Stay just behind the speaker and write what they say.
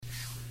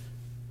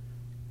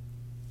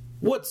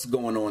What's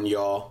going on,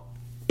 y'all?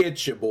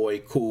 It's your boy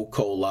Cool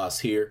Colas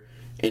here,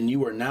 and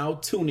you are now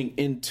tuning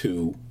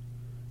into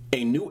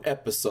a new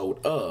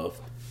episode of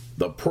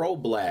the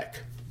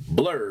Pro-Black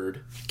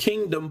Blurred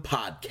Kingdom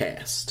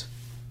Podcast.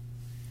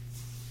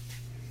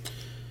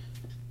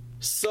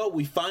 So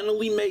we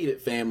finally made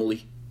it,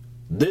 family.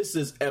 This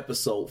is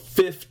episode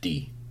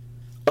 50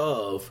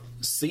 of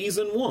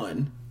season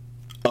 1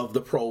 of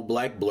the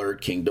Pro-Black Blurred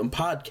Kingdom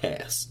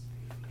Podcast.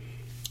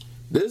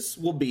 This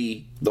will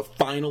be the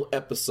final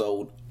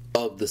episode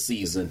of the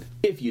season,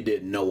 if you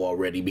didn't know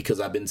already, because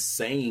I've been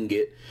saying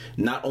it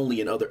not only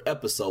in other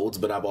episodes,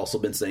 but I've also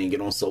been saying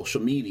it on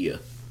social media.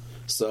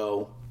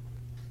 So,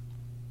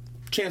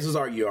 chances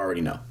are you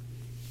already know.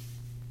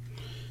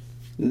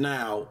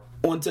 Now,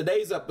 on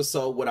today's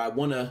episode, what I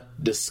want to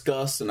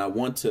discuss and I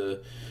want to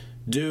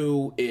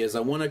do is I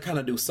want to kind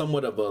of do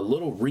somewhat of a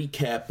little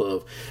recap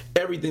of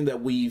everything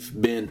that we've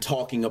been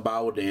talking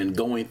about and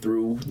going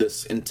through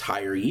this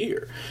entire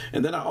year.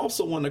 And then I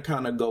also want to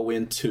kind of go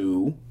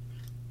into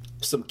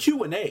some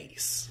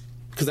Q&As,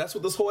 because that's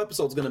what this whole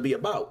episode is going to be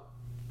about.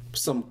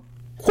 Some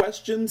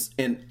questions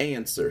and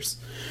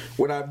answers.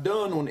 What I've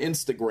done on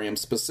Instagram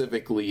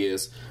specifically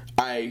is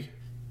I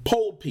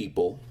polled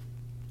people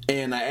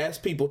and I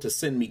asked people to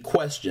send me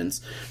questions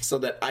so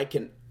that I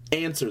can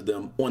answer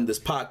them on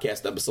this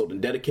podcast episode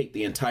and dedicate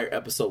the entire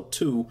episode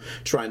to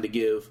trying to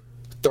give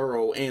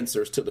thorough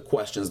answers to the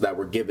questions that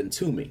were given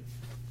to me.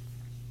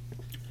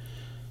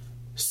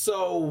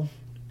 So,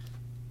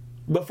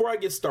 before I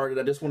get started,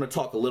 I just want to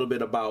talk a little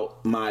bit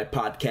about my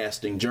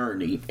podcasting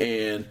journey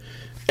and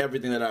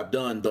everything that I've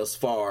done thus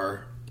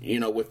far,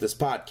 with this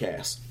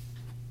podcast.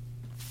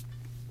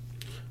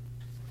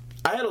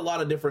 I had a lot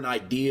of different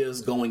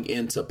ideas going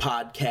into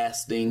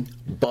podcasting,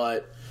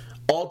 but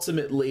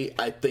ultimately,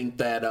 I think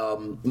that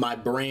my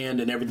brand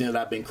and everything that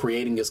I've been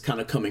creating is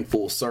kind of coming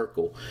full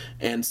circle.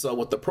 And so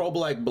with the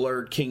Pro-Black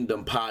Blurred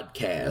Kingdom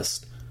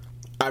podcast,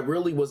 I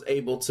really was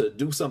able to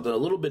do something a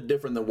little bit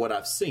different than what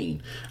I've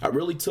seen. I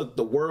really took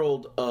the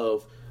world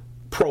of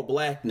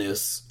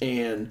pro-blackness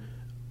and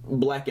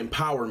black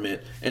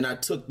empowerment, and I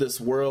took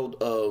this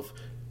world of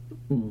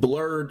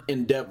blurred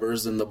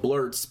endeavors in the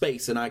blurred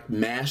space, and I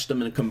mashed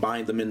them and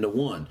combined them into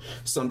one.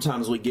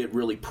 Sometimes we get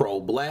really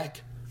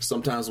pro-black.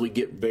 Sometimes we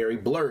get very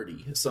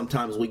blurry.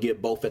 Sometimes we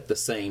get both at the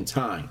same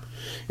time.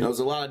 There's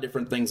a lot of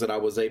different things that I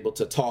was able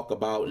to talk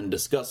about and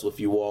discuss with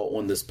you all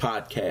on this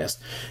podcast.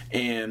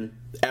 And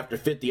after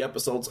 50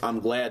 episodes, I'm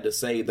glad to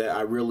say that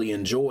I really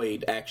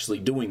enjoyed actually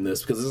doing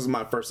this, because this is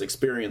my first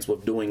experience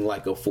with doing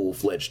like a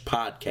full-fledged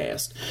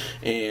podcast.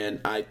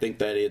 And I think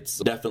that it's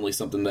definitely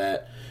something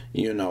that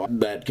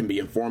that can be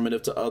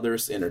informative to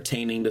others,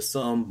 entertaining to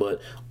some,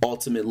 but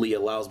ultimately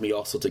allows me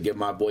also to get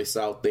my voice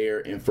out there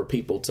and for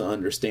people to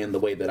understand the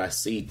way that I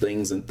see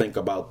things and think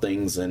about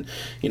things, and,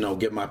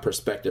 give my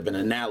perspective and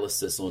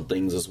analysis on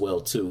things as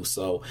well, too.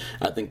 So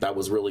I think that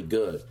was really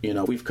good.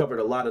 We've covered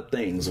a lot of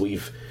things.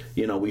 We've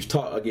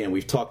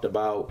talked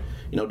about,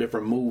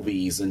 different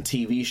movies and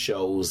TV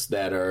shows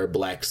that are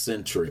black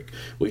centric.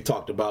 We've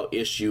talked about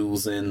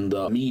issues in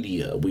the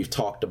media. We've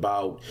talked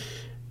about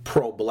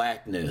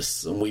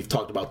pro-blackness, and we've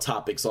talked about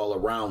topics all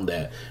around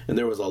that. And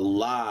there was a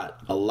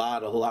lot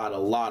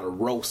of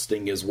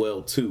roasting as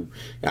well too.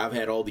 I've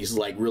had all these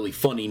like really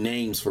funny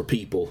names for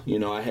people.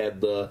 I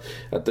had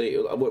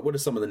what are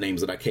some of the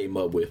names that I came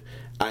up with?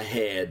 I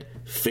had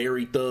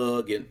Fairy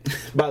Thug, and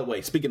by the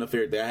way, speaking of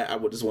Fairy Thug, I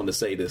would just want to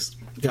say this.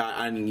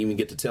 I didn't even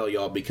get to tell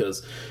y'all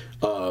because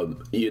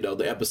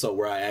the episode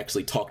where I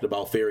actually talked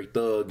about Fairy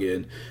Thug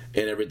and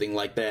everything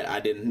like that,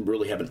 I didn't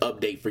really have an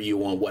update for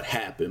you on what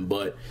happened.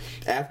 But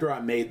after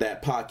I made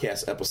that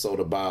podcast episode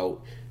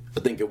about,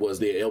 I think it was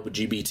the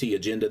LGBT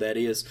agenda, that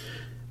is,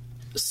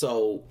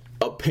 so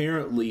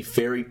apparently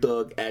Fairy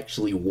Thug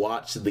actually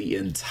watched the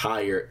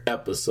entire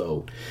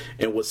episode.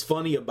 And what's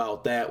funny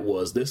about that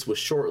was this was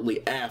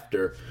shortly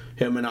after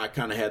him and I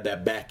kind of had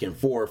that back and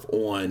forth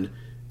on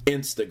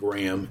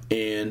Instagram,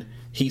 and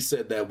he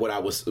said that what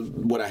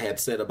I had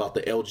said about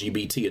the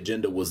LGBT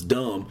agenda was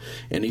dumb,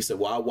 and he said,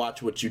 well, I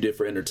watch what you did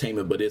for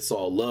entertainment, but it's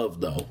all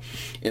love though.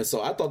 And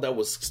so I thought that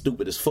was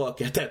stupid as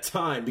fuck at that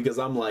time, because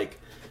I'm like,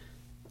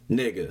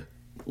 nigga,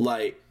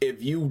 like,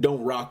 if you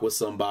don't rock with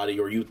somebody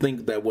or you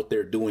think that what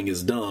they're doing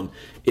is dumb,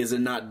 is it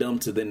not dumb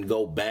to then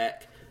go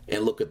back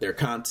and look at their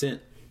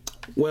content?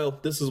 Well,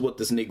 this is what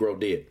this Negro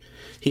did.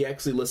 He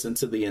actually listened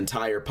to the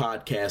entire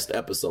podcast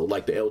episode,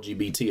 like the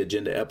LGBT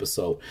agenda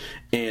episode.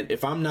 And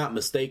if I'm not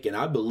mistaken,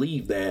 I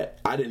believe that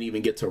I didn't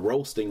even get to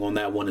roasting on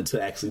that one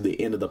until actually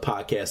the end of the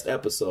podcast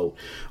episode,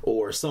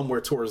 or somewhere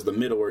towards the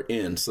middle or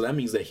end. So that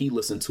means that he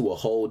listened to a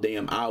whole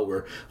damn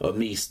hour of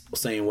me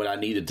saying what I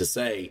needed to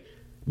say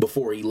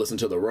before he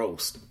listened to the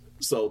roast.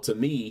 So to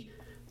me,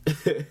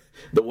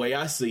 the way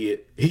I see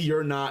it,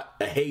 you're not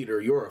a hater,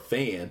 you're a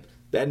fan.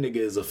 That nigga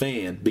is a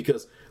fan,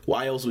 because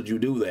why else would you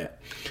do that?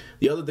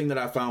 The other thing that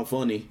I found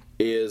funny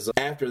is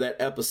after that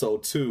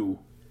episode 2,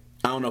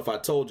 I don't know if I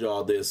told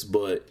y'all this,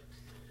 but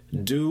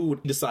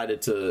dude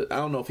decided to, I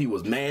don't know if he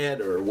was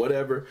mad or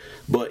whatever,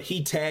 but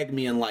he tagged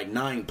me in like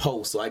 9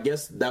 posts. So I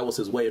guess that was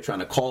his way of trying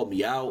to call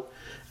me out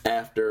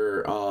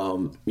after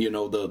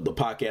the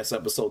podcast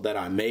episode that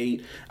I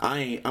made.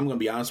 I'm gonna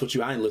be honest with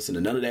you, I ain't listened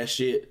to none of that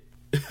shit.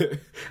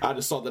 I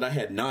just saw that I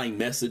had 9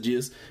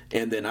 messages,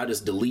 and then I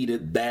just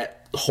deleted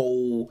that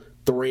whole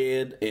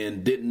thread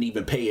and didn't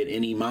even pay it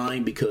any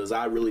mind, because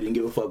I really didn't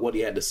give a fuck what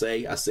he had to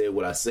say. I said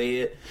what I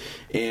said,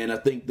 and I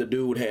think the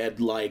dude had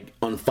like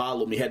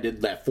unfollowed me, had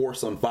did that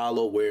force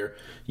unfollow where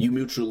you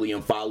mutually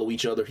unfollow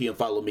each other. He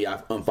unfollowed me,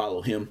 I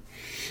unfollowed him.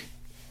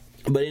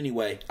 But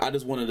anyway, I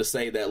just wanted to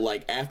say that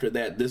like after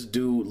that, this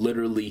dude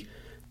literally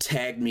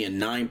tagged me in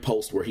 9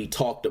 posts where he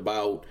talked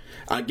about,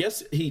 I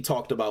guess he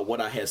talked about what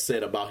I had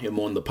said about him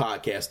on the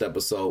podcast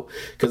episode,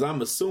 because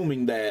I'm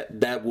assuming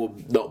that will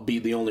be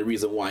the only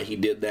reason why he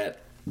did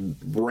that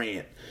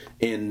rant,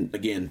 and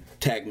again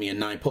tagged me in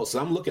 9 posts. So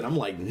I'm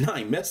like,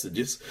 9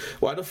 messages?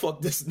 Why the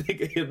fuck this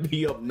nigga hit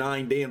me up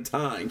 9 damn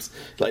times?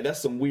 Like,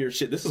 that's some weird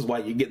shit. This is why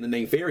you're getting the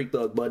name Fairy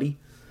Thug, buddy.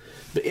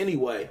 But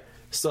anyway,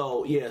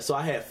 so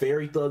I had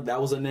Fairy Thug, that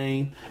was a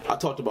name. I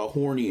talked about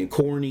horny and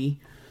corny.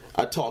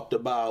 I talked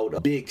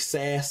about Big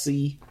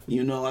Sassy,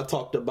 I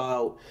talked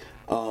about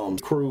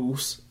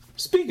Cruz.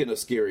 Speaking of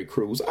Scary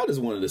Cruz, I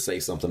just wanted to say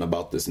something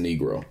about this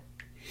Negro.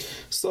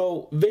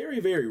 So very,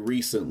 very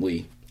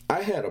recently,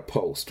 I had a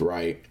post,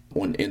 right,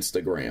 on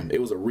Instagram. It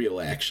was a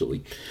reel,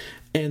 actually.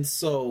 And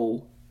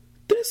so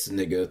this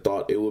nigga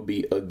thought it would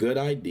be a good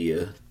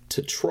idea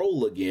to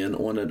troll again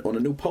on a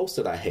new post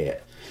that I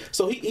had.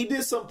 So he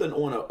did something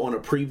on a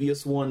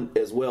previous one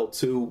as well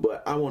too,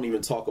 but I won't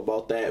even talk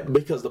about that,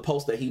 because the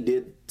post that he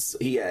did,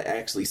 he had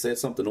actually said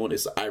something on.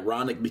 It's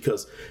ironic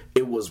because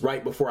it was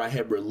right before I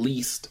had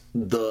released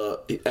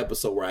the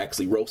episode where I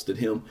actually roasted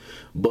him,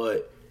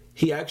 but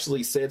he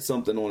actually said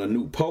something on a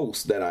new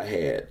post that I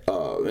had,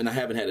 and I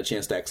haven't had a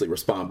chance to actually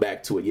respond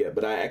back to it yet,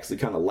 but I actually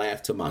kind of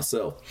laughed to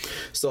myself.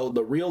 So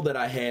the reel that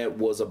I had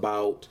was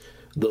about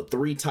the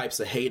 3 types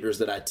of haters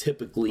that I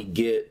typically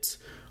get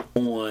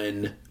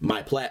on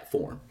my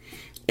platform.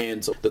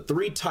 And so the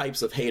 3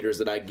 types of haters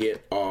that I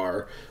get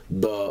are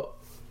the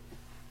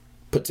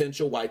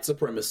potential white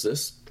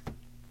supremacist,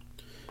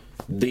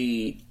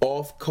 the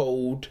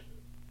off-code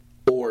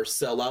or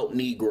sellout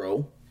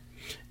Negro,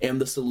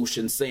 and the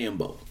solution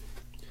Sambo.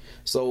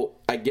 So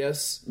I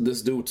guess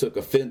this dude took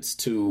offense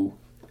to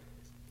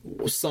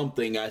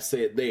something I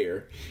said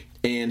there,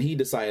 and he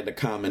decided to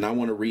comment. I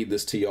want to read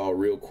this to y'all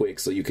real quick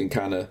so you can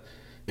kind of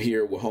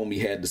hear what homie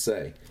had to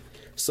say.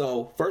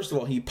 So first of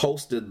all, he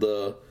posted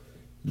the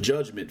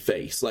judgment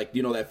face, like,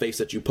 that face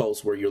that you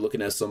post where you're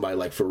looking at somebody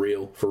like, for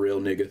real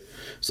nigga.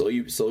 So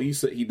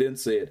he then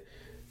said,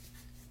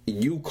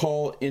 "You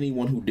call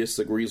anyone who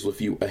disagrees with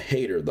you a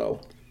hater,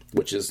 though,"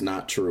 which is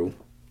not true.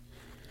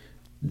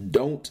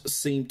 "Don't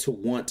seem to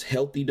want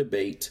healthy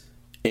debate,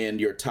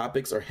 and your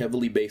topics are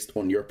heavily based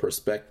on your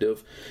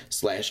perspective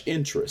 /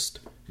 interest.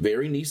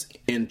 Very niche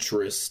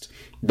interest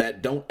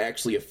that don't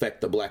actually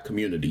affect the black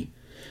community.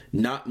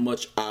 Not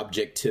much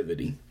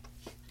objectivity.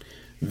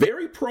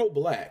 Very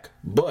pro-black,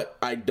 but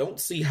I don't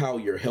see how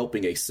you're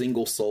helping a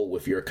single soul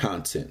with your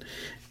content.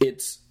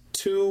 It's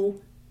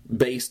too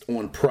based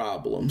on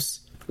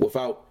problems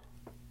without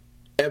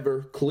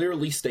ever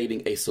clearly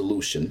stating a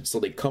solution, so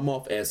they come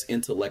off as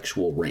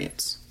intellectual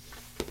rants."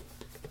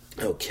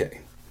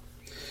 Okay.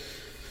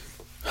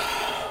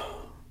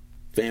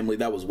 Family,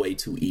 that was way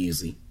too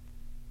easy.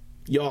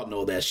 Y'all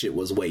know that shit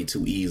was way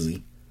too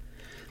easy.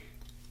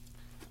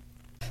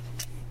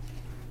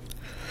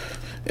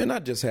 And I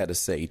just had to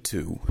say,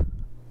 too,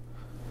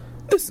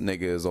 this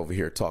nigga is over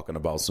here talking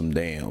about some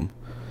damn,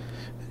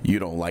 you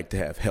don't like to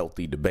have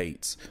healthy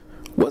debates.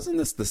 Wasn't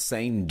this the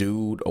same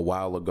dude a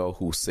while ago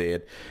who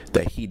said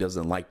that he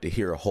doesn't like to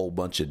hear a whole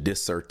bunch of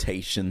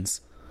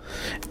dissertations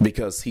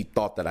because he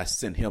thought that I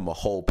sent him a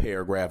whole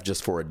paragraph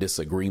just for a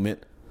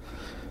disagreement?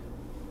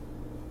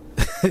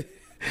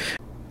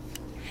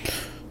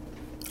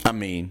 I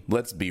mean,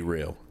 let's be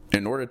real.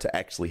 In order to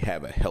actually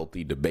have a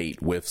healthy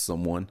debate with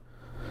someone,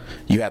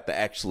 you have to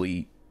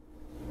actually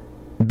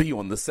be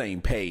on the same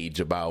page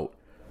about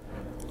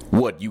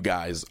what you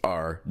guys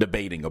are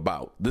debating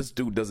about. This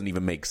dude doesn't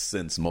even make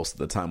sense most of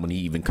the time when he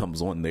even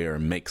comes on there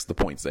and makes the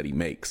points that he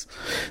makes.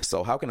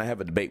 So how can I have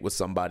a debate with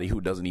somebody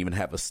who doesn't even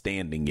have a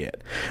standing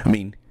yet? I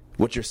mean,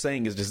 what you're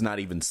saying is just not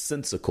even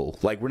sensical.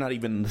 Like, we're not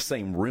even in the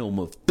same realm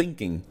of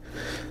thinking.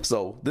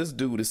 So this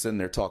dude is sitting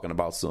there talking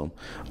about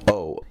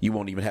you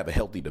won't even have a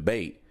healthy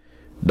debate.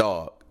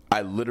 Dog,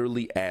 I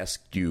literally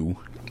asked you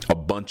a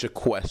bunch of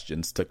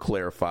questions to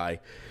clarify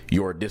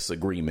your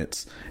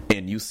disagreements,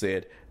 and you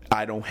said,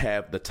 I don't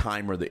have the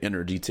time or the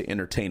energy to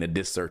entertain a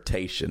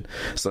dissertation.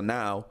 So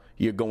now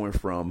you're going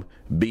from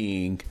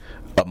being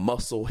a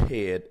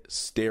musclehead,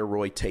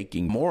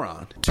 steroid-taking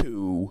moron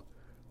to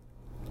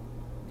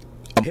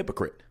a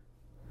hypocrite.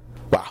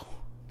 Wow.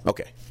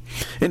 Okay.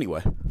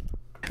 Anyway.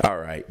 All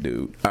right,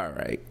 dude. All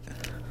right.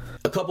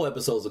 A couple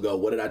episodes ago,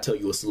 what did I tell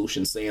you a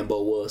solution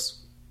Sambo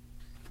was?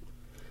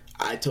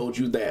 I told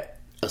you that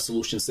a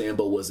solution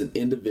Sambo was an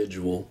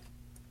individual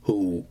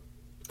who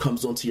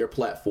comes onto your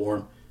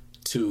platform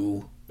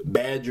to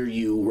badger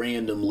you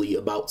randomly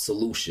about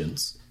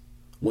solutions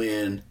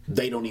when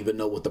they don't even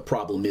know what the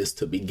problem is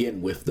to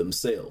begin with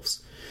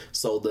themselves.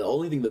 So the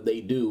only thing that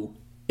they do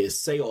is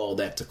say all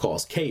that to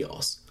cause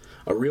chaos.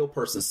 A real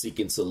person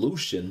seeking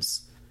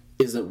solutions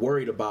isn't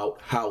worried about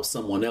how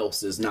someone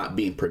else is not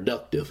being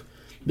productive.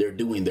 They're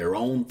doing their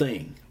own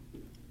thing,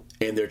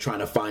 and they're trying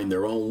to find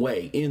their own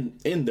way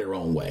in their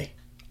own way.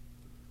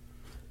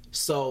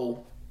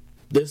 So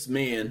this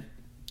man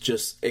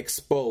just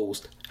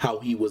exposed how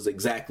he was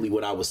exactly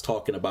what I was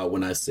talking about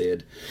when I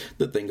said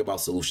the thing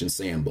about solution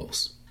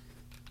Sambos.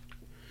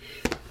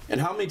 And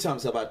how many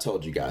times have I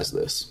told you guys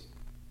this?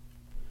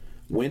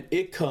 When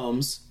it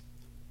comes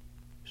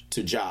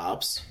to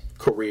jobs,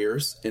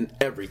 careers, and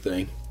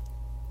everything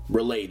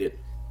related,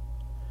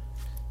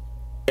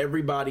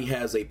 everybody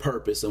has a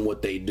purpose in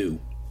what they do,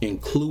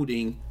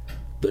 including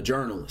the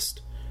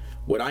journalist.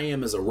 What I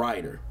am is a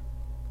writer.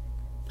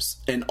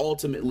 And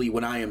ultimately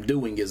what I am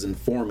doing is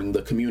informing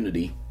the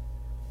community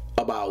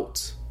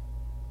about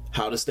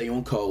how to stay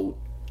on code,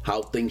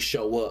 how things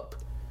show up,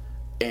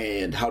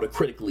 and how to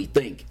critically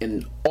think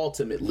and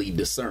ultimately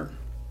discern.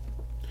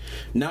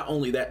 Not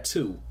only that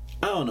too,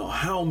 I don't know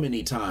how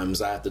many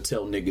times I have to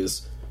tell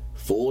niggas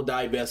full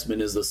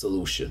divestment is the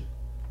solution.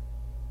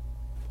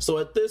 So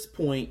at this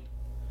point,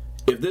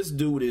 if this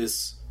dude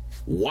is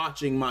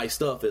watching my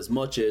stuff as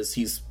much as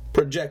he's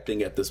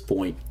projecting at this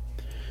point,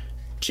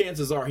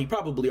 chances are he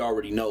probably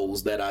already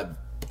knows that I've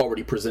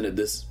already presented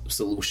this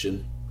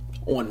solution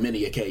on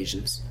many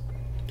occasions.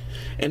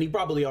 And he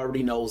probably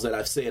already knows that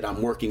I've said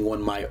I'm working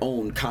on my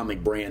own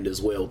comic brand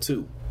as well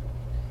too.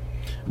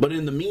 But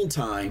in the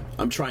meantime,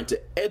 I'm trying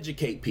to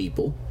educate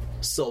people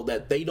so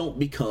that they don't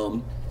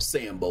become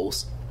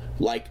Sambos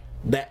like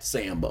that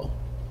Sambo.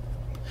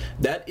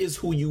 That is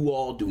who you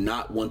all do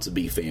not want to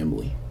be,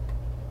 family.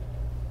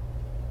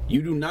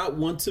 You do not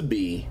want to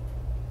be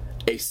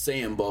a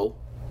Sambo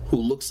who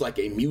looks like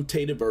a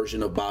mutated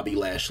version of Bobby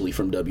Lashley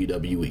from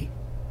WWE.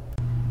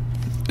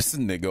 This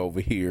nigga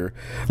over here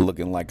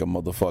looking like a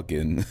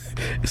motherfucking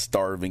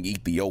starving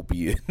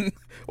Ethiopian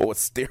or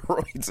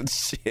steroids and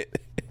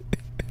shit.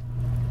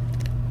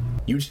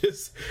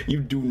 You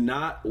do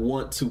not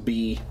want to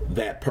be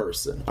that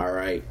person, all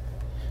right?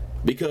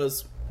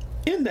 Because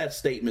in that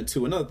statement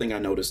too, another thing I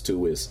noticed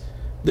too is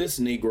this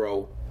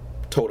Negro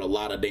told a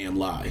lot of damn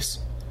lies.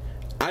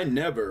 I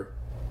never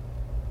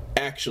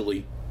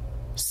actually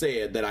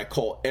said that I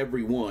call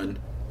everyone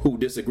who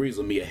disagrees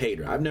with me a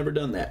hater. I've never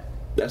done that.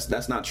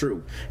 That's not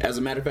true. As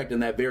a matter of fact,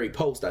 in that very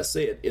post, I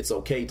said it's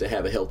okay to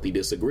have a healthy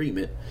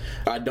disagreement.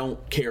 I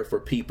don't care for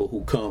people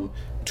who come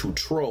to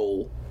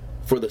troll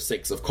for the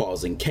sake of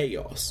causing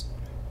chaos.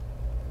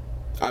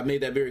 I've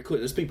made that very clear.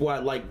 There's people I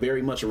like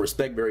very much and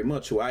respect very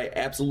much who I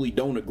absolutely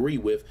don't agree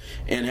with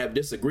and have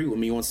disagreed with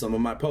me on some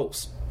of my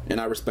posts. And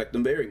I respect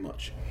them very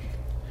much.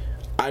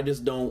 I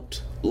just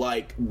don't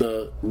like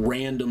the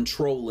random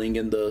trolling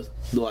and the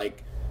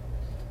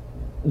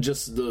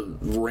just the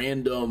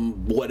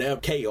random whatever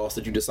chaos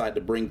that you decide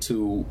to bring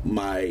to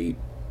my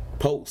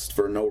post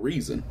for no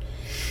reason.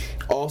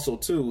 Also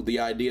too, the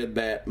idea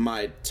that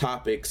my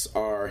topics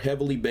are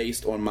heavily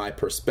based on my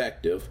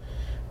perspective.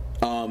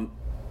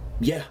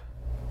 Yeah,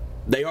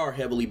 they are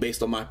heavily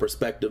based on my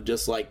perspective,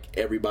 just like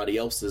everybody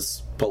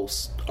else's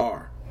posts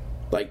are.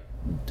 Like,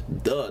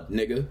 duh,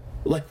 nigga.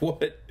 Like,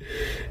 what?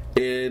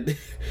 And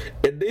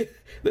then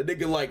the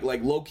nigga like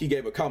low-key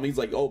gave a comment. He's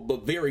like, oh,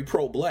 but very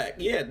pro-black.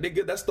 Yeah,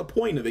 nigga, that's the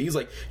point of it. He's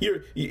like,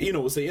 you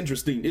know, it's an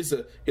interesting, it's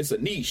a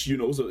niche, you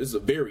know, it's a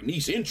very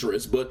niche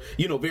interest, but,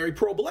 you know, very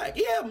pro-black.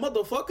 Yeah,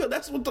 motherfucker,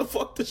 that's what the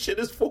fuck this shit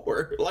is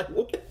for. Like,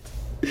 what?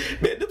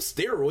 Man, them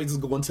steroids is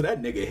going to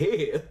that nigga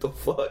head. What the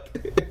fuck?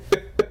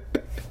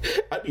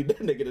 I need that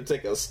nigga to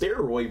take a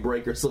steroid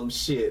break or some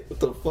shit.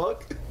 What the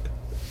fuck?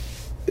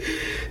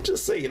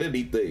 Just saying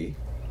anything.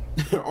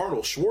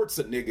 Arnold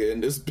Schwarzenegger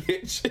in this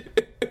bitch.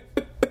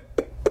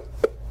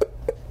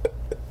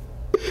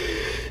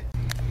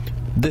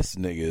 This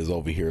nigga is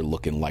over here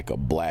looking like a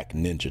black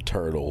Ninja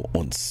Turtle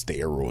on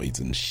steroids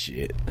and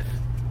shit.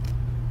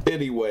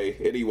 Anyway,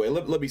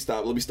 let me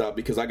stop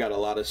because I got a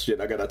lot of shit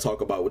I gotta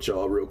talk about with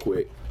y'all real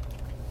quick.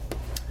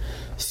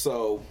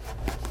 So,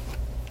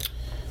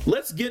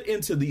 let's get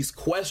into these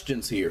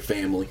questions here,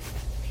 family.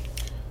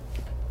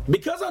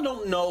 Because I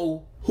don't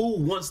know who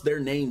wants their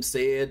name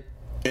said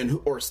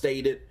or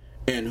stated,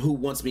 and who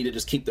wants me to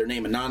just keep their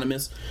name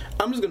anonymous,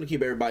 I'm just going to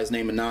keep everybody's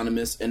name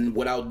anonymous. And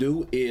what I'll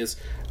do is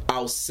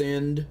I'll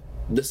send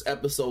this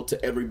episode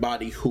to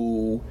everybody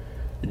who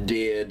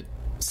did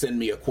send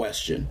me a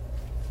question,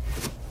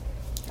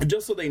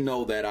 just so they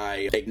know that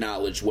I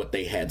acknowledge what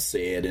they had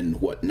said and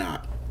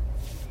whatnot.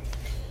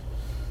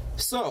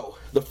 So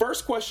the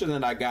first question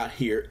that I got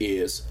here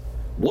is,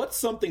 what's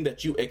something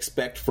that you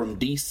expect from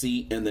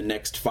DC in the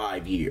next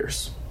 5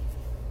 years?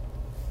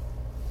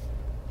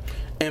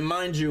 And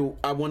mind you,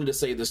 I wanted to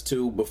say this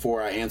too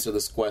before I answer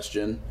this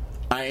question.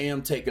 I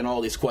am taking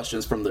all these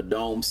questions from the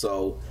Dome,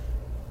 so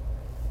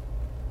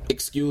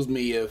excuse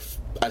me if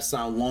I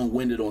sound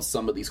long-winded on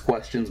some of these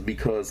questions,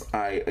 because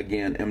I,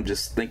 again, am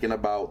just thinking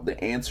about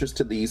the answers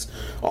to these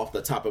off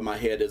the top of my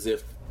head as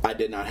if I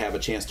did not have a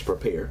chance to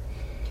prepare.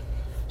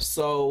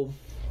 So,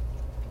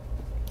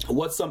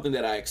 what's something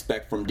that I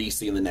expect from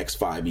DC in the next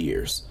 5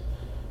 years?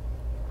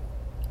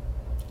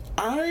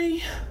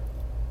 I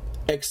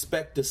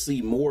expect to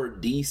see more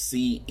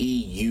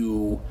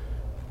DCEU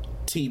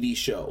TV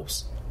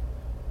shows.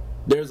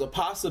 There's a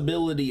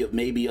possibility of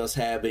maybe us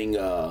having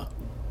a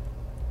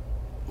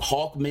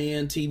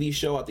Hawkman TV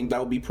show. I think that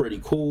would be pretty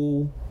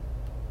cool.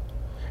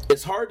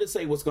 It's hard to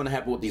say what's going to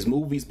happen with these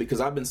movies because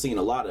I've been seeing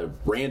a lot of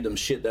random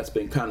shit that's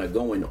been kind of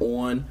going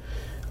on.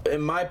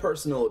 In my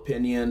personal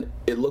opinion,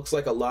 it looks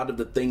like a lot of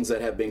the things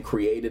that have been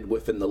created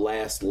within the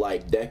last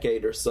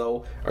decade or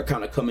so are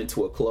kind of coming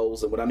to a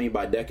close. And what I mean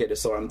by decade or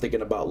so, I'm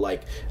thinking about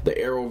like the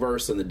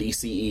Arrowverse and the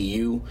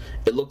DCEU.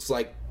 It looks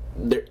like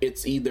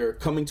it's either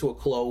coming to a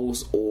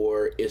close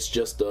or it's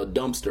just a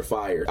dumpster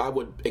fire. I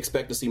would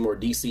expect to see more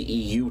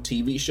DCEU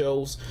TV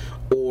shows,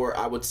 or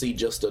I would see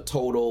just a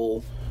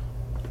total,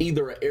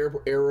 either an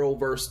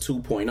Arrowverse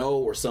 2.0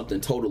 or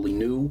something totally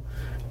new.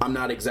 I'm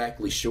not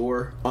exactly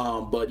sure.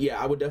 But yeah,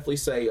 I would definitely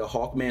say a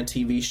Hawkman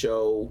TV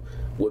show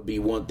would be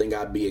one thing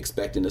I'd be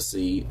expecting to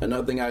see.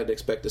 Another thing I'd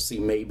expect to see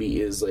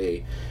maybe is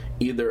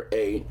either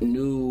a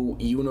new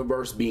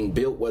universe being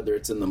built, whether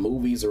it's in the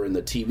movies or in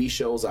the TV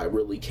shows. I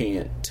really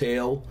can't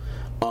tell.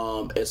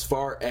 As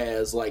far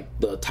as like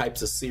the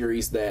types of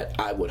series that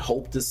I would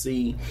hope to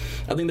see,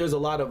 I think there's a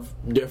lot of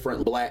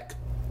different black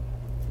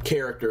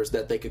characters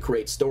that they could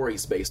create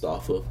stories based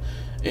off of.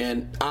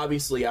 And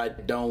obviously I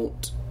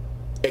don't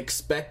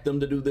expect them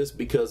to do this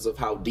because of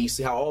how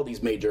all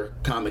these major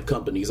comic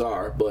companies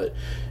are, but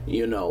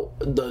you know,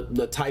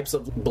 the types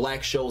of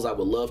black shows I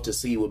would love to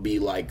see would be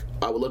like,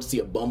 I would love to see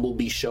a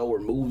Bumblebee show or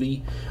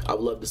movie. I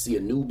would love to see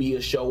a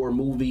Nubia show or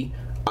movie.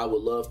 I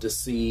would love to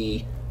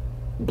see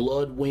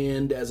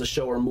Bloodwind as a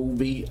show or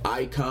movie.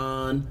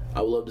 Icon, I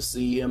would love to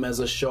see him as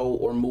a show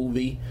or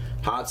movie.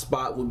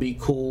 Hotspot would be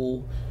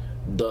cool.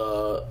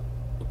 The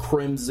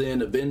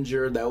Crimson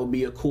Avenger, that would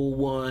be a cool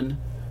one.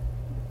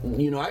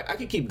 You know, I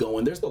could keep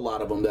going. There's a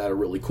lot of them that are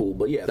really cool,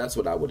 but yeah, that's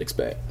what I would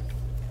expect.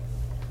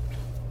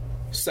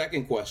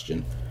 Second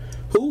question.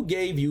 Who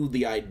gave you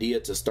the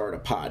idea to start a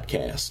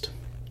podcast?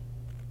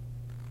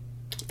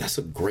 That's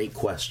a great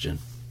question.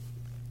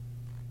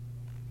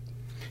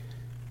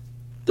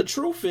 The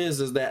truth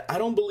is that I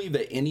don't believe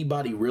that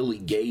anybody really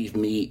gave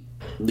me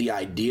the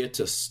idea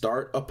to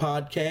start a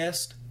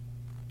podcast.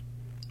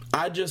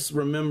 I just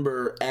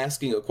remember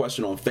asking a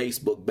question on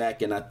Facebook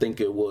back in, I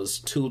think it was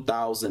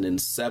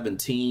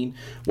 2017,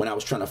 when I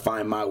was trying to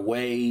find my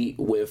way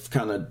with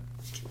kind of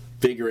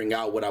figuring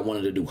out what I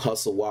wanted to do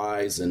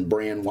hustle-wise and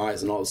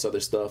brand-wise and all this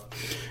other stuff.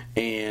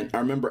 And I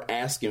remember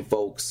asking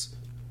folks,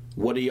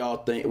 what do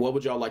y'all think? What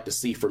would y'all like to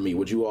see from me?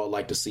 Would you all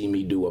like to see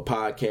me do a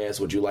podcast?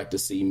 Would you like to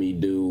see me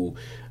do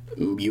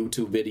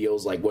YouTube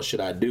videos? Like, what should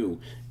I do?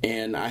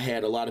 And I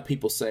had a lot of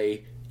people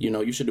say, you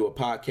know, you should do a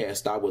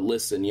podcast. I would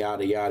listen,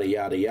 yada, yada,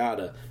 yada,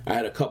 yada. I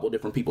had a couple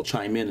different people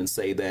chime in and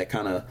say that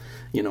kind of,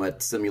 you know,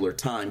 at similar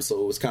times.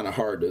 So it was kind of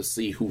hard to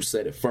see who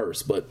said it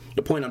first. But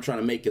the point I'm trying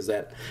to make is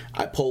that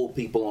I polled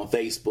people on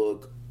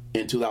Facebook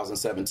in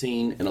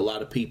 2017, and a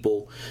lot of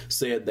people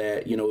said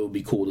that, you know, it would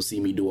be cool to see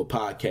me do a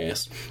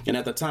podcast. And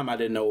at the time, I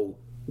didn't know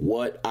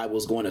what I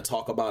was going to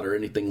talk about or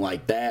anything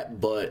like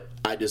that, but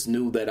I just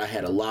knew that I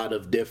had a lot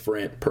of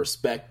different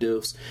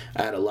perspectives.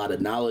 I had a lot of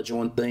knowledge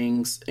on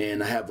things,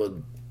 and I have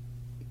a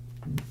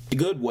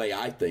good way,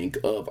 I think,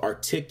 of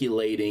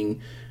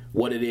articulating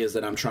what it is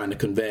that I'm trying to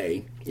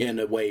convey in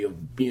a way of,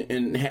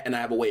 and I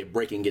have a way of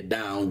breaking it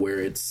down where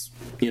it's,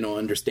 you know,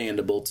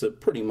 understandable to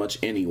pretty much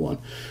anyone.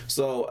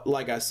 So,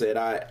 like I said,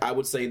 I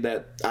would say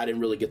that I didn't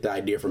really get the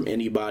idea from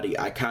anybody.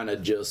 I kind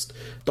of just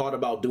thought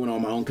about doing it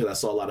on my own because I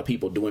saw a lot of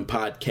people doing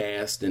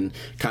podcasts and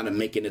kind of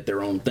making it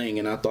their own thing,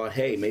 and I thought,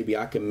 hey, maybe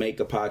I can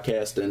make a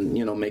podcast and,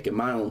 you know, make it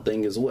my own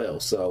thing as well.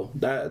 So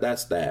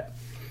that's that.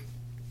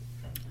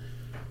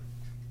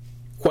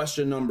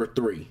 Question number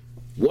 3.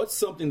 What's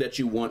something that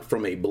you want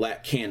from a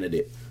black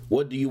candidate?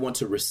 What do you want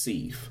to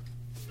receive?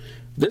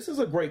 This is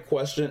a great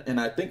question, and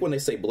I think when they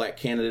say black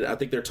candidate, I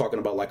think they're talking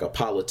about like a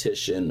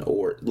politician,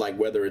 or like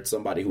whether it's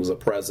somebody who's a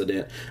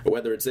president, or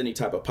whether it's any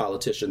type of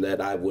politician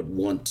that I would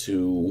want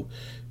to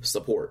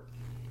support.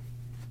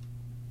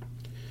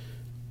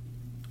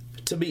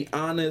 To be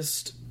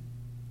honest,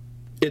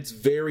 it's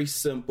very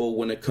simple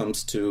when it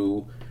comes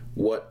to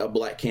what a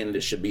black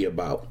candidate should be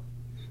about.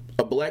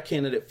 A black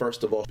candidate,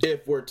 first of all,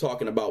 if we're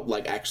talking about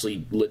like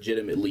actually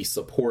legitimately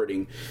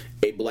supporting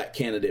a black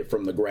candidate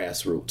from the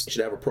grassroots,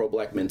 should have a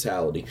pro-black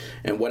mentality.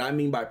 And what I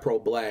mean by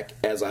pro-black,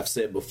 as I've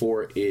said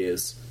before,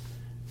 is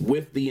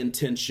with the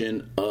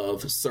intention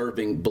of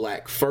serving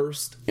black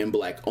first and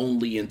black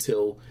only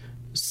until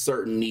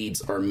certain needs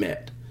are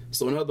met.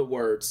 So in other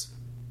words,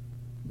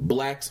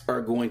 blacks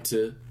are going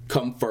to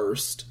come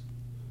first,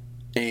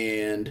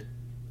 and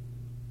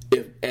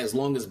if as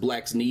long as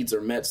blacks' needs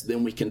are met,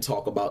 then we can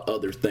talk about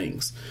other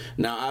things.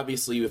 Now,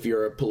 obviously, if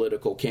you're a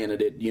political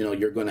candidate,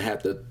 you're going to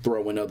have to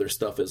throw in other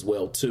stuff as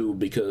well too,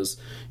 because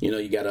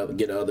you got to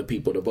get other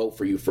people to vote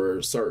for you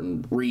for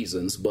certain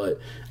reasons. But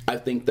I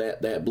think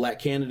that black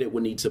candidate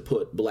would need to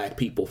put black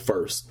people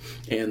first,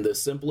 and the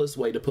simplest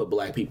way to put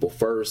black people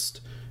first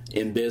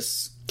in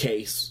this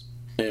case,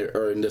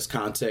 or in this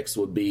context,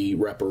 would be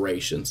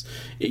reparations.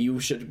 You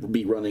should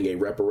be running a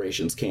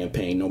reparations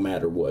campaign no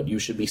matter what. You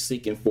should be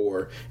seeking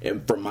for,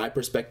 and from my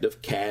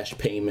perspective, cash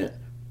payment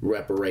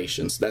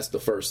reparations. That's the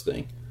first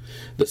thing.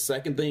 The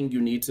second thing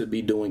you need to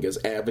be doing is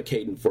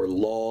advocating for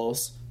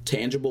laws,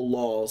 tangible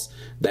laws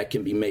that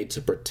can be made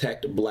to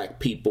protect black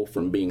people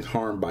from being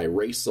harmed by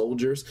race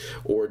soldiers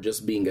or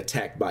just being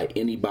attacked by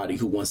anybody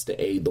who wants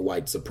to aid the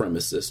white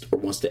supremacist or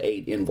wants to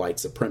aid in white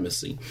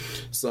supremacy.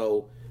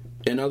 So,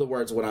 in other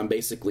words, what I'm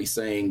basically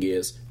saying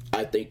is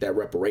I think that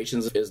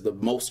reparations is the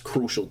most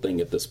crucial thing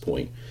at this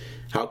point.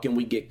 How can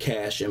we get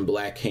cash in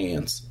black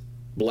hands,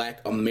 black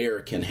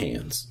American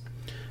hands?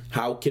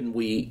 How can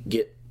we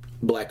get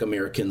black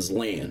Americans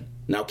land?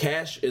 Now,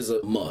 cash is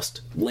a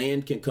must.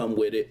 Land can come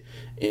with it,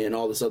 and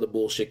all this other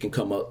bullshit can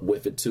come up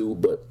with it too,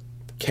 but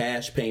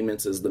cash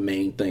payments is the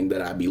main thing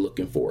that I'd be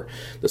looking for.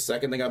 The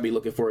second thing I'd be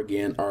looking for,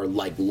 again, are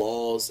like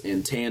laws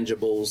and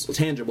tangible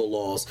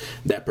laws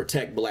that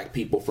protect black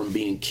people from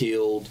being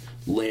killed,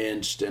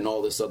 lynched, and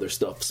all this other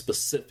stuff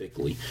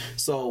specifically.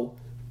 So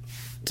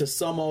to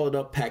sum all it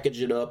up,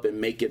 package it up,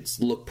 and make it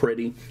look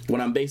pretty,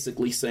 what I'm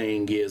basically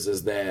saying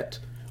is that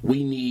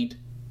we need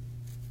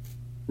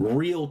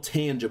real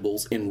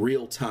tangibles in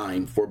real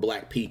time for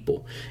black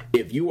people.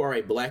 If you are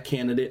a black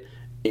candidate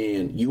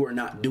and you are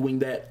not doing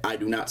that, I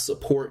do not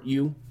support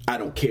you. I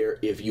don't care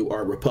if you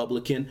are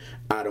Republican.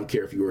 I don't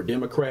care if you're a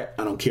Democrat.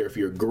 I don't care if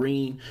you're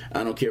green.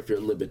 I don't care if you're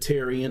a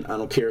libertarian. I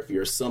don't care if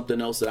you're something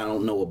else that I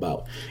don't know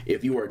about.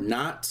 If you are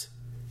not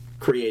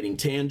creating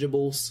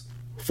tangibles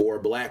for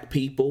black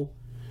people,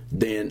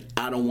 then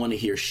I don't want to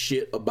hear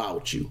shit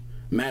about you.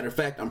 Matter of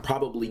fact, I'm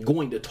probably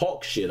going to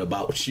talk shit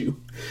about you,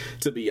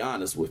 to be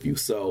honest with you.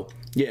 So,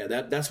 yeah,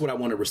 that's what I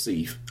want to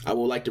receive. I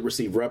would like to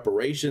receive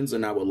reparations,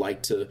 and I would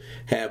like to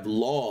have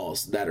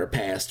laws that are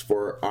passed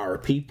for our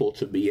people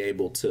to be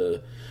able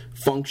to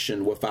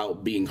function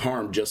without being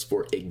harmed just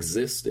for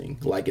existing.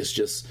 Like, it's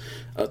just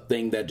a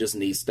thing that just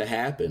needs to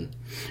happen.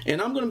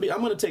 And I'm going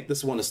to take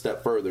this one a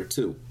step further,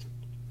 too.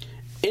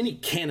 Any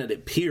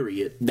candidate,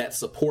 period, that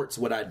supports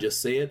what I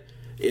just said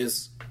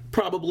is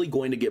probably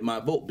going to get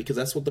my vote, because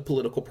that's what the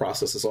political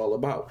process is all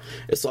about.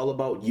 It's all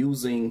about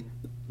using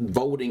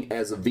voting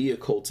as a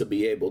vehicle to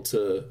be able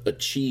to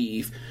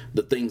achieve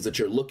the things that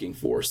you're looking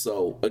for.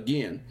 So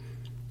again,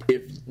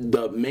 if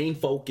the main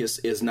focus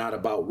is not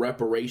about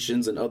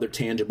reparations and other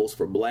tangibles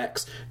for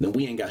blacks, then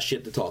we ain't got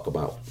shit to talk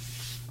about.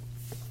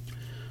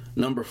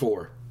 Number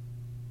 4,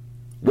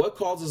 what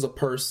causes a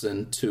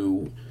person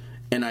to,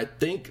 and I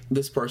think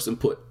this person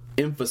put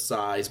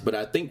emphasize, but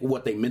I think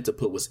what they meant to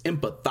put was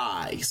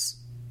empathize.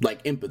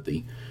 Like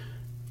empathy.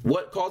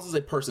 What causes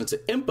a person to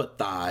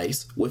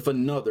empathize with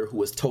another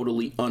who is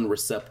totally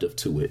unreceptive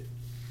to it?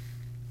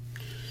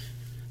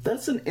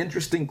 That's an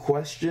interesting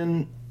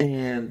question,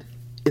 and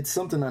it's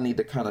something I need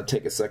to kind of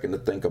take a second to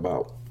think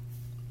about.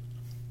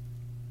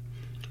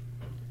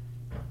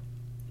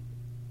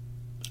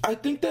 I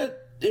think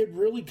that it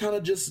really kind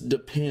of just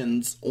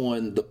depends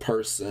on the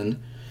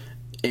person,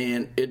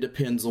 and it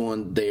depends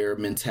on their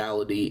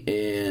mentality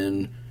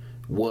and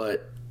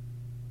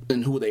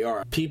who they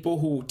are. People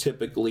who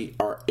typically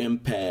are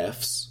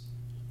empaths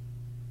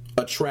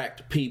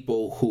attract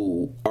people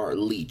who are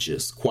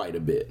leeches quite a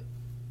bit.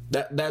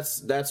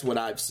 That's what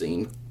I've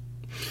seen.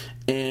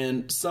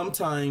 And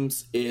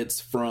sometimes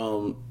it's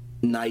from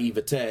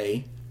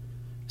naivete.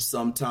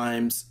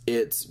 Sometimes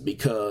it's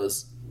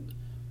because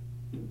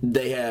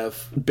they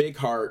have big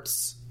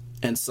hearts,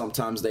 and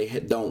sometimes they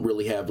don't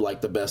really have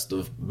like the best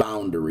of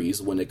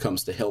boundaries when it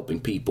comes to helping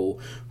people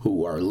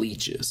who are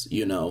leeches,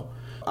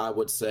 I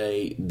would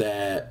say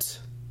that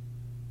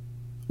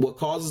what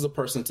causes a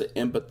person to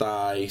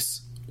empathize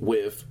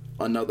with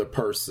another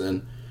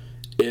person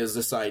is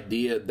this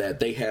idea that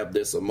they have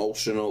this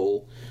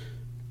emotional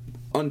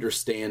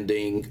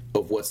understanding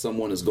of what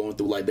someone is going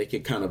through. Like, they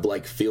can kind of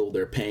like feel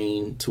their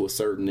pain to a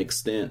certain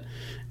extent,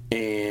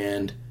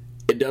 and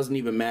it doesn't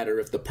even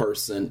matter if the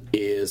person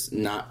is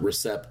not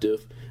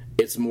receptive.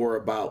 It's more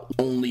about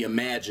only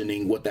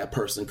imagining what that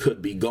person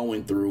could be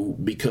going through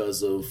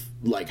because of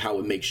like how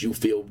it makes you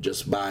feel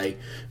just by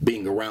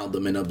being around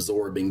them and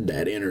absorbing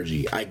that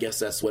energy. I guess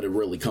that's what it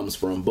really comes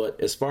from.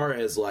 But as far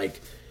as like,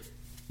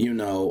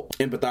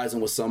 empathizing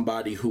with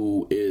somebody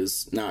who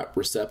is not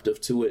receptive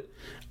to it,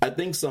 I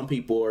think some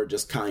people are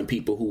just kind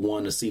people who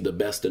want to see the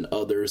best in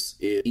others,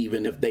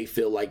 even if they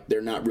feel like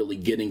they're not really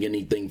getting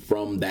anything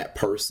from that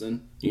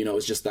person.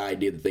 It's just the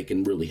idea that they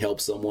can really help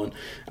someone.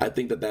 I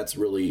think that that's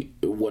really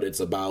what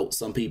it's about.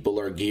 Some people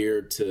are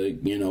geared to,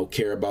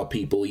 care about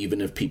people even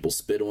if people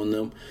spit on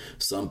them.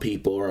 Some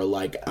people are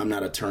like, I'm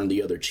not a turn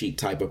the other cheek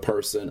type of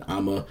person.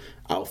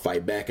 I'll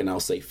fight back and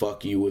I'll say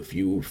fuck you if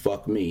you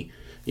fuck me.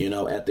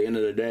 At the end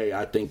of the day,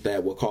 I think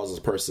that what causes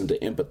a person to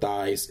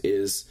empathize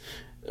is,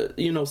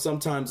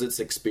 sometimes it's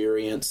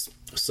experience,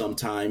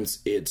 sometimes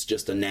it's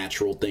just a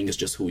natural thing, it's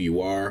just who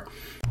you are.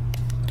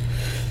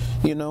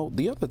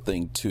 The other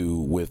thing too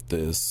with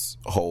this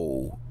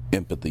whole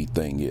empathy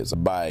thing is,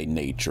 by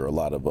nature, a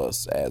lot of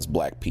us as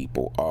black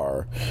people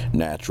are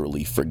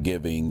naturally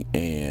forgiving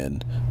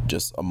and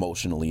just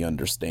emotionally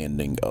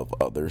understanding of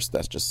others.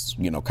 That's just,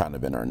 kind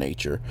of in our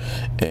nature.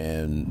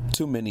 And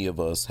too many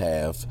of us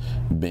have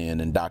been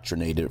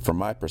indoctrinated, from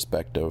my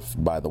perspective,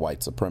 by the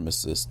white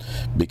supremacists,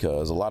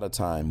 because a lot of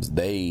times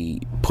they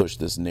push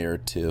this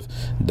narrative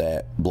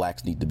that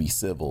blacks need to be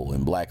civil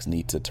and blacks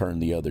need to turn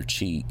the other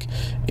cheek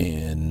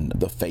in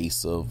the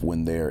face of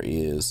when there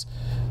is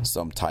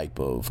some type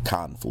of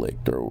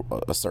conflict or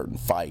a certain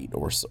fight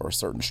or a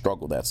certain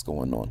struggle that's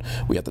going on.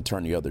 We have to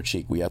turn the other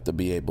cheek. We have to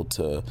be able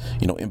to,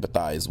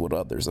 empathize with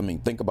others. I mean,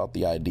 think about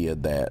the idea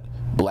that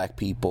black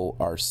people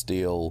are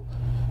still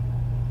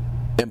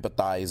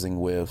empathizing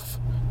with,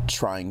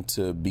 trying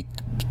to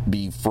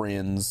be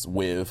friends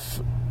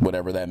with,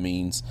 whatever that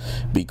means,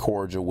 be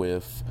cordial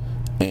with,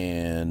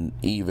 and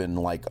even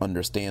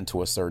understand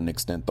to a certain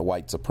extent the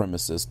white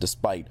supremacists,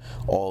 despite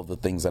all the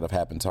things that have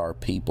happened to our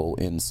people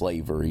in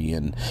slavery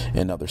and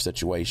in other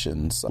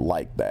situations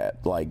like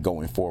that, like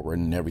going forward,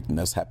 and everything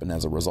that's happened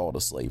as a result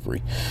of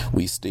slavery.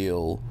 We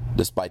still,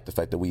 despite the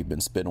fact that we've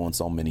been spit on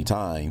so many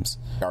times,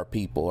 our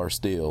people are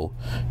still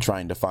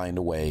trying to find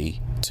a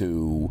way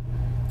to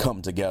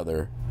come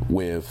together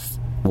with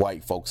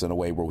white folks in a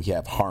way where we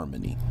have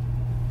harmony.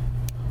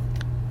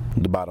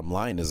 The bottom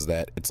line is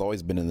that it's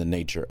always been in the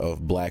nature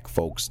of black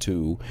folks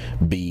to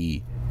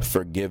be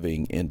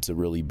forgiving and to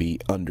really be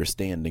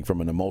understanding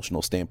from an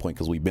emotional standpoint,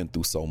 because we've been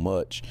through so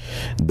much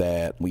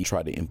that we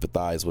try to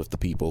empathize with the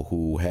people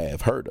who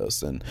have hurt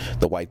us. And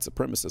the white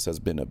supremacist has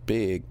been a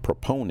big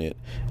proponent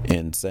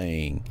in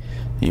saying,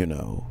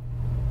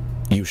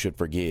 you should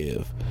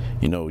forgive,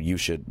 you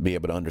should be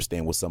able to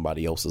understand what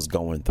somebody else is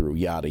going through,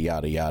 yada,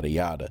 yada, yada,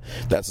 yada.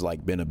 That's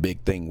been a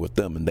big thing with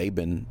them. And they've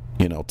been,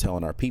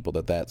 telling our people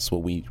that that's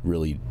what we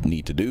really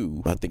need to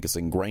do. I think it's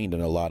ingrained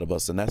in a lot of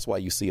us. And that's why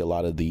you see a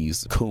lot of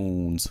these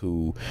coons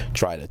who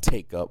try to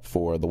take up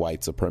for the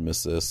white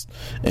supremacists.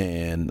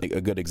 And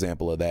a good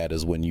example of that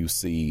is when you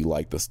see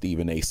the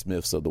Stephen A.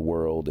 Smiths of the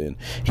world, and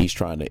he's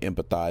trying to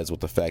empathize with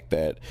the fact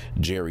that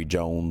Jerry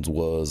Jones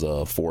was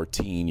a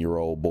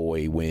 14-year-old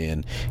boy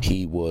when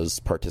he was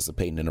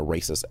participating in a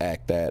racist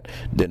act that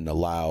didn't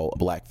allow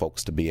black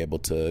folks to be able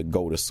to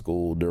go to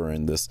school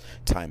during this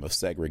time of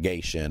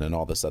segregation and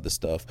all this other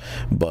stuff.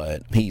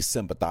 But he's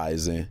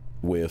sympathizing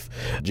with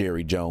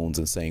Jerry Jones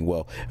and saying,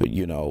 well,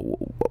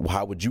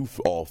 how would you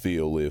all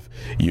feel if,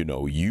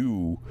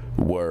 you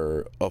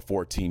were a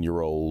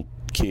 14-year-old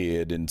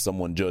kid and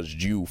someone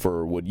judged you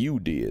for what you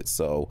did?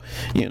 So,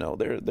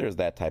 there's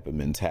that type of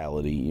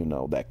mentality,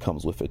 that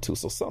comes with it too.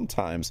 So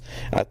sometimes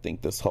I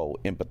think this whole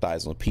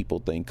empathizing with people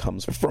thing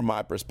comes from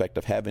my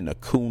perspective, having a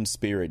coon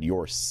spirit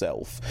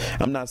yourself.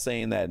 I'm not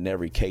saying that in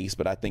every case,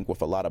 but I think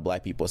with a lot of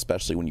black people,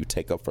 especially when you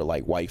take up for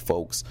white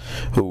folks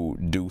who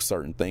do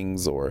certain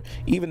things, or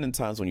even in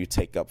times when you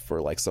take up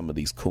for some of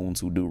these coons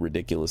who do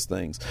ridiculous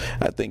things,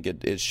 I think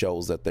it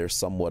shows that there's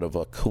somewhat of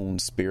a coon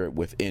spirit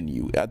within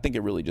you. I think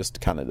it really just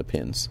kind of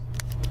depends.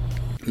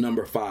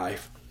 Number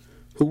 5,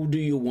 who do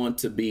you want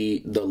to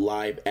be the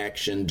live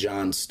action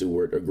Jon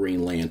Stewart or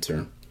Green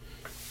Lantern?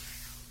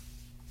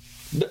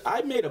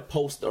 I made a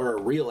post or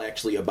a reel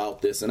actually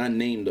about this, and I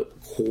named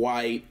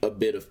quite a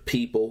bit of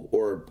people,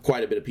 or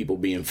quite a bit of people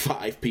being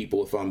 5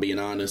 people, if I'm being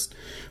honest,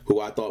 who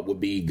I thought would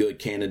be good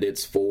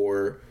candidates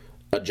for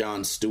a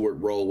Jon Stewart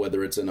role,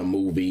 whether it's in a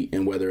movie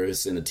and whether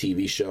it's in a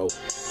TV show.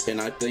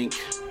 And I think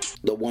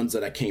the ones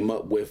that I came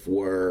up with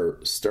were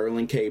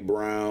Sterling K.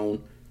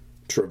 Brown,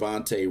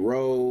 Trevante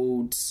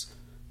Rhodes,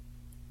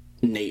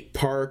 Nate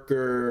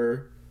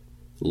Parker,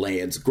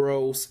 Lance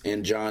Gross,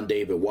 and John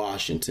David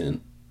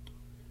Washington.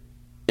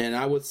 And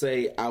I would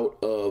say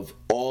out of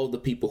all the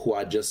people who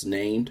I just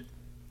named,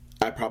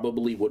 I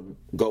probably would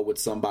go with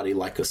somebody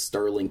like a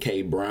Sterling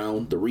K.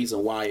 Brown. The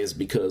reason why is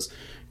because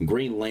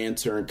Green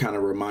Lantern kind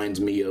of reminds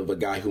me of a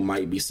guy who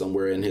might be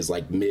somewhere in his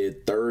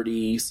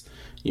mid-30s.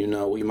 He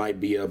might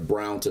be a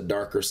brown to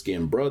darker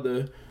skinned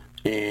brother.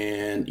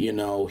 And,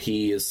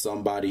 he is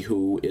somebody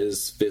who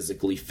is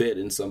physically fit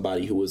and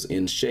somebody who is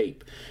in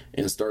shape.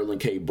 And Sterling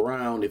K.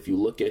 Brown, if you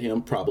look at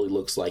him, probably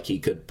looks like he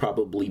could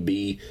probably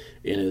be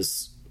in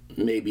his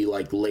maybe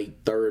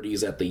late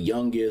 30s at the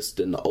youngest,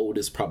 and the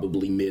oldest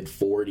probably mid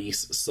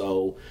 40s.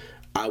 So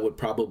I would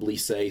probably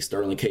say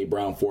Sterling K.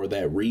 Brown for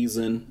that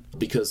reason,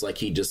 because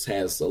he just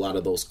has a lot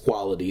of those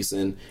qualities,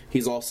 and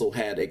he's also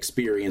had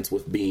experience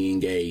with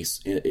being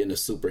in a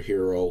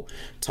superhero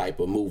type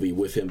of movie,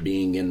 with him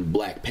being in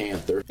Black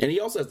Panther, and he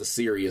also has the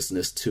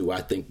seriousness too.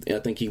 I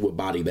think he would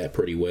body that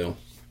pretty well.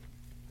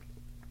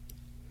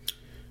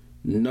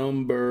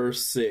 Number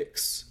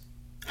 6,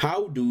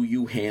 how do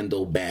you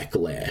handle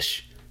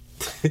backlash?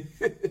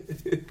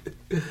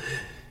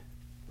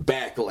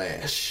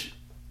 Backlash.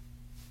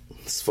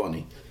 It's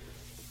funny.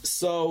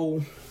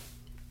 So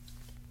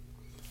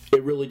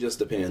It really just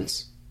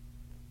depends.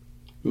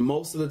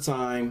 Most of the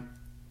time,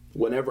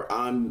 whenever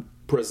I'm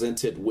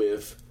presented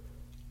with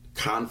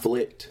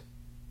conflict,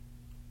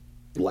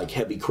 like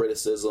heavy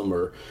criticism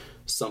or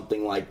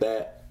something like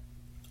that,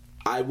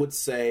 I would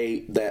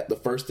say that the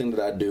first thing that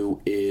I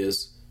do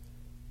is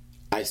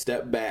I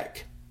step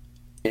back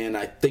and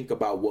I think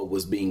about what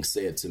was being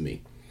said to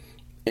me.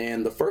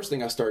 And the first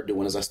thing I start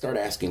doing is I start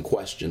asking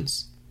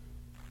questions.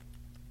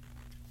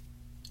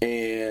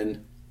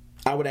 And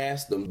I would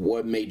ask them,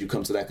 what made you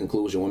come to that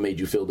conclusion? What made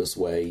you feel this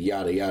way?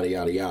 Yada, yada,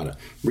 yada, yada.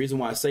 Reason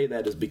why I say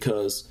that is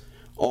because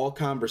all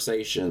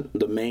conversation,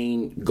 the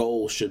main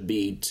goal should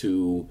be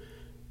to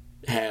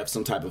have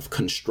some type of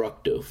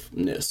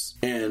constructiveness.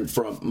 And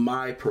from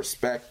my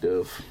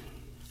perspective,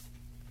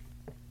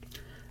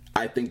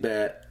 I think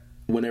that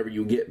whenever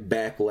you get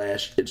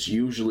backlash, it's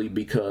usually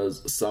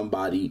because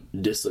somebody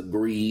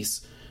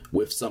disagrees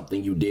with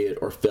something you did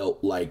or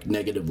felt like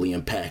negatively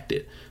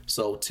impacted.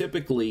 So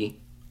typically,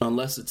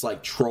 unless it's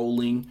like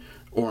trolling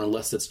or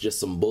unless it's just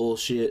some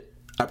bullshit,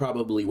 I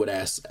probably would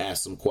ask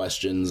some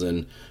questions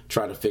and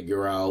try to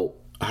figure out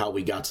how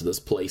we got to this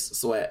place,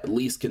 so I at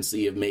least can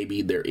see if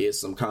maybe there is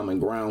some common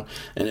ground.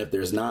 And if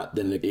there's not,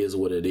 then it is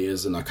what it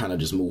is, and I kind of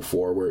just move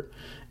forward.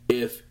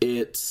 If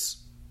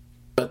it's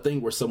a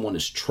thing where someone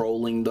is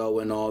trolling, though,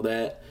 and all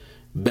that,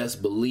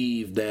 best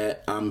believe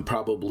that I'm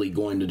probably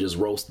going to just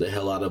roast the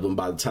hell out of them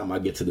by the time I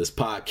get to this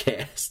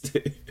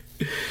podcast.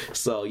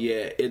 So,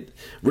 yeah, it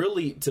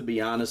really, to be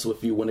honest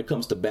with you, when it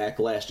comes to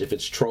backlash, if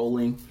it's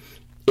trolling,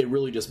 it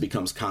really just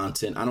becomes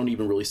content. I don't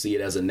even really see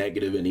it as a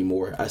negative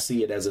anymore. I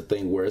see it as a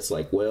thing where it's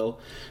like, well,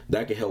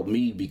 that could help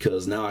me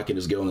because now I can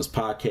just go on this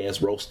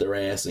podcast, roast their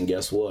ass, and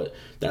guess what?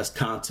 That's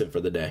content for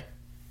the day.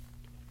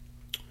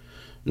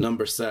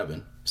 Number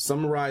 7,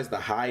 summarize the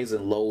highs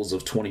and lows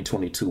of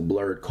 2022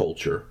 blurred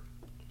culture.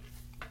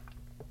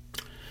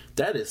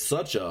 That is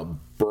such a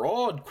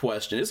broad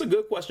question. It's a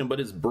good question, but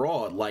it's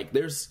broad. Like,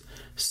 there's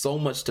so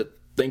much to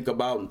think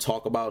about and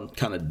talk about and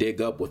kind of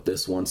dig up with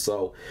this one.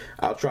 So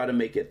I'll try to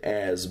make it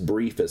as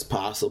brief as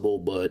possible,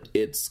 but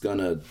it's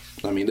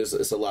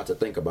a lot to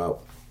think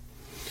about.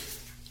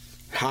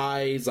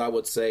 Highs, I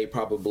would say,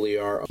 probably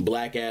are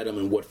Black Adam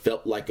and what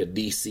felt like a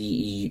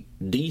DCEU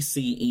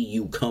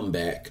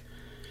comeback.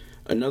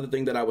 Another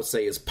thing that I would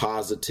say is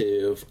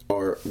positive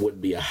or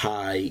would be a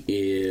high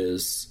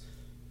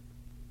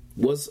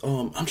was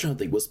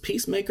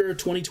Peacemaker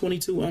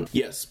 2022?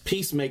 Yes,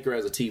 Peacemaker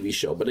as a TV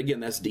show, but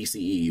again, that's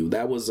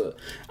DCEU.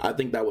 I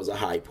think that was a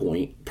high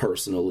point,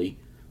 personally.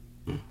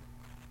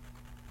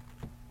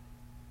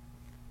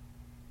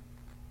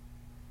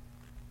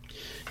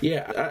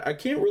 Yeah, I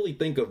can't really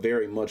think of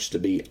very much, to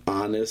be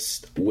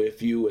honest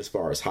with you, as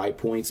far as high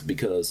points,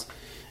 because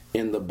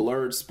in the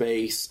blurred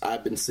space,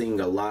 I've been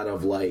seeing a lot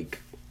of,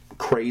 like,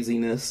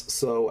 craziness,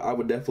 so I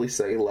would definitely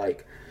say,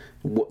 like,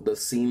 the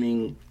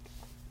seemingly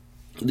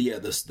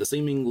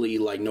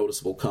like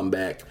noticeable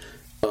comeback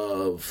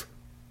of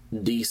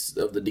the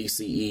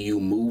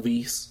DCEU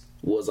movies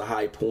was a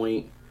high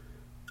point.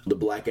 The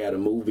Black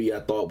Adam movie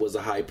I thought was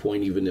a high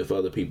point, even if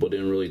other people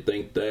didn't really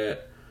think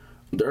that.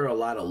 There are a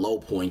lot of low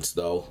points,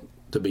 though,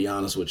 to be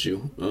honest with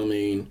you. I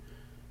mean,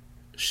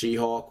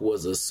 She-Hulk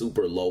was a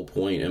super low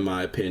point in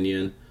my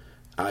opinion.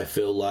 I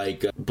feel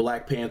like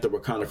Black Panther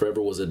Wakanda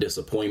Forever was a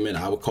disappointment.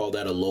 I would call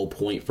that a low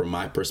point from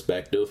my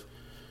perspective.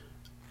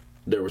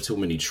 There were too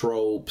many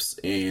tropes,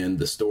 and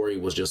the story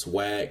was just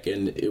whack,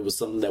 and it was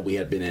something that we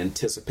had been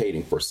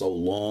anticipating for so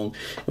long,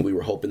 and we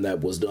were hoping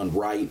that was done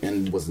right,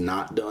 and was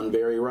not done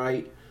very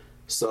right.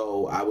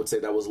 So I would say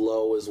that was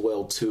low as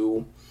well,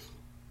 too.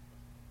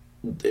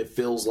 It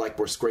feels like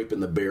we're scraping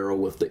the barrel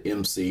with the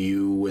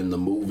MCU and the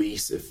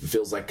movies. It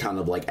feels like kind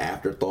of like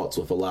afterthoughts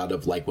with a lot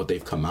of like what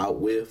they've come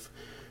out with.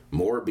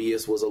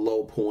 Morbius was a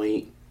low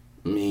point.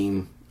 I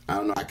mean, I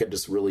don't know. I could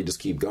just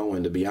keep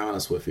going, to be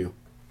honest with you.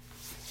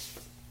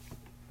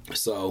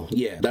 So,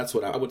 yeah, that's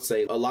what I would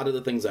say. A lot of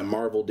the things that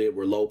Marvel did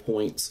were low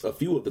points. A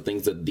few of the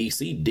things that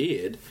DC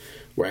did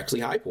were actually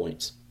high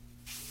points.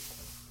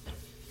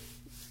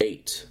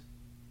 8.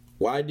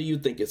 Why do you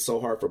think it's so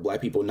hard for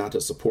Black people not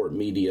to support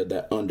media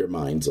that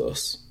undermines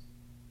us?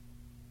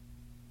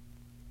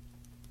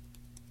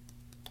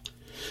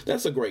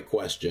 That's a great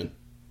question.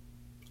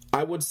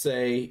 I would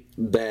say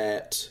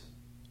that,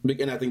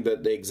 and I think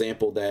that the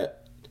example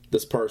that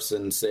this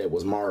person said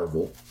was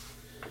Marvel.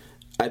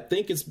 I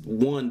think it's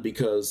one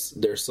because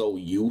they're so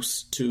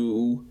used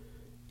to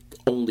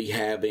only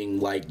having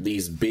like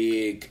these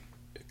big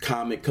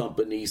comic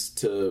companies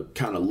to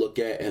kind of look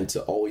at and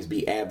to always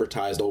be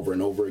advertised over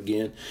and over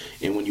again.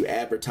 And when you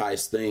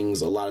advertise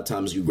things, a lot of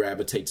times you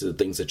gravitate to the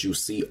things that you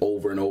see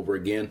over and over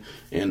again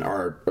and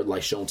are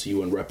like shown to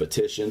you in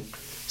repetition.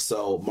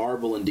 So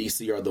Marvel and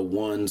DC are the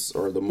ones,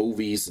 or the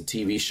movies and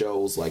TV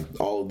shows, like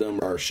all of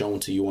them are shown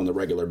to you on the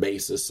regular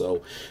basis.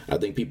 So I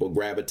think people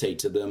gravitate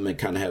to them and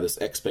kind of have this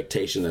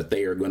expectation that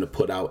they are going to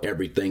put out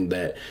everything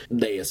that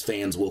they as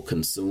fans will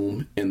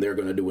consume, and they're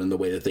going to do it in the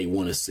way that they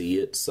want to see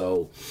it.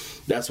 So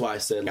that's that's why I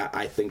said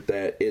I think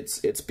that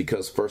it's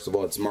because, first of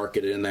all, it's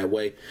marketed in that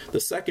way.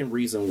 The second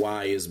reason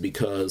why is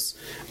because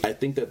I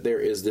think that there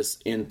is this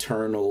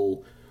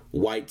internal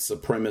white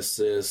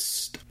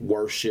supremacist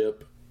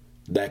worship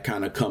that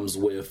kind of comes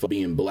with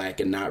being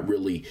black and not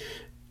really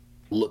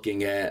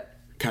looking at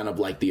kind of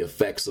like the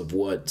effects of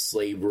what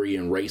slavery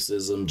and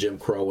racism, Jim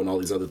Crow, and all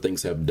these other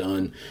things have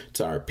done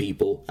to our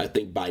people. I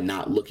think by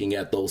not looking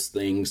at those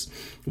things,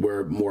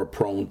 we're more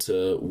prone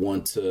to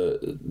want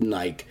to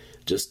like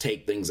just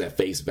take things at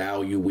face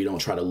value. We don't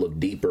try to look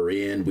deeper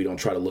in. We don't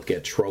try to look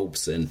at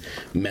tropes and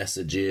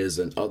messages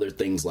and other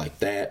things like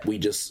that. We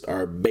just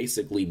are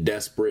basically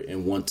desperate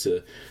and want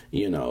to,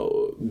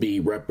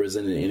 be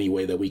represented in any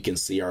way that we can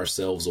see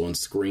ourselves on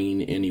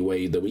screen, any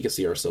way that we can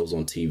see ourselves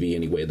on TV,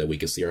 any way that we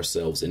can see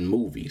ourselves in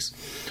movies.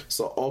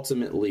 So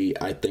ultimately,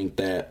 I think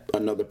that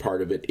another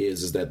part of it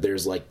is that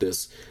there's like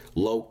this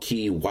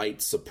low-key white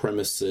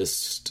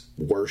supremacist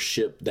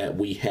worship that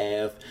we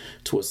have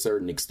to a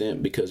certain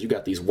extent, because you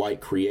got these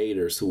white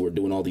creators who are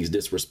doing all these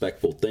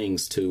disrespectful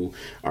things to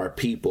our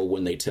people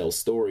when they tell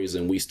stories,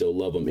 and we still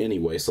love them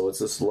anyway. So it's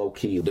this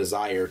low-key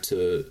desire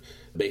to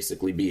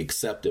basically be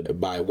accepted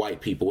by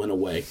white people in a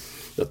way.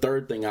 The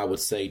third thing I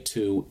would say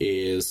too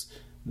is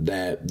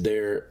that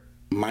there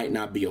might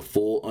not be a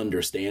full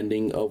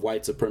understanding of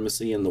white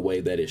supremacy in the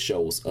way that it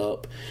shows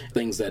up.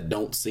 Things that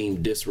don't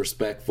seem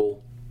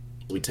disrespectful,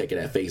 we take it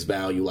at face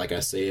value, like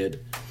I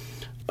said.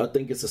 I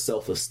think it's a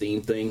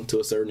self-esteem thing to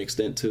a certain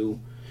extent too.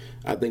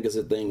 I think it's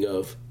a thing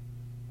of,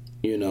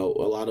 a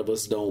lot of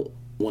us don't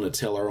want to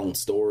tell our own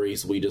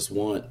stories. We just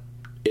want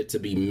it to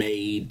be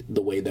made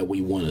the way that we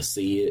want to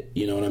see it.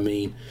 You know what I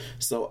mean?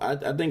 So I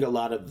think a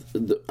lot of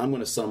I'm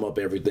going to sum up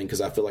everything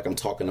because I feel like I'm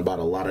talking about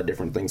a lot of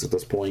different things at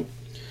this point.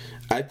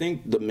 I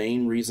think the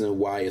main reason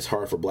why it's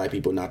hard for black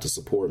people not to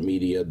support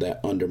media that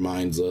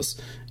undermines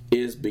us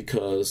is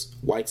because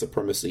white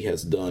supremacy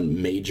has done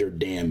major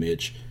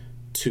damage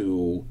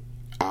to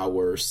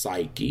our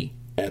psyche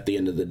at the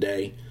end of the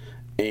day.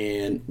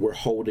 And we're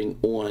holding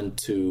on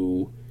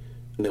to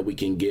that we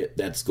can get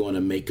that's going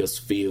to make us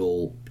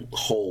feel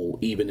whole,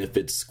 even if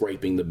it's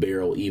scraping the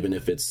barrel, even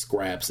if it's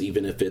scraps,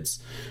 even if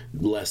it's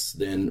less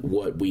than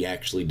what we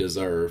actually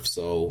deserve.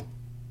 So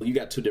you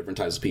got two different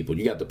types of people.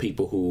 You got the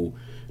people who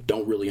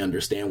don't really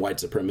understand white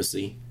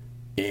supremacy,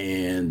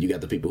 and you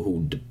got the people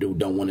who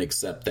don't want to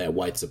accept that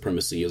white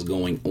supremacy is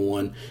going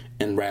on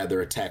and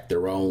rather attack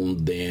their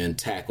own than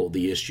tackle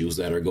the issues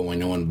that are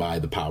going on by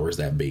the powers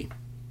that be.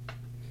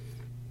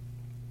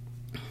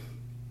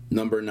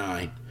 Number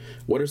 9,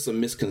 what are some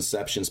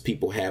misconceptions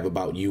people have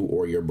about you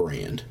or your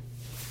brand?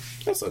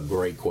 That's a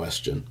great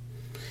question.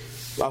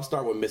 I'll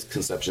start with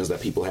misconceptions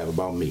that people have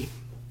about me.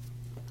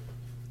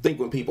 I think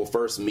when people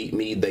first meet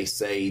me, they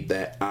say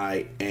that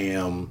I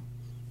am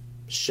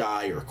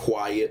shy or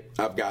quiet.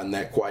 I've gotten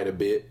that quite a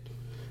bit.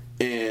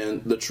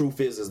 And the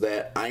truth is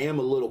that I am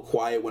a little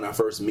quiet when I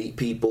first meet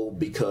people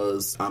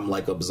because I'm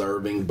like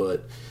observing,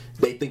 but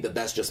they think that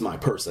that's just my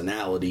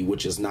personality,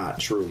 which is not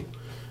true.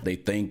 They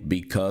think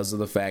because of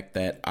the fact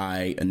that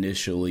I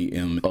initially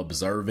am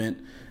observant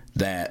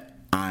that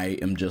I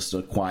am just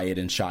a quiet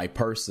and shy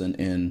person,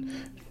 and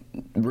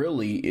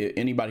really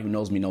anybody who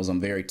knows me knows I'm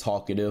very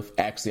talkative.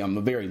 Actually, I'm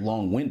a very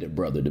long-winded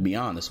brother, to be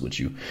honest with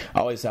you. I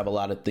always have a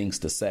lot of things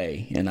to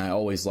say, and I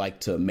always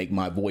like to make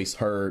my voice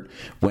heard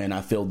when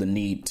I feel the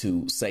need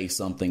to say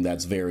something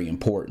that's very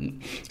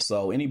important.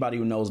 So anybody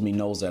who knows me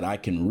knows that I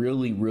can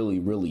really, really,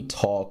 really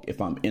talk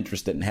if I'm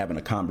interested in having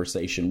a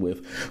conversation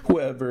with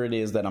whoever it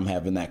is that I'm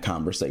having that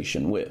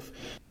conversation with.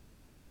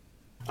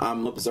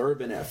 I'm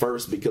observant at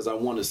first because I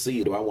want to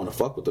see, do I want to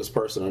fuck with this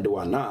person or do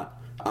I not?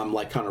 I'm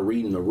like kind of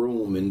reading the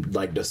room and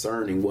like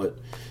discerning what,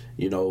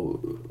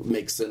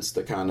 makes sense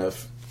to kind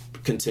of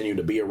continue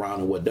to be around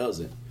and what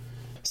doesn't.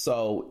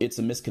 So it's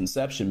a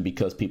misconception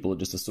because people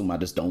just assume I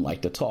just don't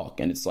like to talk.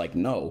 And it's like,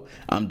 no,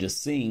 I'm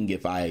just seeing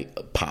if I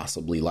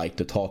possibly like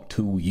to talk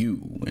to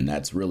you. And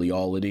that's really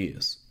all it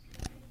is.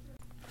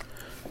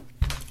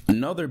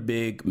 Another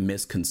big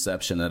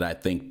misconception that I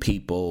think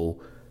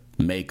people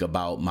make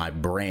about my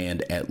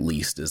brand, at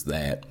least, is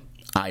that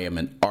I am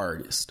an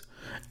artist.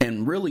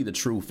 And really the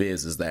truth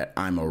is that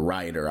I'm a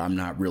writer. I'm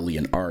not really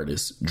an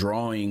artist.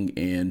 Drawing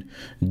and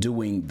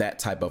doing that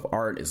type of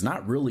art is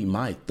not really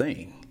my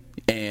thing.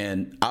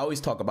 And I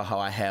always talk about how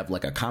I have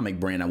like a comic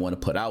brand I want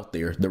to put out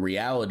there. The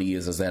reality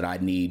is that I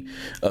need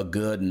a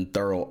good and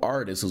thorough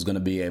artist who's going to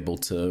be able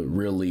to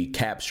really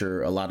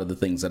capture a lot of the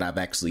things that I've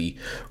actually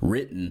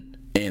written,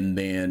 and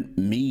then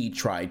me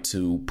try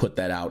to put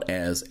that out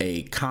as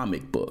a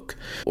comic book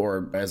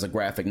or as a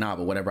graphic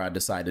novel, whatever I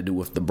decide to do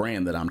with the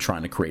brand that I'm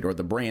trying to create or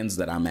the brands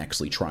that I'm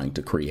actually trying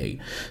to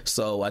create.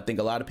 So I think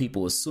a lot of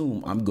people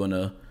assume I'm going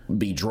to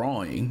be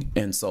drawing.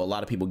 And so a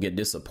lot of people get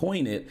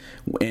disappointed,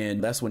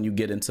 and that's when you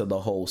get into the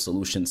whole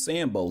Solution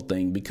Sambo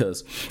thing,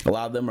 because a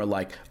lot of them are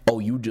like, oh,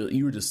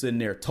 you're just sitting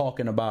there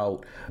talking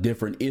about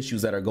different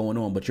issues that are going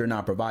on, but you're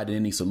not providing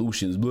any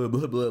solutions, blah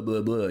blah blah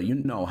blah blah. You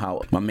know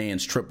how my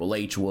man's Triple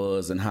H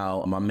was and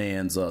how my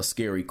man's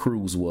Scary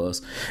Cruz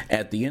was.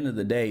 At the end of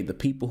the day, the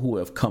people who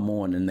have come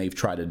on and they've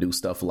tried to do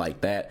stuff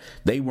like that,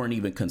 they weren't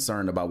even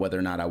concerned about whether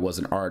or not I was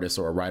an artist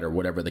or a writer,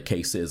 whatever the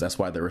case is. That's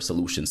why they're a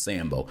Solution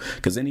Sambo,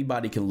 because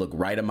anybody can look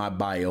right at my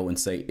bio and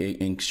say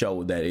and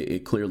show that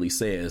it clearly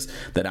says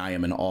that I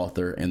am an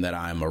author and that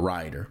I am a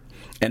writer.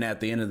 And at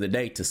the end of the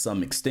day, to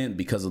some extent,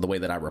 because of the way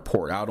that I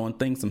report out on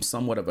things, I'm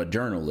somewhat of a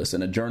journalist.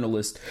 And a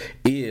journalist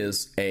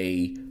is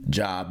a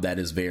job that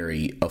is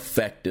very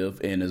effective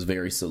and is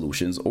very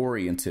solutions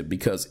oriented,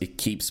 because it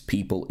keeps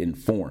people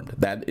informed.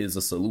 That is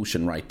a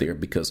solution right there,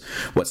 because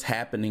what's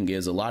happening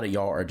is a lot of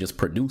y'all are just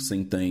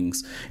producing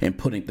things and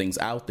putting things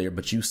out there,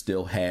 but you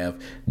still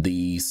have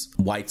these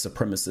white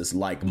supremacist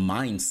like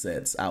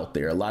mindsets out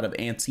there, a lot of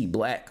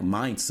anti-black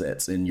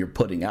mindsets, and you're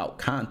putting out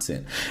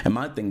content. And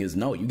my thing is,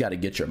 no, you got to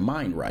get your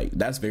mind right.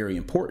 That's very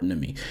important to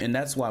me. And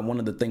that's why one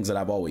of the things that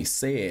I've always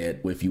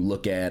said, if you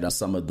look at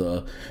some of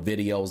the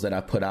videos that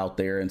I put out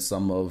there and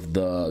some of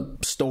the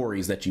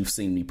stories that you've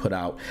seen me put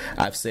out,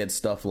 I've said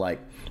stuff like,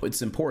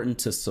 it's important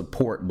to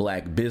support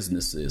black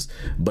businesses,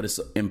 but it's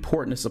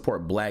important to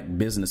support black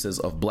businesses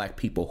of black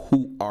people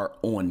who are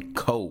on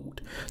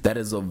code. That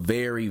is a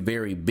very,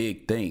 very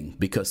big thing,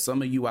 because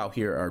some of you out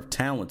here are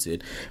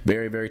talented,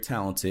 very, very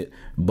talented,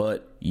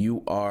 but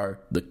you are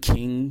the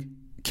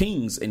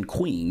kings and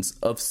queens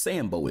of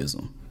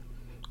Samboism,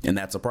 and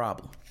that's a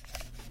problem.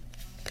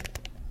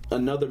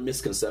 Another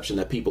misconception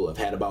that people have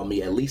had about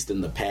me, at least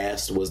in the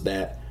past, was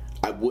that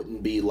I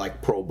wouldn't be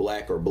like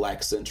pro-black or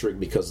black-centric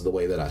because of the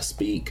way that I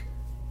speak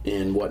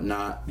and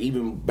whatnot.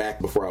 Even back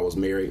before I was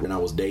married, when I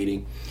was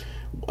dating,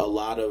 a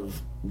lot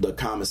of the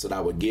comments that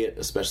I would get,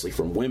 especially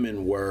from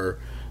women, were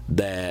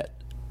that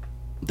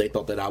they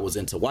thought that I was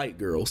into white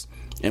girls.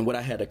 And what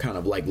I had to kind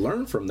of like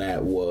learn from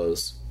that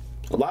was,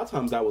 a lot of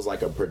times that was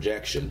like a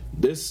projection.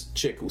 This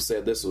chick who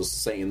said this was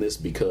saying this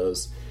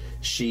because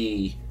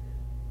she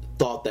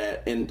thought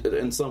that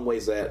in some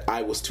ways that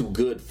I was too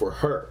good for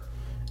her.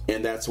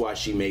 And that's why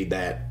she made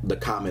the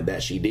comment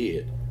that she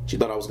did. She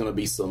thought I was going to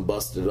be some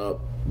busted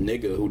up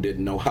nigga who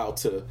didn't know how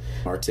to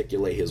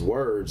articulate his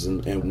words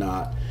and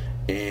not.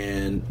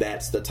 And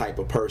that's the type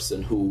of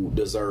person who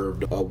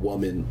deserved a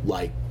woman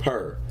like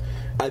her.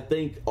 I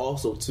think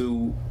also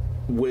too,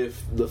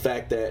 with the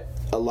fact that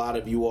a lot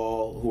of you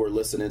all who are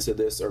listening to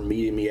this are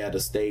meeting me at a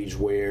stage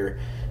where,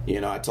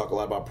 I talk a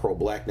lot about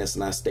pro-blackness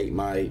and I state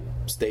my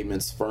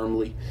statements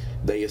firmly.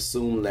 They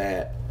assume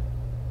that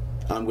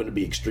I'm going to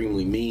be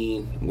extremely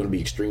mean, I'm going to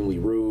be extremely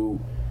rude.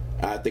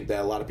 I think that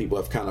a lot of people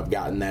have kind of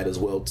gotten that as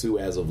well too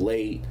as of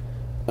late.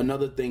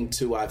 Another thing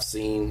too I've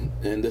seen,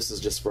 and this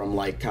is just from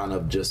like kind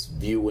of just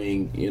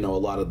viewing, a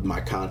lot of my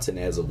content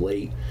as of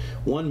late,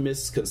 one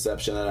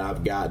misconception that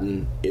I've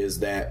gotten is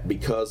that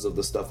because of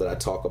the stuff that I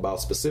talk about,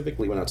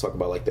 specifically when I talk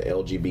about like the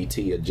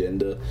LGBT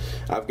agenda,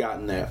 I've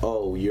gotten that,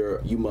 oh,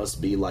 you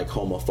must be like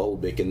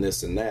homophobic and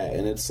this and that.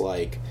 And it's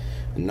like,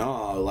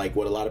 nah, like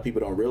what a lot of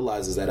people don't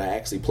realize is that I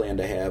actually plan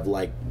to have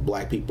like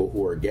black people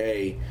who are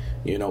gay,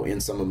 in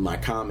some of my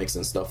comics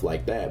and stuff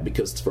like that,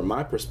 because from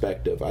my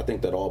perspective, I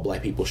think that all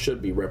black people should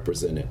be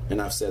represented,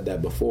 and I've said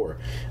that before.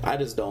 I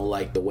just don't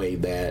like the way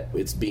that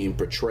it's being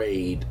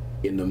portrayed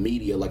in the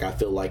media. Like, I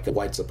feel like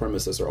white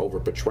supremacists are over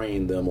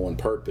portraying them on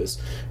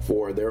purpose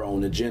for their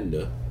own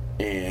agenda,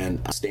 and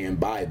I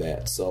stand by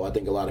that. So I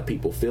think a lot of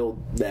people feel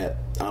that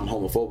I'm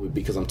homophobic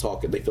because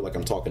they feel like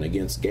I'm talking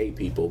against gay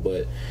people,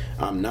 but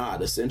I'm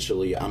not.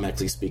 Essentially, I'm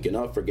actually speaking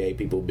up for gay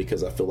people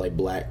because I feel like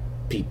black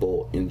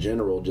people in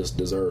general just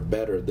deserve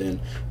better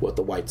than what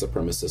the white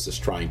supremacist is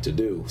trying to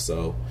do.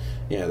 So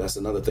yeah, that's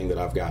another thing that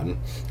I've gotten.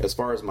 As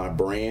far as my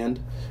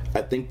brand,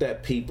 I think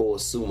that people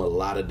assume a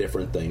lot of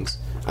different things.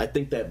 I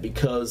think that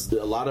because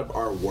a lot of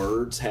our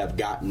words have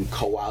gotten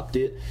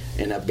co-opted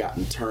and have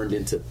gotten turned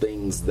into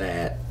things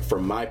that,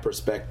 from my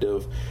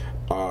perspective,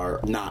 are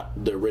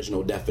not the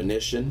original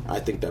definition. I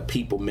think that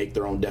people make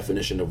their own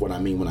definition of what I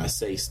mean when I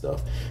say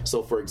stuff.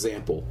 So for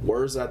example,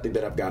 words I think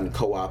that have gotten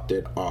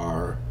co-opted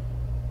are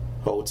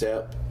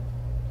Hotep,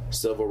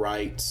 civil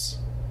rights,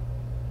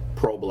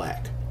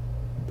 pro-black.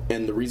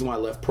 And the reason why I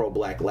left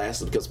pro-black last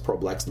is because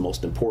pro-black's the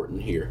most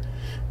important here.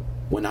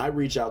 When I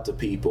reach out to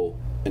people,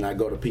 and I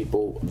go to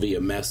people via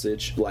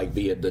message, like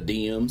via the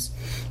DMs,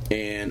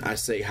 and I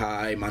say,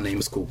 hi, my name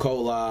is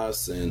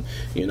Kukolas, and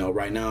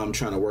right now I'm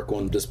trying to work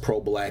on this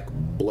pro-black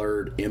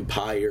blurred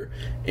empire,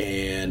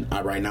 and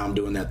right now I'm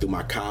doing that through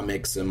my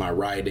comics and my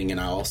writing,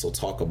 and I also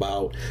talk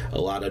about a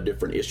lot of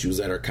different issues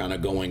that are kind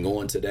of going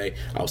on today.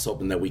 I was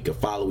hoping that we could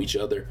follow each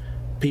other.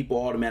 People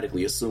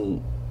automatically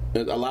assume,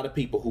 a lot of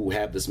people who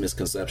have this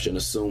misconception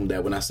assume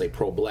that when I say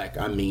pro-black,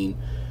 I mean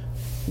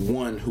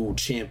one who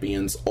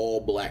champions all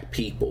black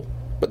people.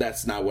 But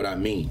that's not what I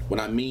mean. What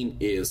I mean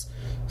is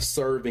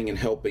serving and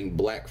helping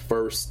black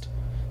first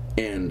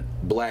and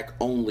black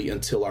only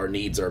until our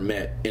needs are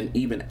met. And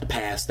even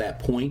past that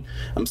point,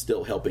 I'm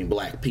still helping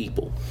black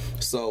people.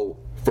 So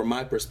from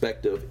my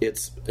perspective,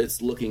 it's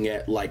looking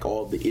at like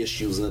all the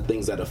issues and the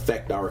things that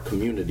affect our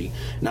community,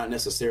 not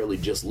necessarily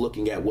just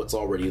looking at what's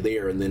already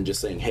there and then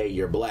just saying, hey,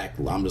 you're black,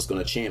 I'm just going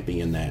to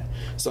champion that.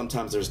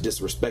 Sometimes there's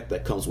disrespect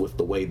that comes with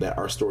the way that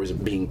our stories are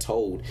being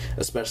told,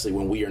 especially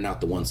when we are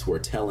not the ones who are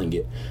telling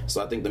it.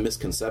 So I think the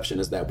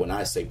misconception is that when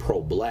I say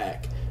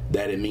pro-black,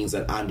 that it means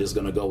that I'm just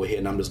going to go ahead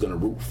and I'm just going to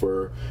root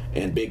for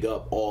and big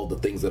up all the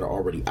things that are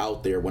already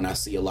out there, when I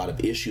see a lot of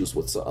issues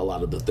with a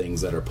lot of the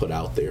things that are put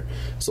out there.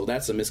 So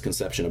that's a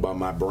misconception about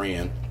my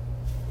brand.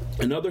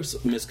 Another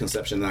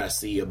misconception that I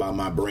see about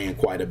my brand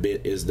quite a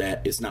bit is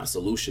that it's not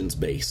solutions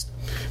based.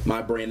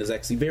 My brand is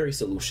actually very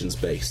solutions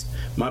based.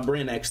 My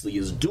brand actually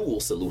is dual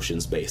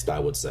solutions based, I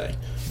would say,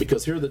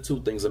 because here are the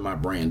two things that my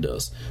brand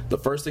does. The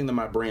first thing that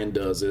my brand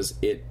does is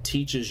it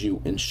teaches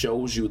you and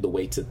shows you the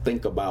way to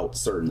think about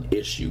certain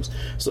issues.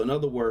 So in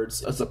other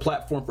words, it's a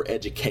platform for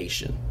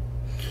education.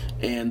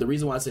 And the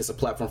reason why I say it's a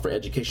platform for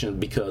education is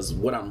because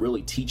what I'm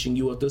really teaching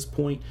you at this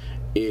point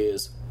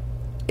is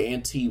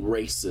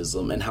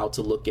anti-racism and how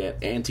to look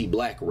at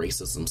anti-black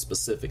racism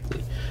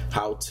specifically,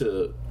 how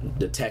to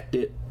detect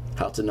it,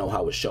 how to know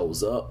how it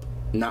shows up,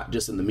 not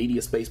just in the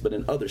media space, but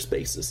in other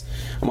spaces.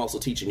 I'm also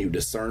teaching you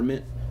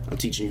discernment, I'm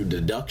teaching you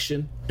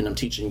deduction, and I'm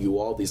teaching you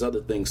all these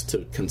other things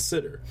to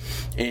consider.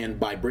 And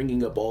by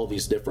bringing up all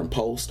these different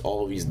posts,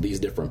 all of these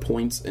different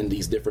points and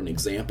these different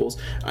examples,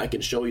 I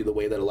can show you the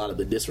way that a lot of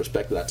the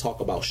disrespect that I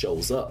talk about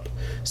shows up.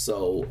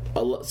 So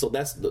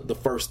that's the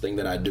first thing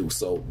that I do.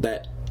 So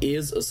that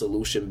is a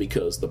solution,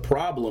 because the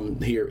problem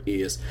here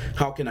is,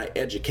 how can I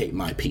educate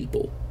my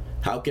people?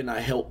 How can I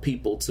help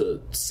people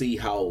to see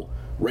how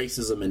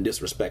racism and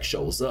disrespect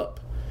shows up?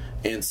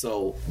 And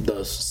so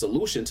the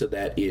solution to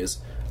that is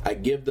I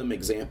give them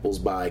examples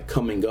by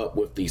coming up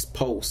with these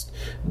posts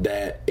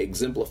that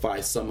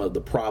exemplify some of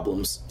the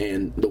problems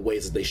and the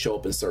ways that they show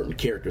up in certain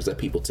characters that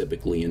people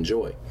typically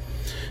enjoy.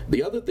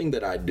 The other thing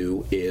that I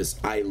do is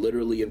I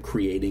literally am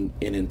creating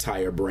an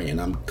entire brand.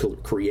 I'm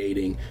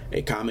creating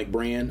a comic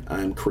brand,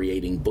 I'm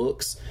creating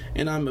books,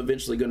 and I'm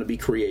eventually going to be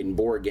creating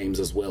board games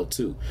as well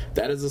too.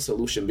 That is a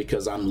solution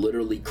because I'm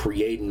literally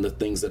creating the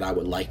things that I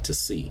would like to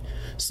see.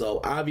 So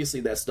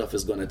obviously that stuff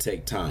is going to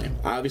take time.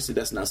 Obviously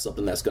that's not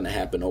something that's going to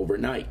happen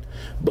overnight.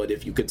 But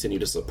if you continue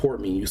to support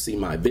me and you see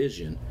my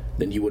vision,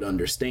 then you would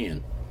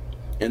understand.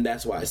 And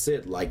that's why I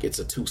said, like, it's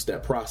a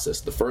two-step process.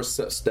 The first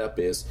step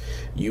is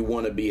you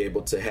want to be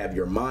able to have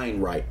your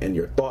mind right and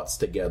your thoughts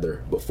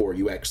together before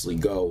you actually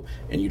go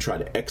and you try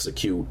to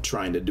execute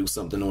trying to do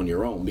something on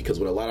your own. Because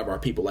what a lot of our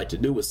people like to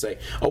do is say,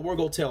 oh, we're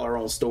going to tell our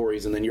own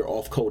stories, and then you're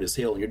off code as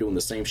hell and you're doing the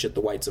same shit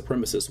the white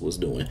supremacist was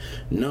doing.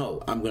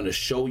 No, I'm going to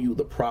show you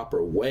the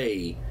proper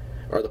way,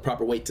 or the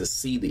proper way to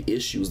see the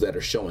issues that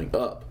are showing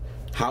up,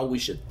 how we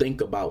should think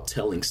about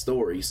telling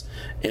stories,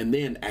 and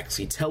then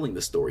actually telling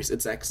the stories.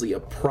 It's actually a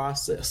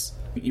process.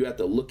 You have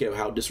to look at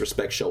how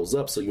disrespect shows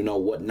up so you know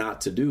what not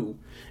to do,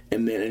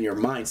 and then in your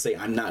mind say,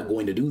 I'm not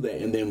going to do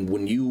that. And then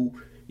when you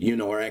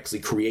are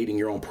actually creating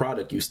your own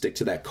product, you stick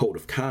to that code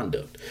of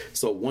conduct.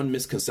 So one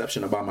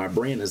misconception about my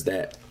brand is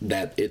that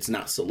it's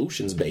not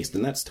solutions based,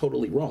 and that's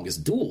totally wrong. It's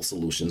dual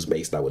solutions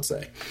based, I would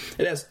say.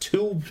 It has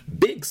two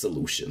big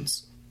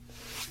solutions.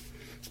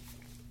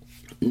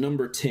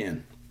 Number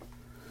 10.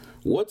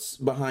 What's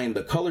behind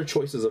the color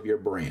choices of your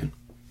brand?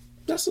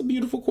 That's a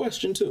beautiful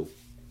question too.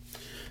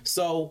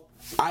 So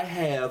I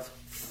have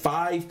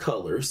 5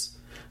 colors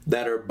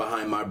that are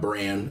behind my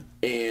brand,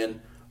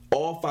 and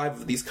all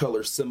 5 of these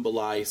colors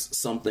symbolize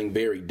something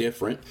very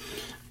different.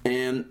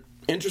 And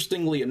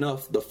interestingly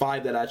enough, the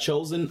 5 that I've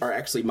chosen are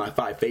actually my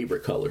 5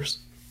 favorite colors.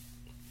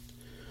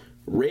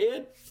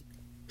 Red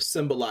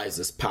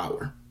symbolizes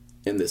power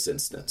in this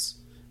instance.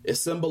 It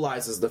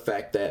symbolizes the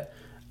fact that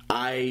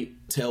I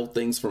tell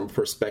things from a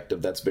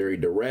perspective that's very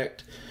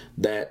direct,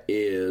 that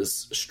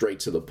is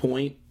straight to the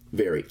point,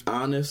 very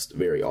honest,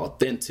 very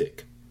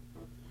authentic.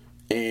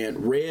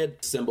 And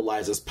red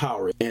symbolizes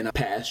power and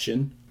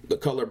passion. The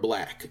color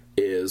black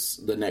is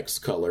the next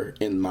color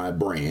in my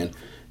brand.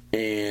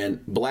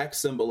 And black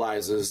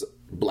symbolizes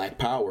black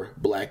power,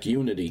 black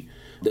unity.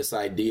 This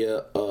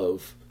idea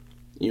of,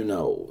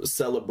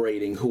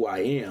 celebrating who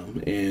I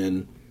am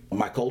and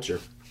my culture.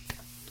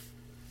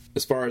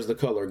 As far as the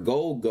color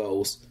gold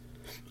goes,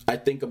 I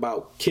think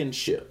about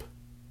kinship.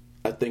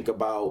 I think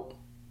about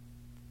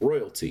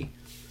royalty.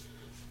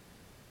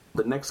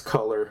 The next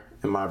color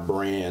in my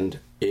brand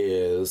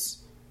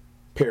is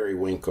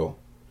periwinkle.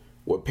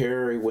 What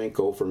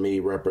periwinkle for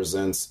me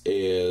represents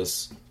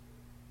is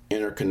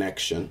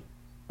interconnection.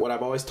 What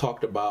I've always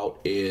talked about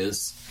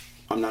is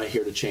I'm not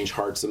here to change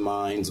hearts and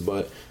minds,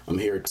 but I'm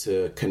here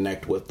to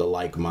connect with the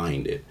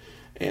like-minded.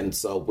 And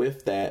so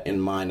with that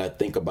in mind, I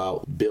think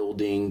about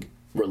building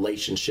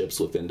relationships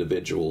with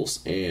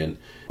individuals and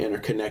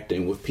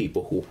interconnecting with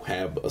people who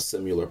have a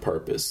similar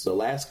purpose. The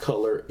last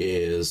color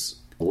is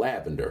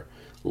Lavender.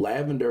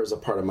 Lavender is a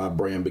part of my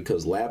brand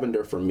because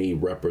lavender for me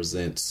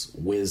represents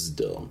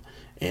wisdom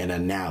and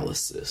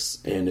analysis.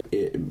 And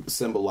it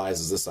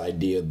symbolizes this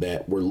idea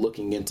that we're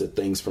looking into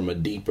things from a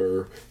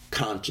deeper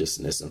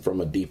consciousness and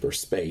from a deeper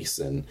space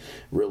and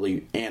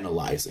really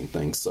analyzing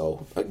things.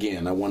 So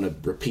again, I want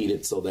to repeat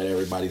it so that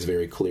everybody's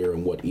very clear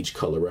on what each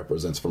color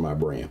represents for my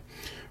brand.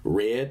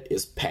 Red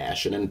is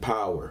passion and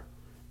power.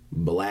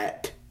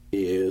 Black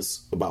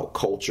is about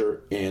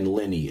culture and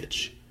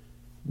lineage.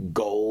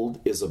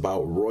 Gold is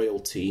about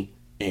royalty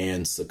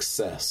and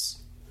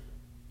success.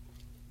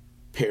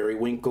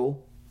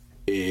 Periwinkle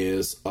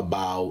is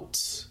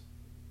about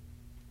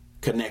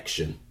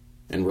connection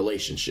and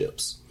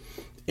relationships.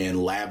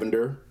 And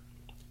lavender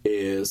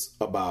is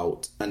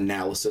about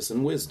analysis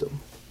and wisdom.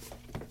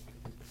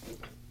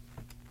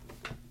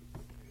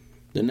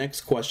 The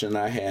next question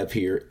I have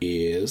here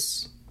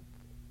is,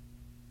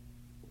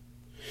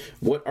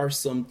 what are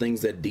some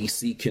things that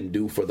DC can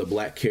do for the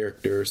black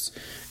characters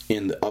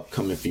in the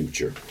upcoming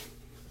future?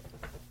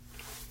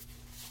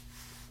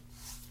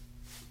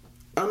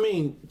 I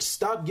mean,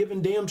 stop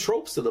giving damn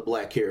tropes to the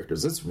black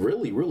characters. It's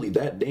really, really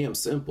that damn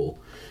simple.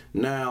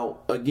 Now,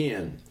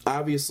 again,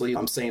 obviously,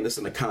 I'm saying this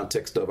in the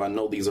context of I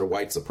know these are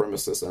white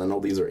supremacists and I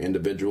know these are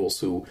individuals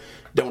who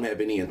don't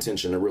have any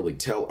intention to really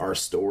tell our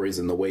stories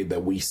in the way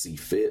that we see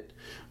fit.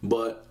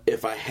 But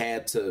if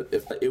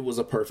it was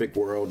a perfect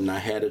world and I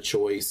had a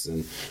choice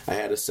and I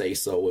had to say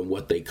so in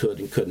what they could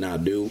and could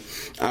not do,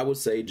 I would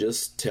say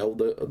just tell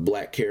the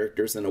black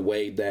characters in a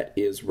way that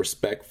is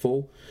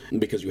respectful,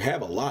 because you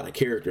have a lot of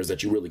characters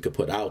that you really could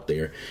put out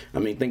there. I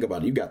mean, think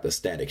about it. You got the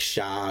Static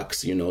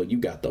Shocks, you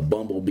got the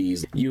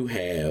Bumblebees. You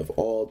have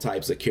all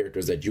types of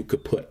characters that you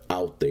could put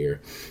out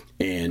there.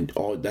 And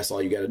that's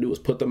all you got to do is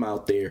put them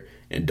out there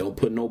and don't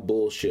put no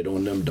bullshit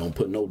on them. Don't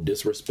put no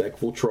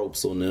disrespectful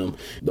tropes on them.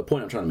 The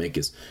point I'm trying to make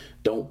is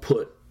don't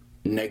put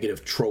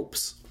negative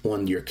tropes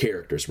on your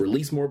characters.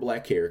 Release more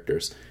black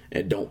characters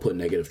and don't put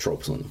negative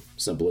tropes on them.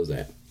 Simple as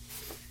that.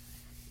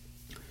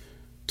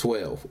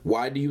 12.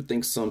 Why do you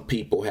think some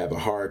people have a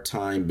hard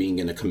time being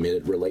in a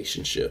committed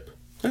relationship?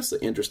 That's an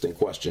interesting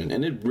question.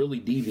 And it really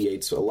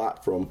deviates a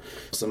lot from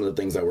some of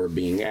the things that were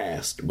being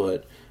asked.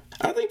 But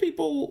I think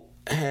people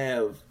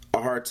have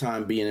a hard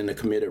time being in a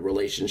committed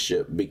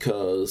relationship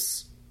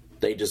because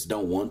they just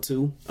don't want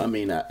to. I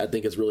mean, I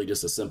think it's really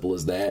just as simple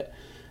as that.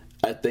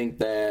 I think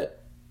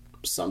that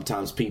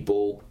sometimes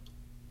people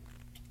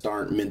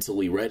aren't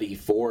mentally ready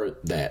for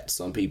that.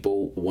 Some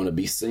people want to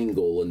be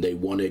single and they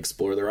want to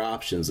explore their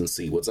options and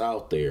see what's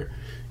out there.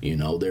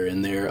 They're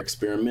in their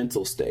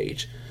experimental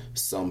stage.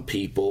 Some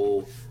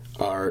people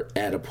are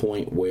at a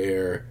point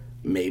where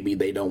maybe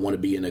they don't want to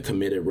be in a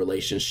committed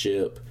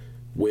relationship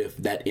with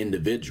that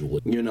individual.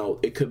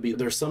 It could be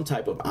there's some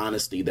type of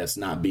honesty that's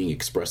not being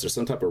expressed. There's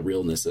some type of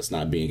realness that's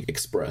not being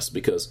expressed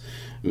because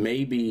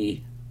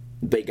maybe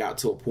they got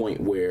to a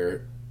point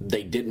where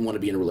they didn't want to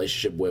be in a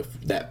relationship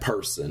with that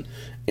person.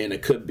 And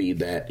it could be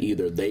that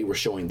either they were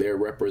showing their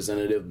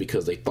representative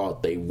because they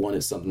thought they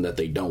wanted something that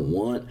they don't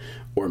want,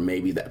 or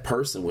maybe that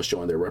person was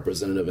showing their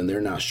representative and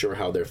they're not sure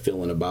how they're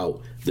feeling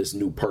about this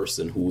new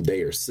person who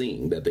they are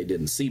seeing that they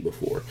didn't see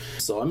before.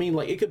 So, I mean,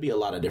 it could be a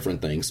lot of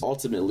different things.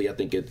 Ultimately, I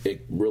think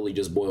it really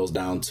just boils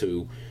down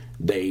to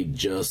they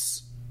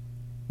just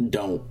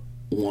don't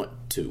want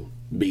to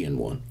be in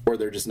one, or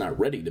they're just not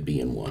ready to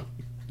be in one.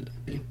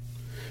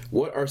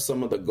 What are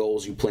some of the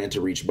goals you plan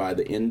to reach by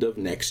the end of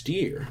next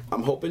year?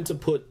 I'm hoping to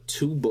put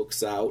 2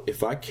 books out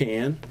if I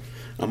can.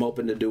 I'm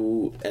hoping to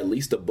do at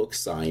least a book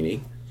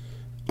signing.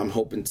 I'm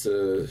hoping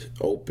to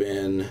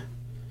open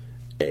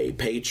a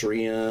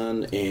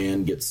Patreon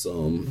and get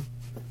some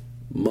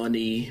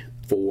money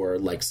for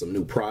some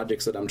new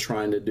projects that I'm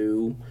trying to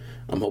do.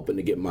 I'm hoping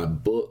to get my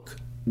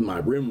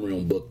Rim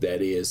Room book,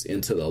 that is,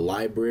 into the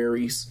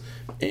libraries.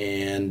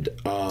 And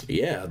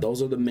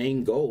those are the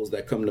main goals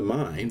that come to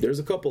mind. There's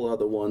a couple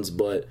other ones,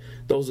 but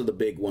those are the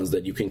big ones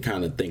that you can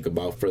kind of think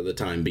about for the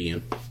time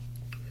being.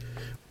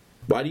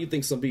 Why do you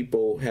think some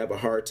people have a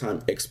hard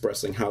time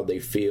expressing how they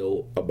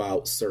feel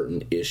about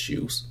certain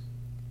issues?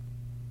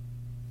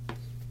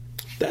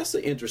 That's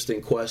an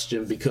interesting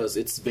question because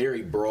it's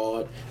very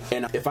broad.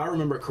 And if I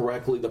remember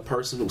correctly, the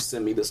person who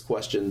sent me this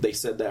question, they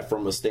said that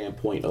from a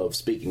standpoint of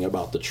speaking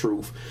about the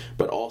truth,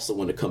 but also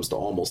when it comes to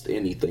almost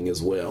anything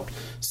as well.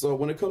 So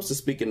when it comes to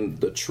speaking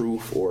the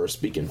truth or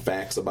speaking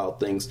facts about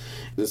things,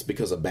 it's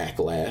because of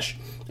backlash.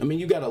 I mean,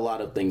 you got a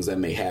lot of things that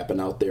may happen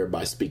out there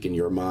by speaking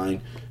your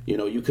mind.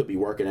 You could be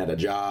working at a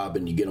job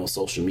and you get on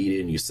social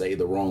media and you say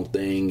the wrong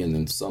thing, and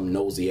then some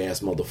nosy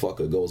ass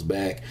motherfucker goes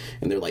back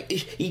and they're like, they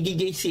said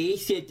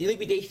in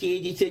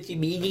social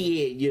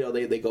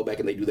media, they go back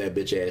and they do that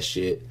bitch ass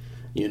shit.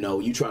 You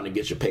trying to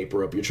get your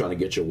paper up, you're trying to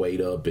get your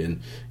weight up, and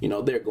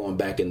they're going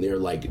back and they're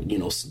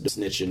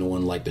snitching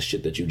on the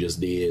shit that you just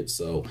did.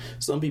 So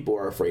some people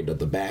are afraid of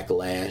the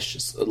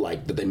backlash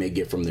that they may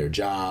get from their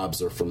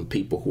jobs or from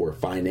people who are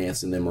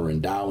financing them or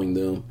endowing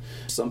them.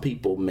 Some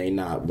people may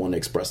not want to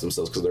express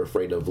themselves because they're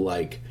afraid of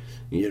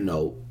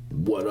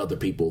what other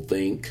people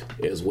think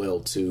as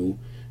well too.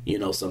 You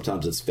know,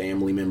 sometimes it's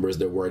family members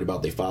they're worried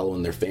about, they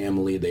following their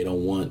family, they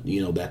don't want, you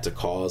know, that to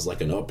cause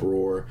like an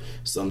uproar.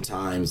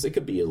 Sometimes it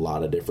could be a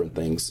lot of different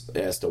things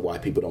as to why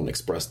people don't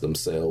express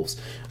themselves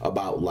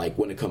about, like,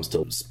 when it comes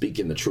to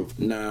speaking the truth.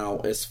 Now,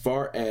 as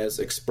far as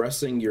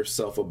expressing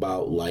yourself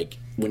about, like,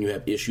 when you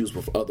have issues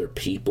with other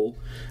people,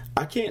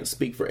 I can't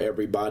speak for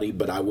everybody,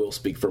 but I will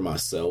speak for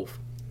myself.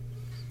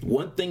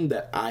 One thing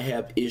that I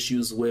have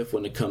issues with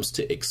when it comes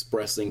to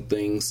expressing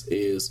things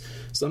is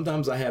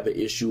sometimes I have an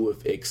issue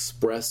with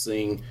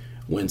expressing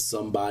when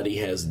somebody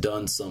has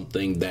done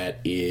something that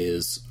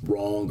is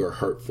wrong or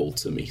hurtful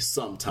to me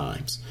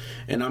sometimes.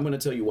 And I'm going to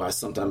tell you why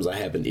sometimes I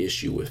have an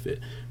issue with it.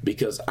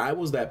 Because I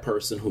was that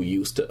person who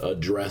used to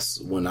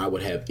address when I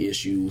would have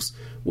issues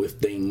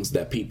with things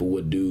that people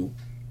would do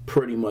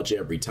pretty much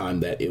every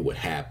time that it would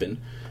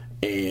happen.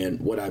 And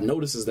what I've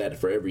noticed is that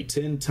for every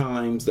 10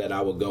 times that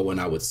I would go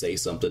and I would say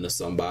something to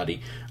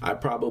somebody, I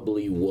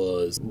probably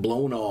was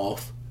blown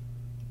off,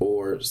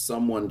 or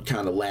someone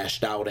kind of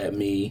lashed out at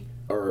me,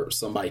 or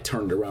somebody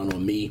turned around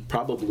on me.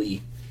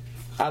 Probably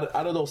out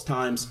of those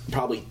times,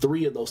 probably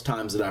 3 of those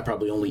times that I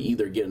probably only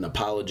either get an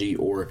apology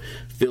or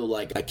feel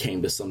like I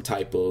came to some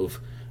type of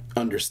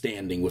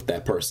understanding with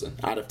that person.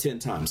 Out of 10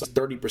 times,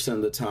 30%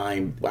 of the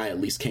time, I at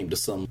least came to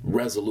some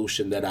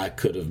resolution that I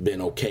could have been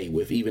okay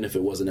with, even if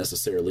it wasn't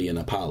necessarily an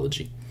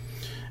apology.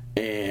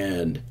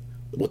 And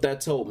what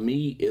that told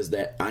me is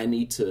that I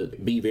need to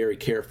be very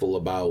careful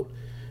about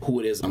who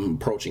it is I'm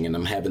approaching and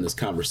I'm having this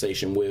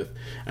conversation with.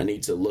 I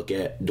need to look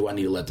at, do I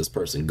need to let this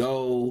person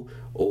go,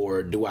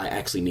 or do I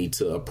actually need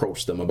to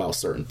approach them about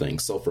certain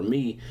things? So for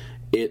me,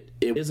 it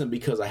isn't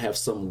because I have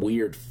some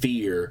weird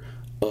fear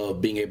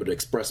of being able to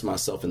express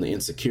myself and the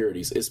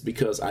insecurities. It's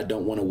because I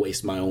don't want to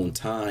waste my own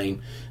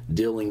time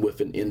dealing with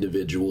an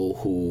individual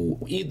who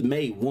either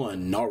may,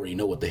 one, already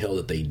know what the hell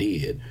that they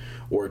did,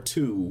 or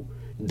two,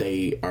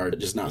 they are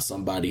just not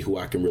somebody who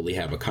I can really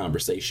have a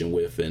conversation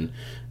with and,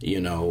 you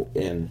know,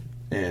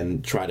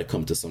 and try to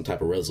come to some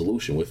type of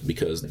resolution with,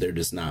 because they're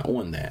just not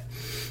on that.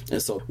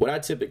 And so what I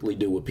typically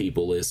do with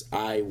people is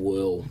I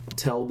will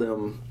tell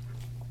them,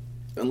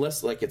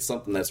 unless like it's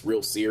something that's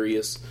real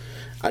serious,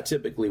 I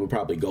typically would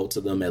probably go to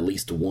them at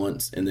least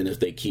once, and then if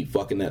they keep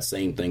fucking that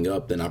same thing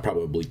up, then I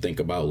probably think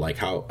about like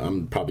how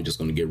I'm probably just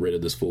going to get rid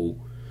of this fool.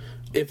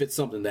 If it's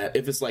something that,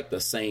 if it's like the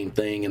same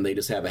thing and they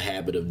just have a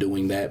habit of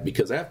doing that,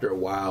 because after a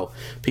while,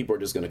 people are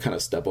just going to kind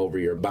of step over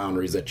your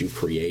boundaries that you've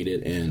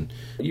created, and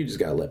you just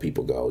got to let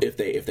people go. If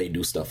they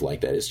do stuff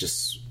like that, it's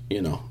just,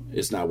 you know,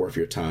 it's not worth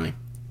your time,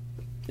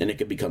 and it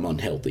can become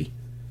unhealthy.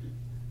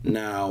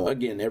 Now,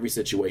 again, every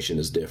situation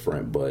is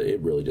different, but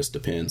it really just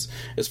depends.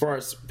 As far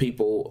as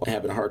people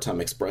having a hard time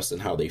expressing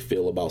how they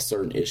feel about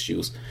certain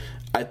issues,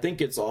 I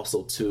think it's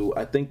also, too,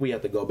 I think we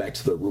have to go back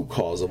to the root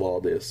cause of all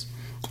this.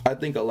 I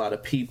think a lot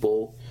of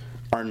people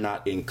are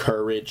not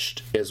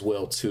encouraged as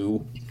well,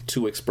 too,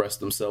 to express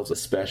themselves,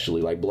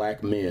 especially like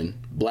black men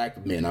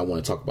I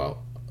want to talk about.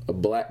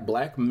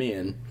 Black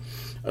men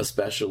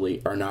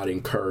especially are not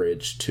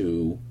encouraged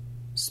to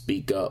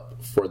speak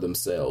up for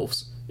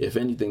themselves. If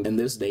anything, in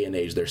this day and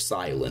age, they're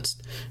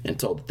silenced and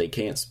told that they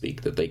can't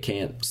speak, that they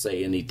can't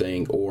say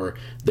anything, or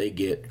they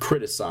get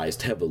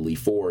criticized heavily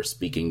for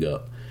speaking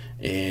up.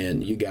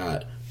 And you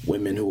got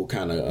women who will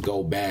kind of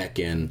go back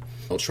and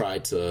they'll try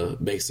to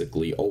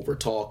basically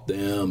overtalk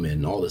them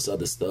and all this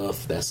other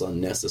stuff that's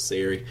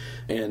unnecessary.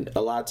 And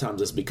a lot of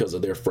times it's because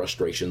of their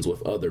frustrations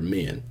with other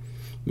men.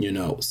 You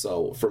know,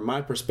 so from my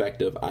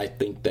perspective, I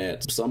think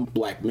that some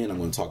black men I'm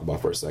going to talk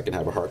about for a second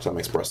have a hard time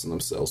expressing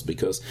themselves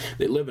because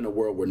they live in a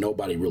world where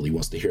nobody really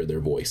wants to hear their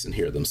voice and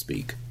hear them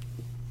speak.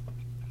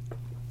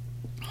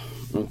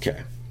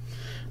 Okay.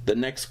 The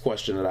next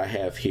question that I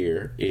have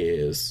here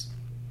is,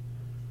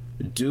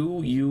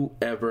 do you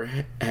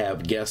ever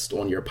have guests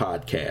on your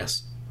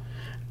podcast?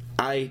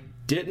 I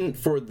didn't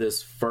for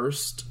this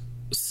first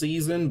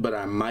season, but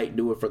I might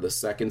do it for the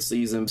second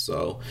season.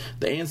 So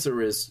the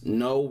answer is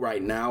no.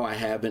 Right now I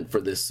haven't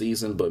for this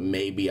season, but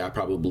maybe I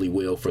probably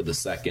will for the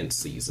second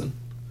season.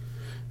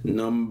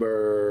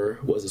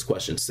 What's this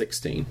question?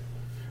 16.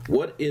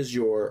 What is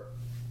your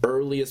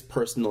earliest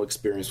personal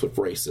experience with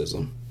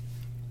racism?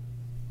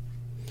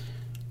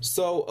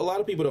 So a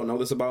lot of people don't know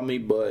this about me,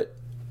 but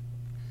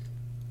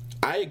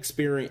I've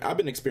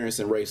been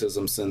experiencing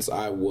racism since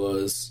I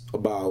was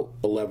about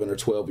 11 or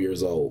 12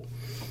 years old.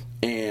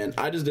 And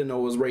I just didn't know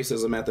it was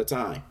racism at the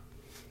time.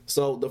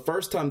 So the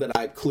first time that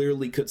I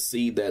clearly could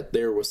see that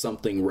there was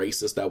something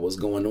racist that was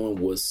going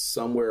on was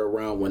somewhere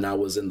around when I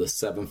was in the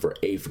 7th or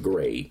 8th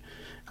grade.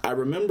 I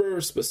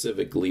remember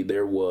specifically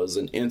there was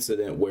an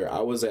incident where I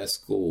was at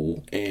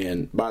school,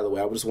 and by the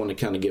way, I just want to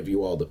kind of give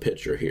you all the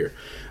picture here.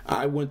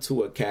 I went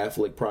to a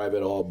Catholic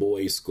private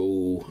all-boys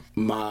school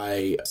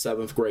my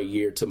 7th grade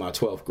year to my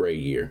 12th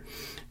grade year.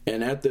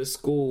 And at this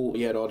school,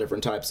 you had all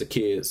different types of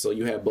kids. So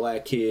you had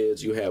black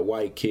kids, you had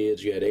white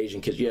kids, you had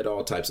Asian kids, you had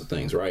all types of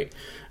things, right?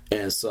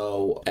 And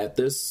so at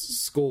this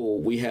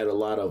school, we had a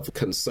lot of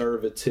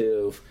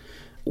conservative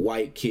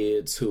white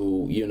kids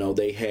who,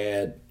 they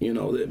had,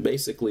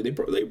 basically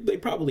they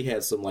probably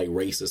had some like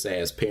racist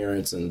ass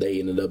parents, and they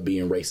ended up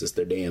being racist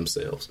their damn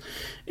selves.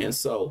 And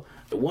so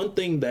one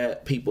thing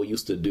that people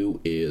used to do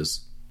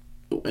is,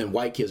 and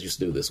white kids used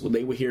to do this, when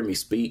they would hear me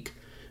speak,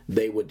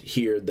 they would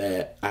hear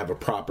that I have a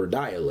proper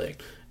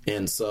dialect.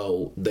 And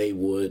so they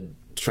would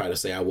try to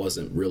say I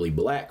wasn't really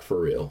black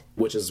for real,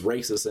 which is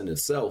racist in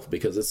itself,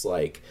 because it's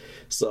like,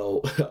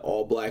 so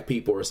all black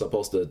people are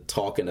supposed to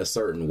talk in a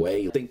certain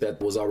way. I think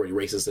that was already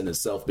racist in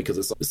itself, because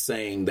it's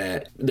saying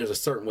that there's a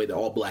certain way that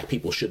all black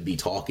people should be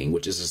talking,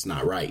 which is just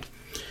not right.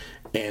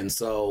 And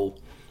so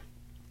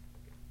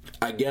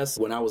I guess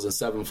when I was in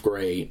 7th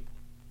grade,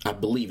 I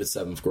believe it's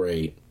 7th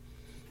grade,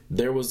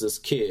 there was this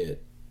kid,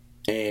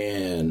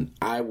 and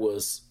I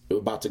was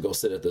about to go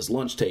sit at this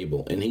lunch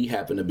table, and he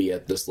happened to be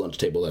at this lunch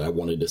table that I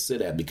wanted to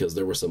sit at, because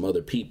there were some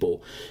other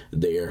people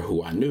there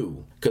who I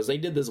knew, because they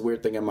did this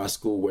weird thing at my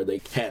school where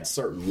they had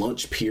certain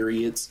lunch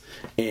periods,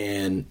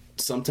 and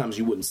sometimes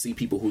you wouldn't see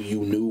people who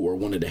you knew or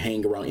wanted to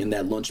hang around in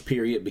that lunch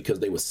period, because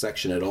they would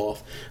section it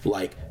off.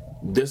 Like,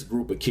 this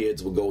group of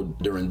kids would go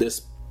during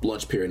this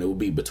lunch period, and it would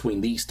be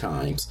between these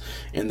times,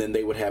 and then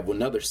they would have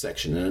another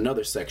section and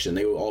another section.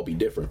 They would all be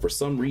different. For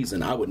some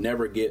reason, I would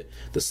never get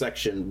the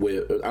section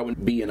where I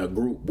would be in a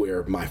group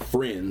where my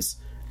friends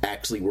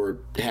actually were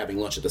having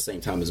lunch at the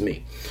same time as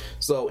me.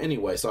 So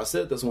anyway, so I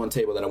sat at this one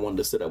table that I wanted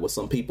to sit at with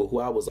some people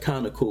who I was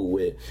kind of cool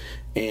with,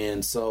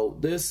 and so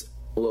this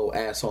little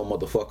asshole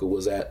motherfucker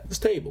was at this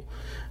table.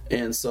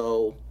 And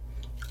so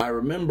I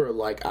remember,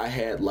 like, I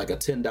had like a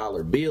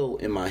 $10 bill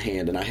in my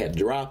hand, and I had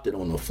dropped it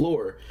on the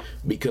floor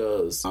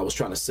because I was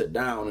trying to sit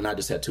down, and I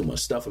just had too much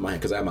stuff in my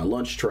hand because I had my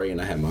lunch tray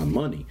and I had my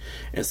money.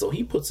 And so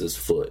he puts his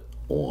foot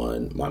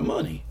on my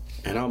money,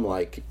 and I'm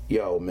like,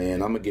 yo,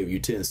 man, I'm gonna give you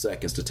 10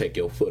 seconds to take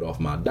your foot off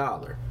my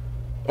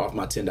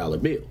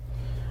 $10 bill.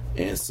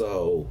 And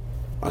so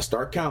I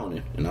start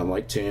counting, and I'm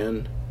like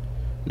 10,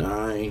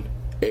 9,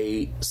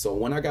 8. So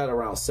when I got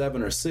around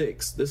 7 or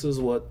 6, this is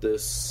what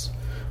this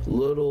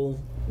little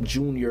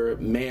junior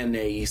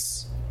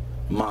mayonnaise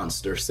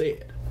monster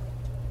said: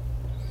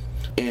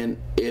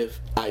 and if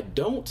I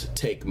don't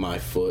take my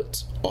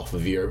foot off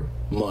of your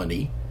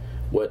money,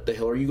 what the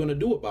hell are you gonna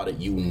do about it,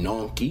 you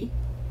nonky?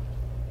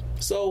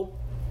 So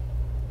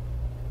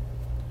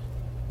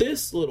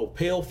this little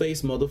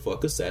pale-faced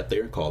motherfucker sat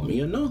there and called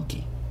me a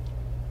nonky.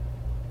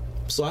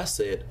 So I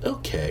said,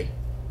 okay,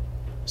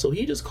 so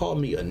he just called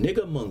me a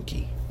nigga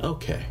monkey.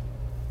 Okay,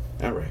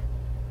 all right.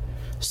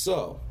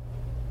 So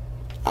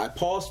I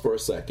paused for a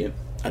second.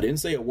 I didn't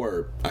say a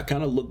word. I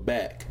kind of looked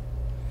back,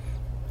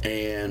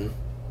 and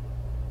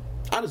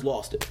I just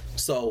lost it.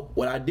 So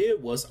what I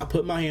did was I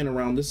put my hand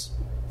around this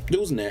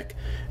dude's neck,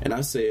 and I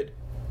said,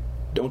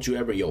 don't you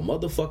ever in your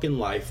motherfucking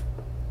life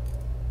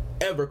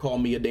ever call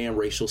me a damn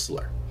racial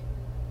slur.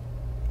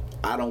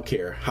 I don't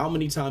care how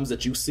many times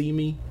that you see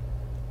me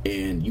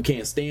and you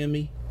can't stand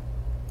me.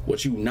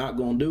 What you not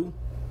gonna do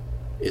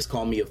is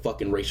call me a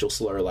fucking racial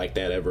slur like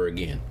that ever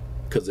again.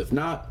 Because if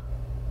not,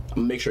 I'm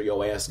gonna make sure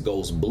your ass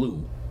goes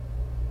blue.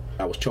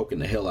 I was choking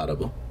the hell out of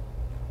him,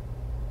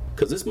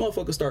 because this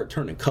motherfucker started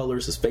turning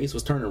colors. His face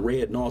was turning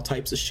red and all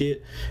types of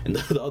shit. And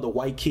the other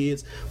white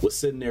kids was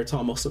sitting there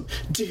talking about some,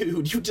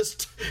 dude,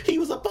 he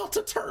was about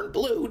to turn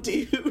blue,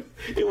 dude.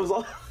 It was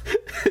all,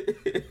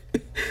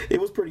 it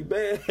was pretty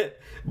bad.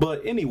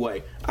 But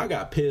anyway, I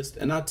got pissed,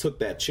 and I took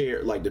that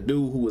chair, like the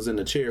dude who was in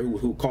the chair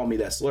who called me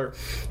that slur,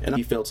 and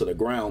he fell to the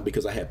ground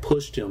because I had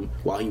pushed him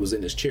while he was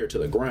in his chair to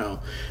the ground.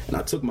 And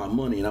I took my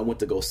money and I went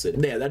to go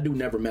sit there. That dude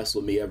never messed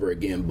with me ever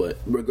again. But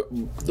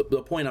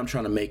the point I'm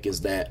trying to make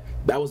is that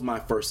was my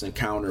first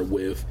encounter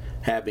with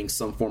having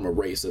some form of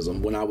racism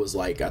when I was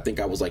like, I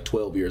think I was like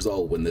 12 years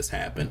old when this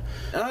happened.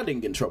 And I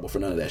didn't get in trouble for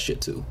none of that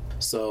shit too.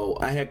 So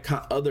I had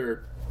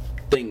other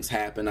things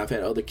happen. I've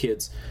had other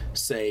kids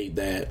say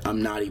that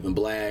I'm not even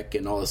black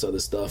and all this other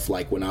stuff,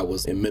 like when I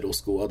was in middle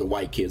school, other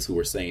white kids who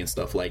were saying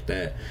stuff like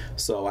that.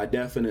 So I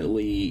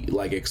definitely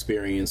like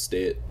experienced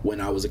it when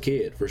I was a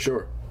kid, for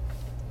sure.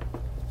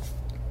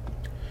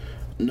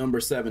 Number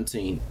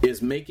 17,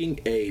 is making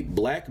a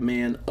black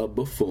man a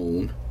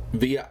buffoon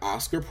via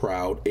Oscar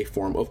Proud a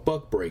form of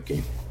buck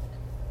breaking?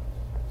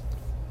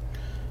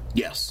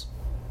 Yes.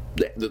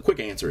 The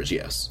quick answer is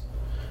yes.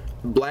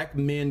 Black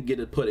men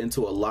get put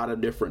into a lot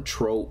of different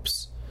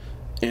tropes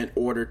in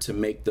order to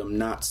make them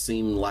not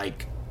seem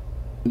like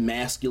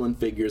masculine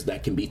figures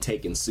that can be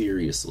taken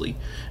seriously.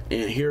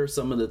 And here are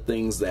some of the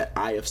things that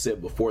I have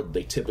said before that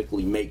they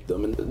typically make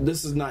them. And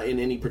this is not in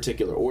any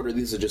particular order.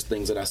 These are just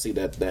things that I see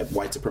that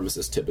white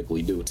supremacists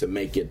typically do to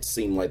make it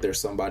seem like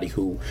there's somebody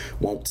who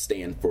won't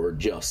stand for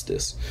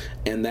justice.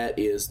 And that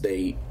is,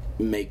 they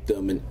make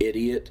them an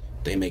idiot.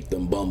 They make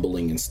them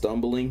bumbling and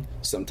stumbling.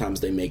 Sometimes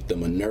they make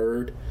them a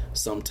nerd.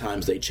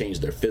 Sometimes they change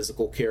their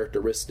physical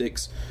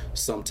characteristics.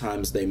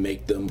 Sometimes they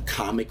make them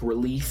comic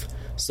relief.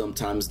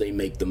 Sometimes they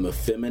make them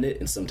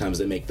effeminate. And sometimes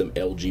they make them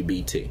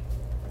LGBT.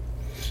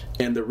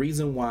 And the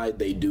reason why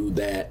they do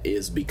that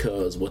is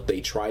because what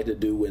they try to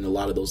do in a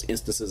lot of those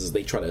instances is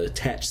they try to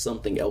attach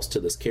something else to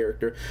this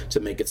character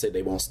to make it say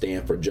they won't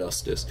stand for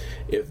justice.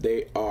 If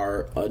they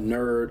are a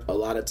nerd, a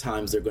lot of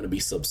times they're going to be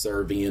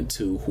subservient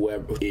to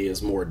whoever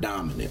is more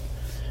dominant.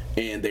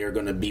 And they're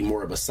going to be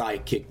more of a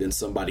sidekick than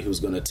somebody who's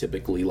going to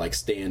typically like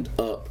stand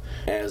up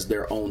as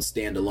their own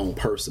standalone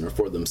person or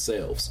for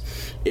themselves.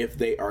 If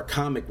they are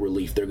comic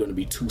relief, they're going to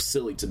be too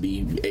silly to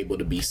be able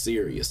to be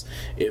serious.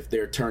 If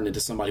they're turned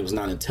into somebody who's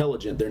not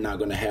intelligent, they're not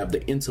going to have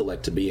the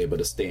intellect to be able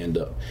to stand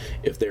up.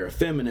 If they're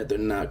effeminate, they're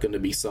not going to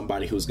be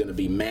somebody who's going to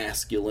be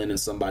masculine and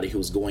somebody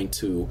who's going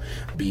to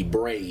be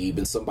brave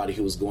and somebody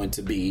who's going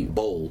to be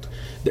bold.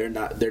 They're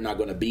not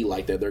going to be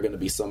like that. They're going to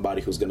be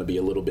somebody who's going to be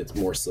a little bit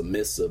more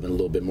submissive and a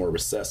little bit more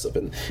recessive,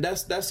 and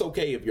that's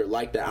okay if you're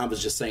like that. I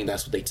was just saying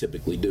that's what they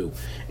typically do.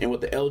 And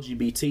with the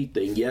LGBT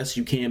thing, yes,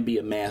 you can be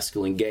a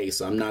masculine gay,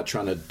 so I'm not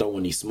trying to throw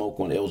any smoke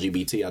on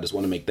LGBT. I just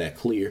want to make that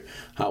clear.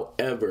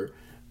 However,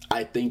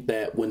 I think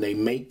that when they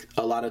make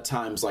a lot of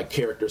times like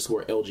characters who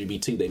are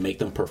LGBT, they make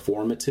them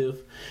performative,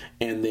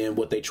 and then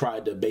what they try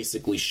to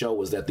basically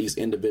show is that these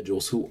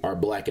individuals who are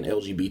black and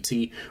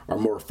LGBT are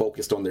more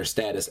focused on their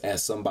status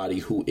as somebody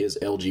who is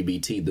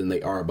LGBT than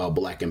they are about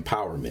black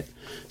empowerment.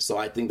 So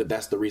I think that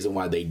that's the reason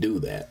why they do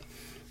that.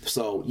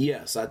 So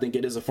yes, I think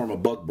it is a form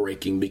of buck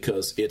breaking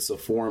because it's a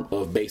form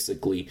of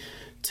basically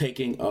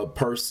taking a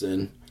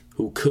person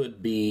who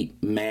could be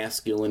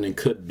masculine and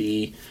could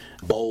be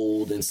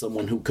bold and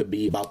someone who could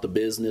be about the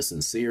business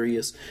and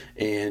serious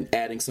and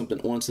adding something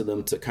onto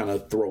them to kind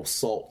of throw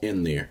salt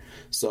in there.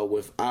 So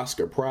with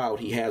Oscar Proud,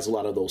 he has a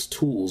lot of those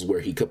tools where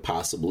he could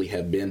possibly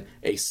have been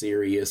a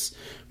serious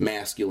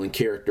masculine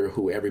character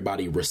who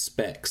everybody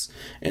respects,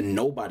 and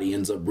nobody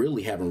ends up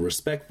really having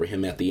respect for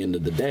him at the end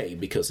of the day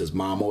because his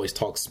mom always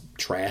talks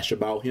trash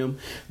about him.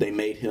 They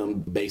made him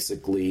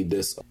basically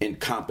this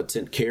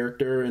incompetent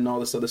character and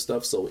all this other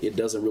stuff, so it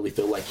doesn't really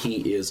feel like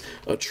he is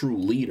a true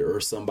leader or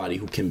somebody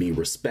who can be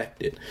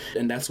respected.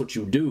 And that's what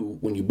you do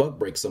when you buck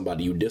break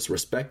somebody. You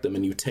disrespect them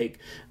and you take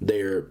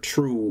their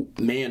true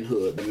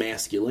manhood, the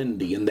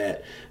masculinity, and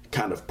that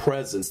kind of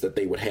presence that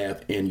they would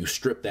have, and you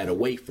strip that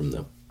away from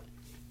them.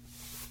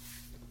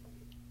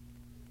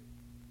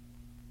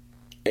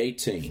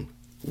 18.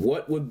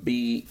 What would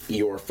be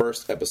your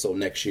first episode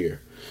next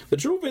year? The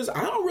truth is,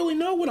 I don't really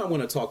know what I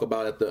want to talk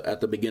about at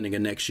the beginning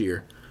of next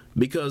year,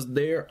 because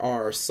there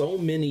are so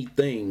many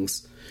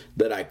things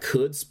that I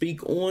could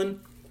speak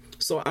on.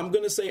 So I'm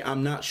going to say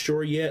I'm not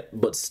sure yet,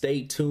 but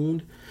stay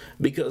tuned,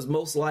 because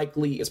most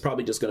likely it's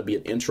probably just going to be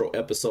an intro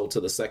episode to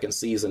the second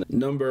season.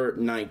 Number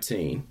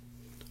 19.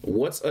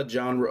 What's a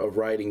genre of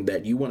writing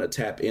that you want to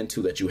tap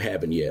into that you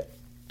haven't yet?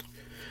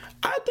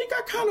 I think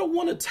I kind of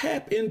want to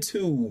tap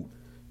into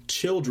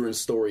children's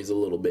stories a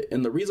little bit.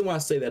 And the reason why I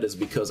say that is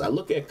because I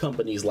look at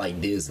companies like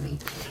Disney,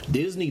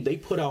 they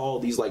put out all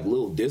these like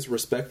little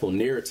disrespectful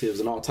narratives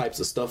and all types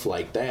of stuff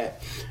like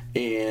that,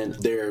 and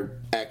they're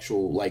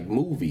actual like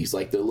movies,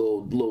 like the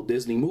little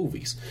Disney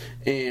movies.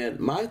 And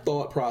my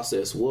thought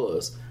process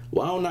was,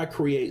 why don't I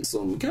create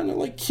some kind of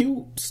like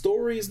cute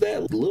stories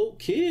that little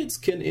kids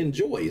can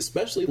enjoy,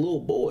 especially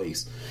little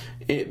boys?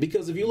 And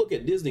because if you look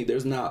at Disney,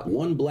 there's not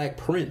one black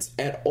prince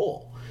at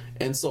all.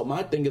 And so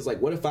my thing is like,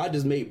 what if I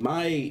just made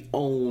my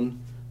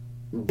own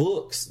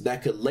books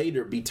that could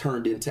later be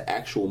turned into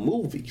actual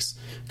movies?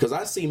 Because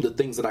I see the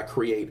things that I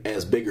create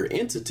as bigger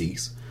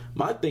entities.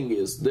 My thing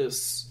is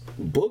this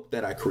book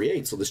that I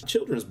create, so this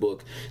children's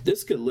book,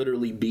 this could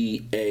literally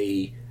be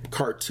a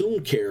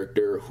cartoon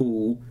character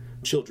who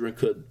children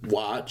could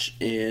watch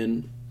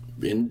and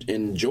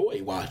enjoy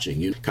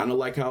watching. Kind of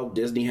like how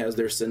Disney has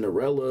their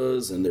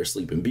Cinderellas and their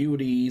Sleeping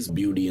Beauties,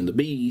 Beauty and the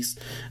Beast.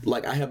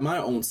 Like, I have my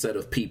own set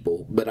of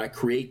people, but I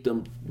create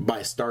them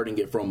by starting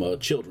it from a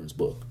children's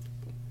book.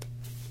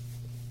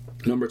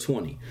 Number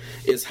 20.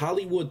 Is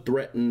Hollywood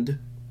threatened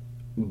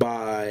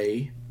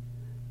by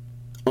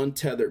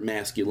untethered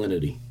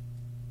masculinity?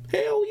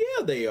 Hell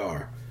yeah, they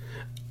are.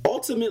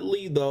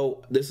 Ultimately,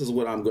 though, this is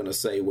what I'm going to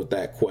say with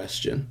that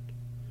question.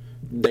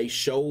 They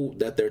show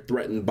that they're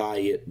threatened by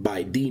it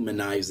by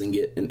demonizing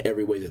it in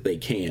every way that they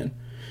can.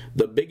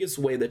 The biggest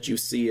way that you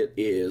see it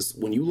is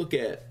when you look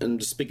at, and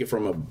just speaking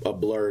from a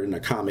blurred and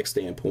a comic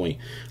standpoint,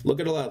 look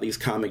at a lot of these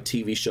comic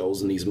TV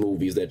shows and these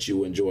movies that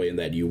you enjoy and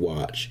that you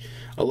watch.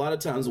 A lot of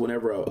times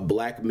whenever a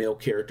black male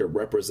character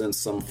represents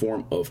some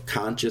form of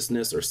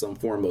consciousness or some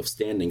form of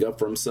standing up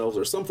for themselves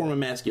or some form of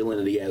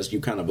masculinity, as you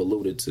kind of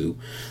alluded to,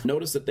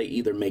 notice that they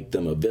either make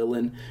them a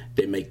villain,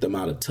 they make them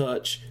out of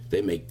touch,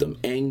 they make them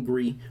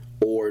angry,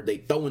 or they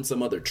throw in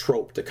some other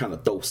trope to kind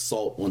of throw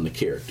salt on the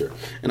character.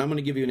 And I'm going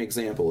to give you an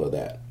example of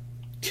that.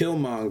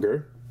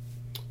 Killmonger,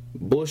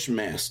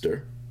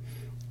 Bushmaster,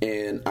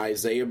 and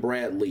Isaiah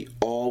Bradley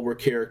all were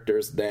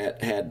characters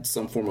that had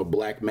some form of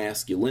black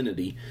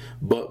masculinity,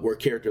 but were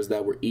characters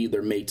that were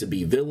either made to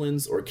be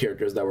villains or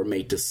characters that were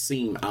made to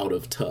seem out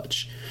of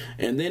touch.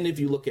 And then if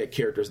you look at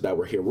characters that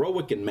were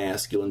heroic and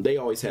masculine, they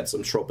always had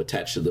some trope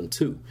attached to them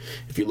too.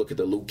 If you look at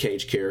the Luke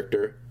Cage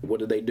character, what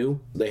did they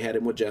do? They had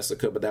him with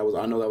Jessica, but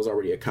I know that was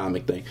already a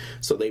comic thing.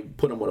 So they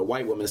put him with a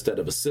white woman instead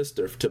of a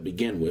sister to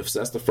begin with. So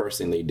that's the first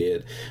thing they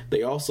did.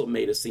 They also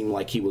made it seem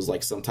like he was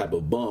like some type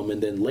of bum,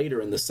 and then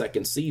later in the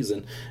second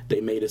season,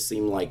 they made it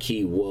seem like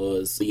he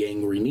was the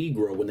angry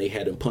Negro when they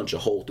had him punch a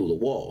hole through the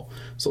wall.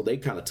 So they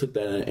kind of took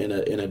that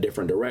in a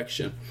different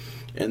direction.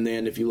 And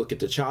then if you look at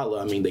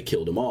T'Challa, I mean, they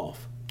killed him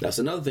off. That's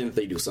another thing that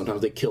they do.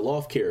 Sometimes they kill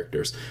off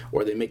characters,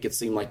 or they make it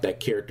seem like that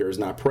character is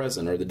not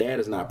present, or the dad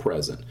is not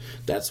present.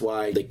 That's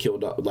why they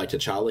killed, like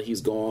T'Challa,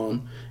 he's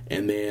gone.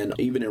 And then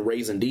even in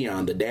Raising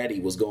Dion, the daddy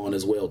was gone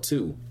as well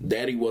too.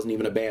 Daddy wasn't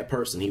even a bad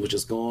person. He was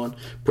just gone.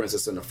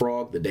 Princess and the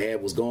Frog, the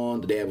dad was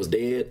gone. The dad was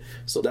dead.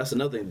 So that's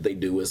another thing that they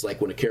do, is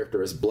like when a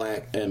character is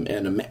black and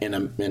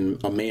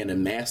a man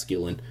and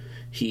masculine,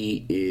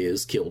 he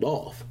is killed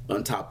off,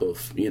 on top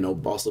of,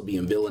 also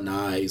being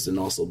villainized and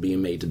also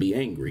being made to be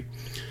angry.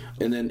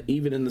 And then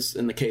even in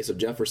the case of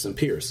Jefferson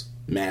Pierce,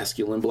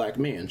 masculine black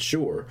man,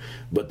 sure,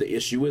 but the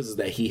issue is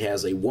that he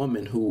has a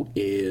woman who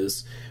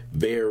is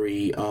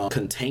very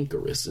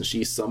cantankerous, and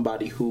she's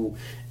somebody who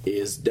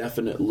is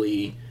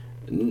definitely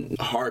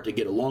hard to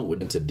get along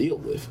with and to deal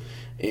with,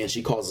 and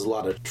she causes a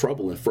lot of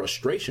trouble and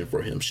frustration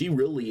for him. She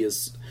really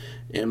is,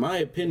 in my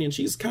opinion,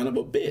 she's kind of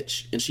a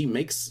bitch, and she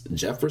makes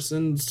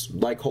Jefferson's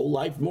whole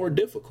life more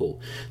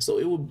difficult. So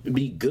it would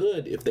be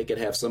good if they could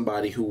have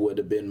somebody who would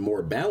have been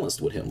more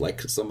balanced with him,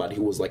 like somebody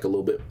who was like a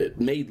little bit,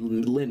 it made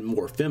Lynn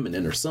more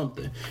feminine or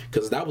something,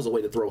 because that was a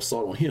way to throw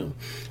salt on him.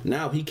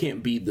 Now he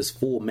can't be this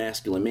full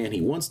masculine man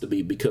he wants to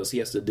be, because he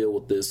has to deal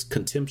with this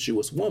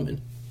contemptuous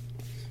woman.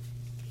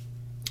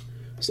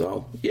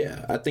 So,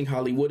 yeah, I think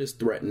Hollywood is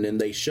threatened, and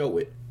they show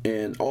it.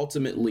 And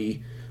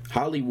ultimately,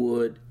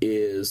 Hollywood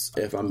is,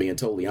 if I'm being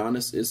totally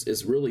honest,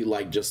 is really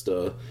like just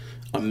a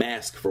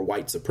mask for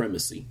white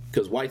supremacy.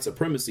 Because white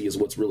supremacy is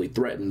what's really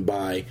threatened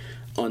by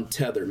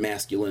untethered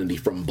masculinity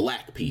from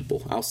black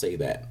people. I'll say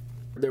that.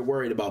 They're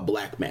worried about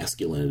black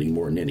masculinity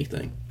more than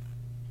anything.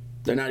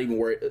 They're not even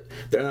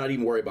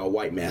worried about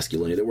white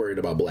masculinity. They're worried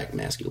about black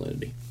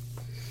masculinity.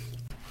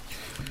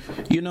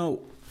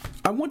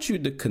 I want you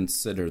to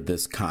consider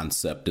this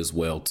concept as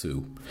well,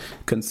 too.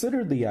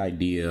 Consider the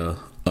idea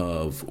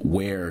of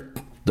where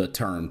the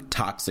term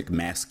toxic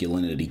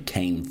masculinity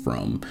came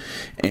from,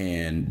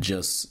 and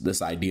just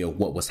this idea of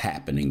what was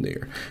happening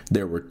there.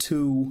 There were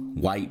two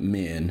white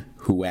men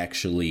who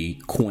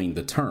actually coined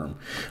the term.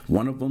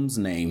 One of them's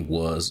name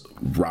was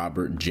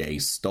Robert J.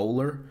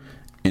 Stoller,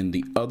 and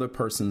the other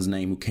person's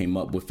name who came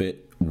up with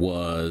it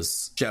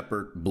was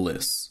Shepard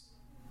Bliss.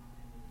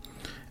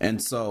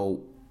 And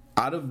so,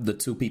 out of the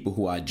two people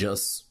who I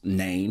just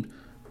named,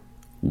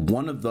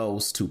 one of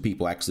those two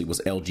people actually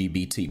was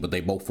LGBT, but they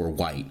both were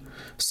white.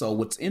 So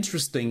what's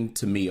interesting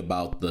to me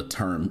about the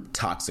term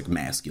toxic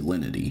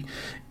masculinity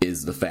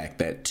is the fact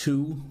that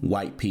two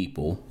white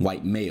people,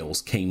 white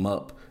males, came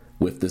up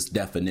with this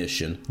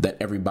definition that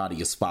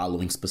everybody is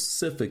following.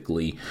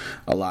 Specifically,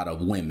 a lot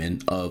of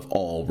women of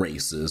all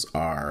races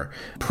are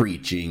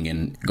preaching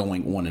and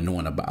going on and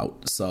on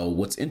about. So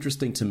what's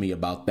interesting to me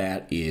about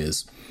that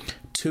is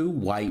two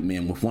white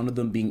men, with one of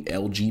them being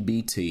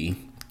LGBT,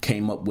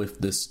 came up with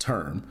this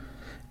term,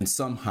 and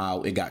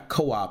somehow it got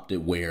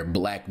co-opted where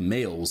black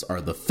males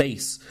are the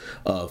face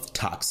of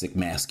toxic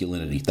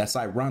masculinity. That's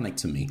ironic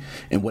to me.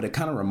 And what it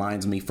kind of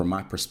reminds me, from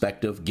my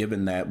perspective,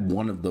 given that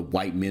one of the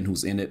white men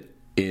who's in it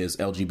is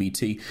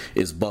LGBT,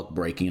 is buck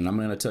breaking. And I'm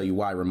going to tell you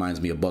why it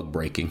reminds me of buck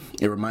breaking.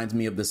 It reminds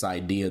me of this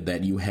idea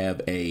that you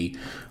have a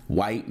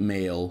white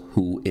male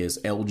who is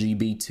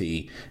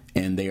LGBT,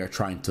 and they are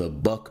trying to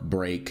buck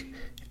break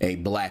a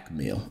black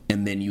male.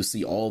 And then you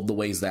see all the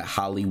ways that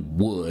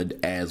Hollywood,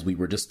 as we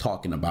were just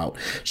talking about,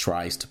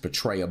 tries to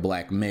portray a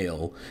black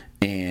male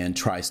and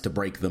tries to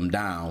break them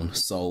down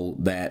so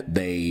that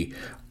they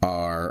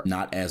are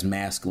not as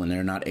masculine.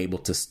 They're not able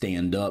to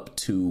stand up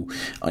to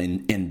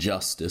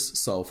injustice.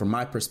 So from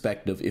my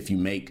perspective, if you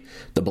make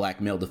the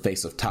black male the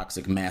face of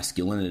toxic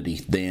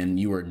masculinity, then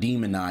you are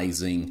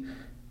demonizing,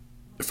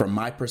 from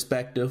my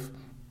perspective,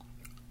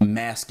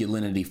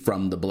 masculinity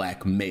from the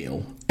black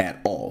male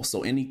at all.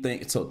 So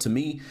to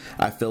me,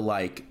 I feel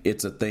like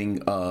it's a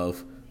thing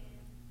of,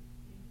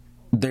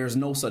 there's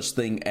no such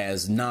thing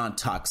as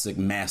non-toxic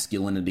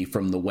masculinity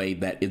from the way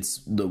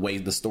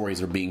the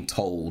stories are being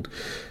told,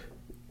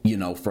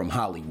 from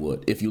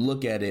Hollywood. If you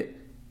look at it,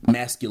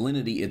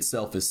 masculinity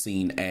itself is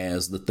seen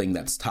as the thing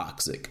that's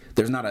toxic.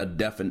 There's not a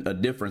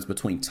difference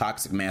between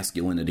toxic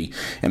masculinity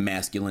and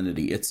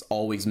masculinity. It's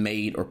always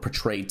made or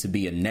portrayed to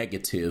be a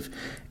negative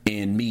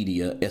in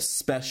media,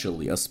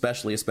 especially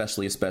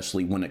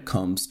when it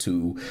comes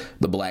to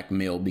the black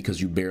male,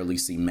 because you barely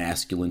see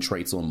masculine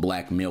traits on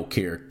black male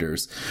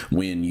characters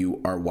when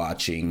you are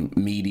watching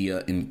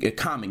media, and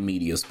comic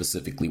media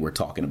specifically we're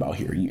talking about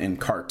here, and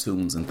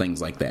cartoons and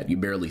things like that. You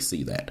barely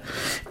see that.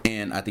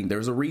 And I think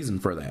there's a reason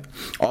for that.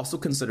 Also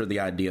consider the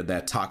idea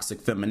that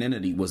toxic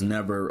femininity was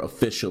never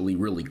officially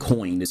really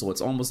coined. So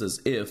it's almost as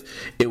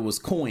if it was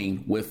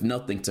coined with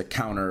nothing to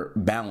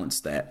counterbalance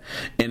that.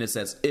 And it's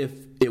as if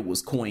it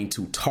was coined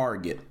to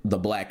target the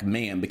black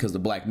man, because the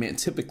black man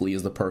typically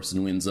is the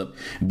person who ends up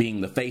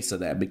being the face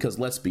of that. Because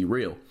let's be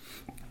real,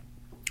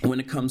 when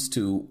it comes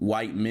to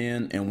white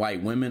men and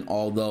white women,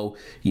 although,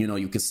 you know,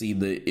 you can see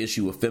the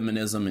issue of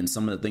feminism and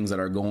some of the things that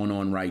are going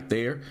on right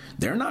there,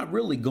 they're not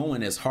really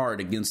going as hard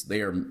against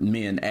their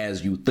men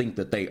as you think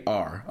that they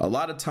are. A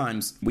lot of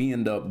times we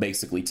end up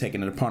basically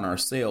taking it upon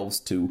ourselves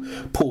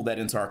to pull that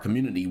into our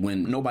community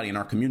when nobody in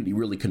our community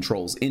really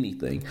controls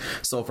anything.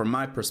 So from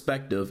my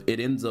perspective, it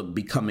ends up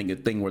becoming a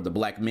thing where the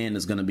black man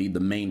is going to be the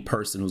main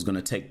person who's going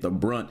to take the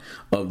brunt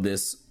of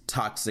this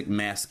toxic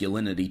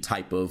masculinity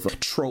type of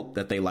trope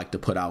that they like to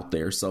put out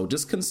there. So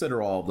just consider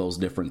all of those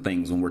different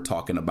things when we're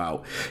talking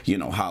about, you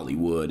know,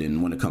 Hollywood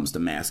and when it comes to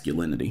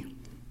masculinity.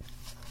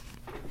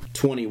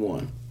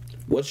 21.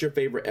 What's your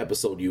favorite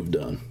episode you've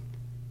done?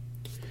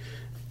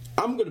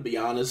 I'm going to be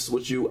honest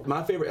with you.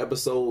 My favorite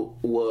episode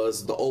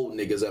was the old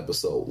niggas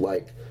episode.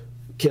 Like,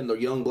 can the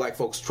young black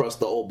folks trust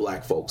the old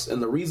black folks?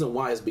 And the reason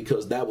why is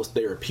because that was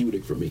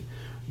therapeutic for me.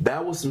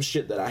 That was some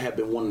shit that I have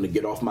been wanting to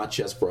get off my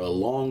chest for a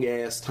long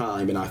ass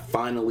time, and I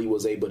finally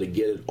was able to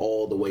get it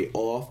all the way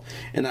off.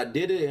 And I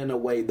did it in a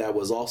way that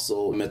was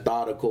also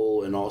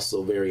methodical and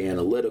also very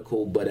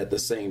analytical, but at the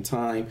same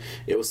time,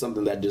 it was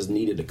something that just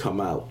needed to come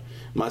out.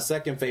 My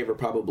second favorite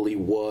probably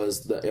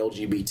was the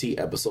LGBT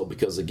episode,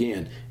 because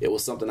again, it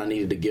was something I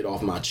needed to get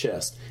off my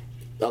chest.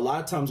 A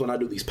lot of times when I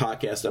do these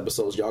podcast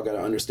episodes, y'all got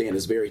to understand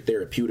it's very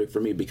therapeutic for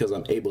me, because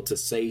I'm able to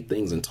say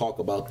things and talk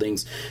about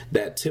things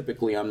that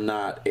typically I'm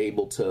not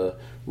able to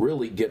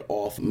really get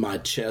off my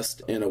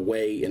chest in a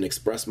way and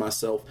express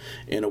myself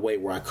in a way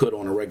where I could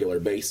on a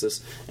regular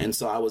basis. And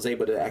so I was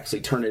able to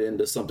actually turn it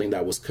into something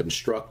that was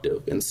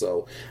constructive. And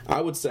so I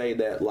would say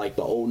that, like,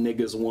 the old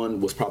niggas one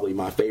was probably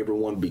my favorite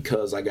one,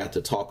 because I got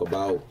to talk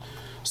about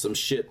some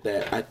shit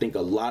that I think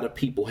a lot of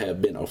people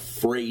have been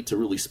afraid to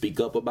really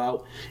speak up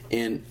about.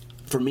 And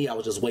for me, I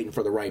was just waiting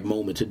for the right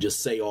moment to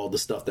just say all the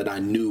stuff that I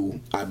knew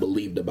I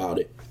believed about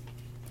it.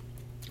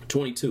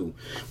 22.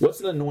 What's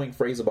an annoying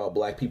phrase about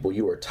black people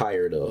you are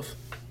tired of?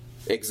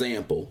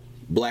 Example,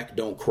 black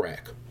don't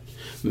crack.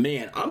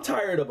 Man, I'm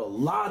tired of a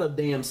lot of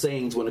damn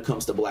sayings when it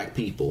comes to black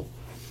people.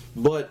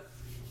 But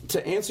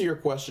to answer your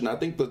question, I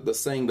think that the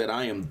saying that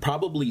I am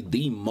probably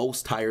the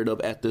most tired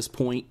of at this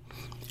point,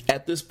 I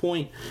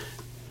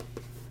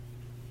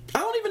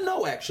don't even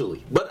know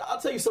actually, but I'll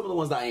tell you some of the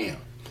ones I am.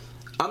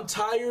 I'm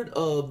tired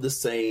of the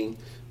saying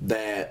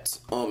that,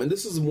 and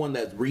this is one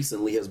that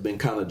recently has been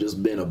kind of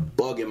just been a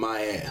bug in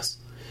my ass.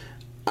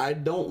 I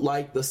don't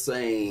like the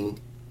saying,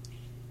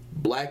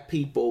 black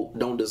people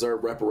don't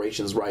deserve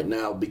reparations right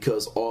now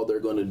because all they're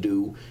going to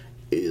do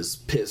is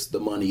piss the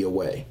money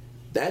away.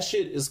 That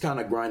shit is kind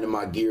of grinding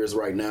my gears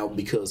right now,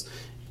 because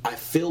I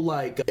feel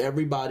like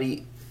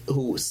everybody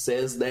who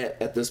says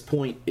that at this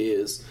point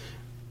is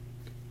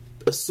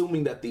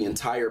assuming that the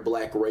entire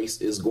black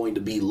race is going to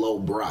be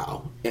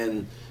lowbrow,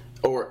 and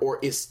or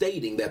is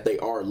stating that they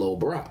are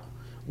lowbrow.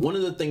 One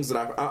of the things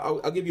that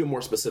I'll give you a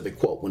more specific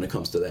quote when it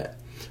comes to that.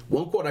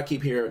 One quote I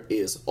keep hearing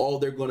is, all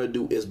they're going to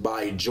do is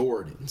buy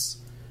Jordans.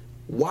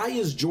 Why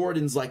is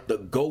Jordans like the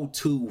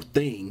go-to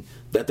thing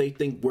that they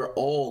think we're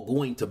all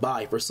going to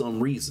buy for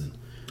some reason?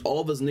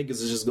 All of us niggas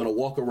is just going to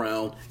walk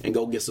around and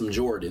go get some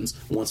Jordans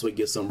once we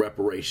get some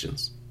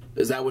reparations.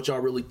 Is that what y'all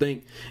really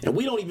think? And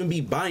we don't even be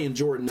buying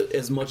Jordan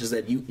as much as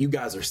that you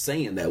guys are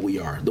saying that we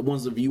are. The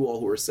ones of you all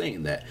who are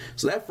saying that.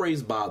 So that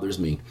phrase bothers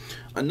me.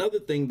 Another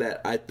thing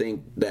that I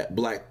think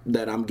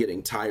that I'm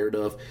getting tired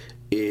of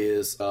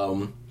is,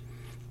 this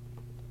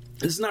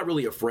is not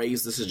really a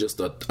phrase. This is just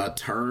a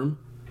term.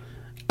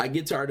 I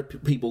get tired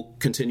of people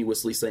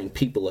continuously saying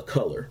people of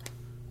color.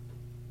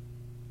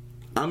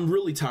 I'm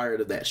really tired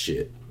of that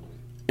shit.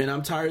 And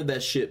I'm tired of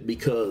that shit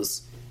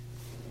because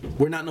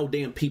we're not no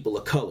damn people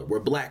of color. We're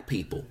black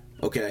people.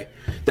 Okay?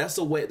 That's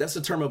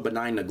a term of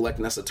benign neglect,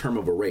 and that's a term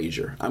of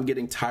erasure. I'm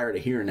getting tired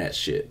of hearing that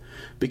shit.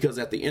 Because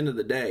at the end of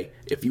the day,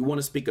 if you want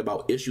to speak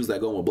about issues that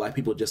go on with black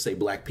people, just say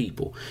black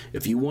people.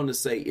 If you want to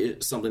say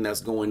something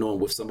that's going on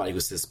with somebody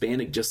who's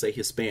Hispanic, just say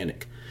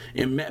Hispanic.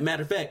 And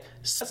matter of fact,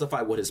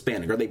 specify what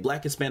Hispanic. Are they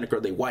black Hispanic or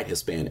are they white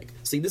Hispanic?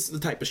 See, this is the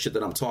type of shit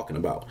that I'm talking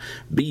about.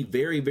 Be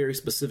very, very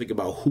specific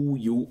about who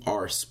you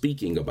are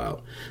speaking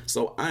about.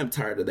 So I'm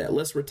tired of that.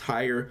 Let's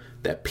retire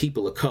that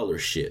people of color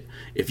shit.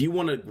 If you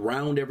want to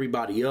round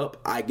everybody up,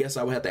 I guess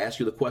I would have to ask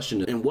you the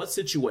question, in what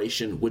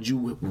situation would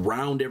you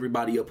round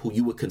everybody up who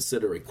you would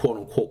consider a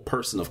quote-unquote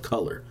person of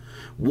color?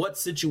 What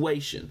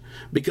situation?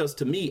 Because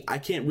to me, I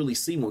can't really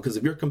see one, because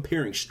if you're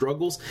comparing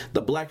struggles,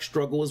 the black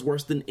struggle is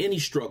worse than any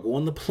struggle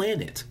on the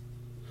planet.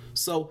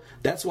 So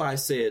that's why I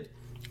said,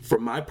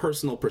 from my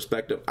personal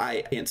perspective,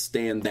 I can't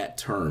stand that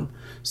term.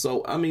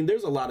 So, I mean,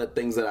 there's a lot of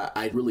things that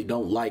I really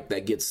don't like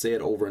that get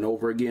said over and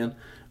over again,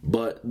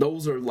 but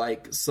those are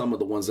like some of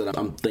the ones that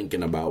I'm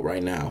thinking about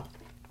right now.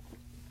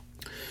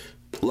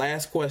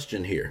 Last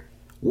question here.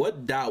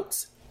 What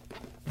doubts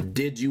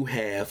did you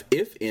have,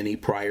 if any,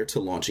 prior to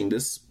launching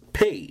this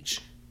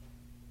page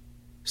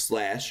 /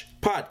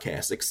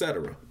 podcast,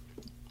 etc.?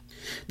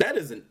 That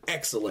is an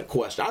excellent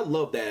question. I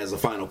love that as a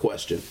final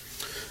question.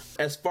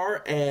 As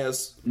far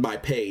as my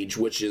page,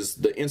 which is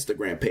the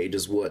Instagram page,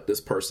 is what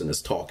this person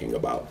is talking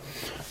about.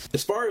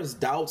 As far as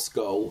doubts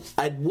go,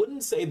 I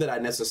wouldn't say that I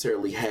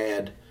necessarily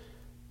had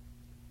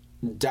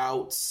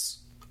doubts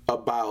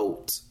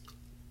about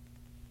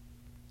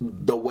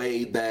the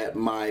way that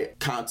my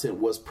content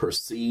was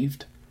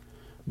perceived,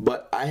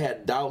 but I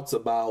had doubts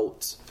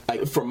about,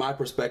 from my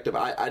perspective,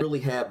 I really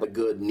have a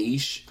good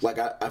niche. Like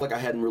I feel like I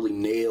hadn't really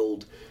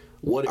nailed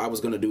what I was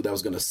going to do that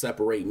was going to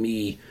separate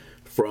me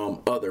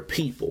from other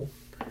people.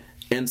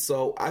 And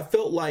so I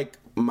felt like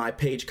my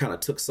page kind of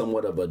took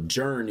somewhat of a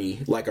journey,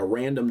 like a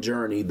random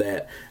journey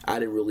that I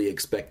didn't really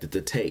expect it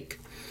to take.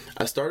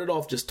 I started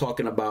off just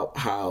talking about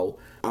how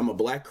I'm a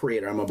black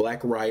creator, I'm a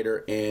black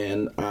writer,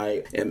 and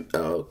I am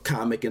a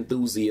comic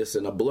enthusiast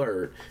and a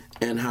blerd,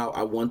 and how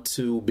I want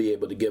to be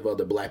able to give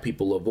other black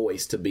people a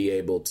voice to be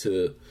able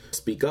to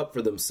speak up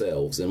for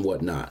themselves and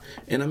whatnot.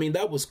 And I mean,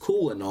 that was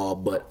cool and all,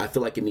 but I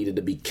feel like it needed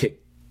to be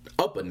kicked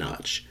up a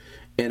notch.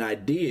 And I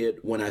did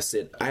when I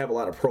said I have a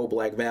lot of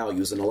pro-black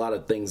values and a lot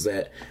of things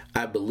that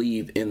I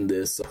believe in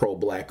this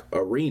pro-black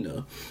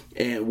arena.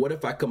 And what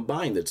if I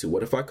combine the two?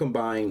 What if I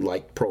combine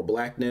like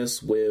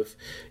pro-blackness with,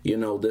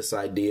 this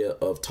idea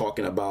of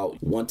talking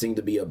about wanting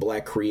to be a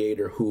black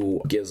creator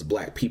who gives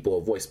black people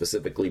a voice,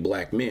 specifically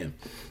black men?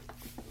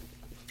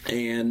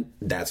 And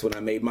that's when I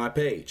made my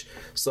page.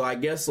 So I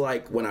guess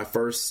like when I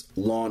first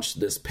launched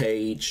this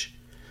page,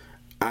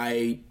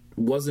 I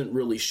wasn't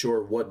really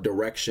sure what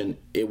direction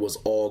it was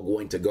all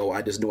going to go.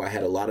 I just knew I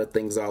had a lot of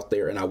things out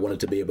there and I wanted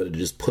to be able to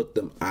just put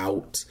them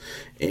out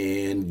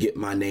and get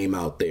my name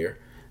out there.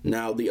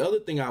 Now, the other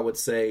thing I would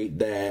say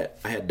that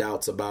I had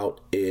doubts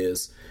about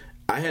is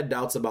I had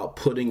doubts about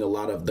putting a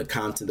lot of the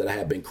content that I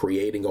had been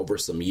creating over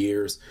some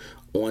years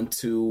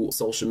onto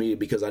social media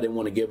because I didn't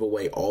want to give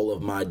away all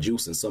of my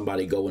juice and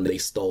somebody go and they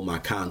stole my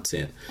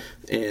content.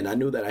 And I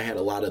knew that I had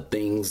a lot of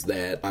things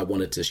that I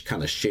wanted to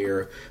kind of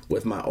share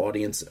with my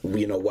audience,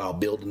 while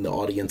building the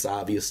audience,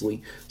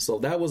 obviously. So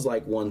that was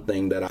like one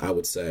thing that I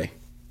would say.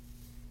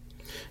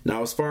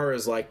 Now, as far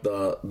as like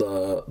the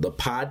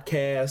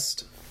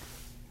podcast,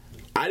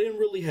 I didn't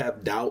really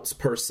have doubts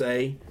per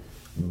se,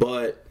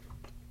 but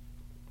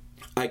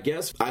I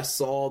guess I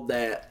saw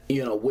that,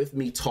 with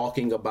me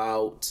talking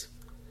about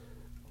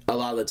a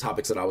lot of the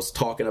topics that I was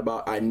talking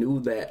about, I knew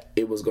that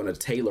it was going to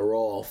tailor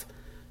off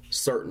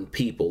certain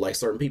people. Like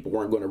certain people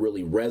weren't going to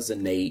really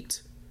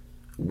resonate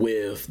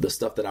with the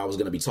stuff that I was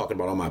going to be talking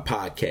about on my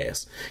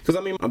podcast. Because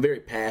I mean, I'm very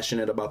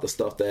passionate about the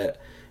stuff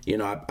that,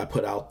 I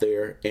put out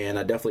there, and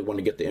I definitely want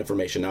to get the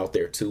information out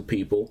there to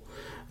people.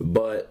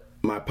 But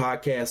my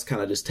podcast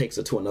kind of just takes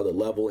it to another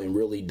level and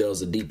really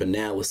does a deep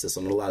analysis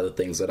on a lot of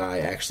the things that I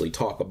actually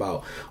talk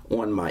about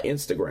on my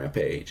Instagram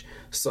page.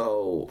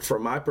 So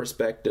from my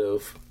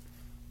perspective,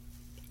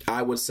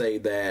 I would say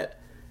that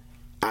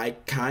I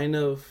kind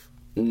of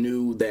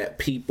knew that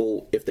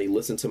people, if they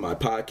listen to my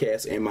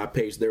podcast and my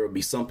page, there would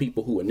be some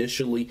people who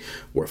initially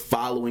were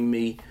following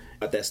me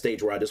at that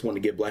stage where I just want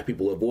to give black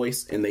people a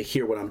voice, and they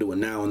hear what I'm doing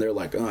now and they're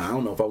like, I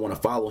don't know if I want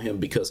to follow him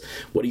because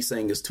what he's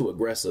saying is too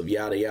aggressive,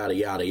 yada, yada,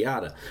 yada,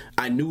 yada.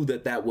 I knew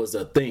that that was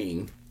a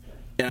thing.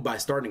 And by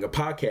starting a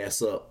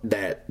podcast up,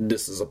 that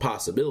this is a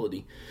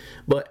possibility.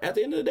 But at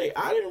the end of the day,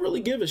 I didn't really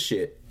give a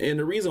shit. And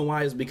the reason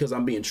why is because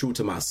I'm being true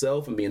to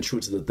myself and being true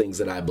to the things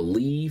that I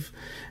believe.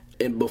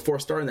 And before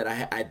starting that,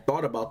 I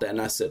thought about that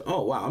and I said,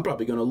 oh, wow, I'm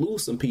probably going to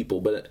lose some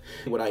people. But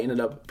what I ended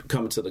up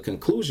coming to the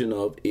conclusion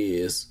of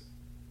is,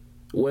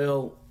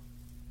 well,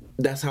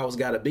 that's how it's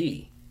got to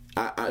be.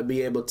 I'd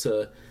be able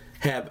to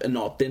have an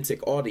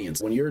authentic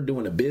audience. When you're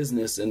doing a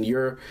business and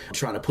you're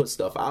trying to put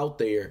stuff out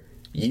there,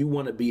 you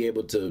want to be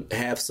able to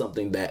have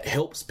something that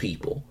helps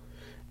people.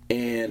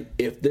 And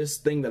if this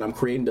thing that I'm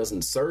creating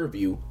doesn't serve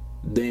you,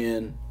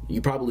 then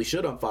you probably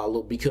should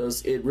unfollow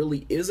because it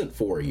really isn't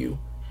for you,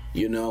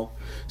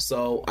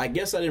 So I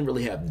guess I didn't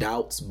really have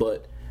doubts,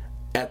 but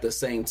at the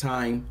same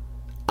time,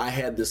 I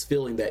had this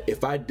feeling that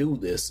if I do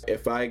this,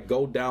 if I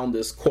go down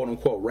this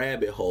quote-unquote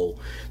rabbit hole,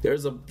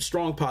 there's a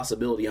strong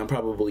possibility I'm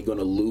probably going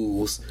to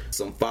lose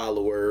some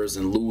followers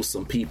and lose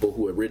some people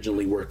who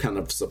originally were kind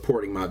of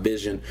supporting my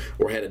vision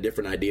or had a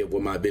different idea of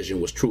what my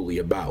vision was truly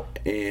about.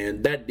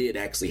 And that did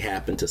actually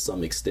happen to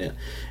some extent.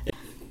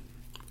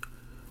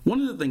 One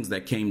of the things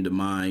that came to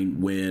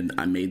mind when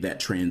I made that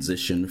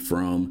transition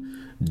from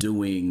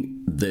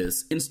doing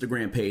this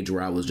Instagram page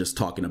where I was just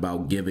talking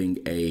about giving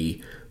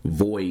a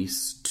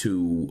voice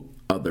to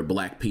other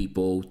black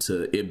people,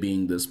 to it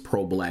being this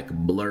pro-black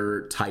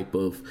blerd type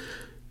of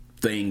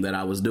thing that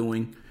I was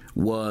doing,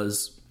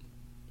 was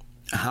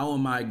how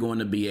am I going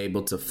to be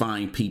able to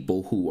find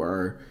people who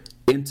are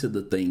into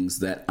the things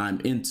that I'm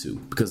into?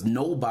 Because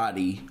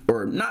nobody,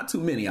 or not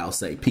too many, I'll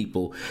say,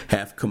 people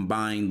have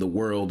combined the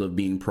world of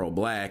being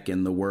pro-black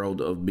and the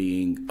world of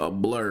being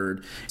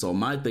blurred. So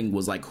my thing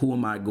was like, who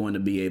am I going to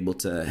be able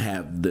to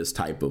have this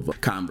type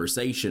of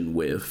conversation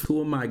with?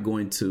 Who am I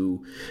going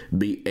to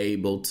be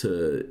able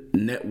to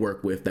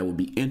network with that would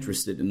be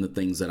interested in the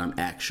things that I'm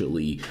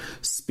actually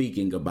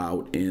speaking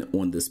about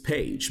on this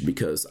page?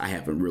 Because I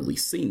haven't really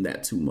seen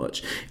that too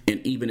much.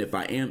 And even if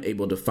I am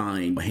able to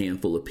find a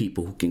handful of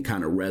people who can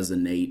kind of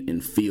resonate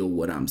and feel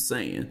what I'm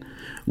saying,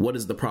 what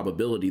is the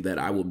probability that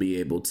I will be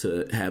able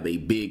to have a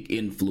big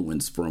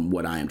influence from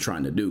what I am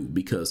trying to do?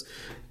 Because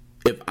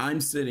if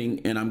I'm sitting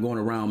and I'm going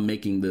around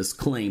making this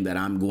claim that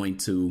I'm going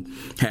to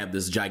have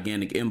this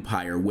gigantic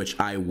empire, which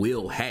I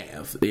will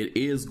have, it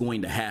is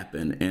going to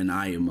happen, and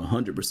I am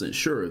 100%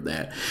 sure of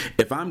that.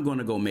 If I'm going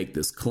to go make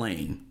this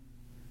claim,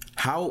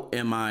 how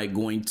am I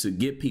going to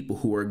get people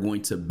who are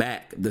going to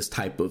back this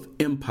type of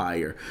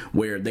empire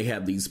where they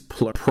have these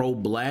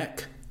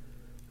pro-black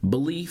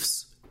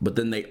beliefs, but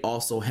then they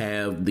also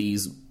have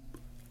these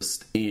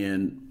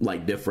in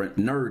like different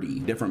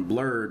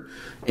blurred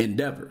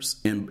endeavors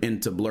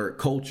into blurred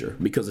culture?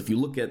 Because if you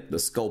look at the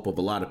scope of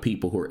a lot of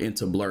people who are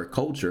into blurred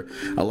culture,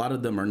 a lot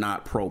of them are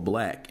not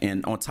pro-black.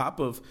 And on top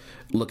of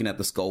looking at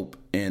the scope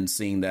and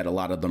seeing that a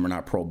lot of them are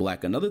not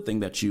pro-black, another thing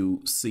that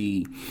you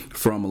see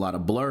from a lot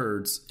of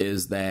blurs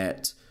is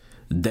that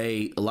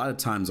they a lot of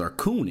times are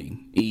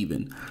cooning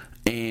even.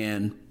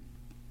 And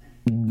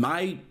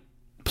my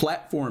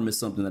platform is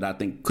something that I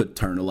think could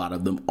turn a lot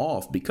of them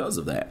off because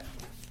of that.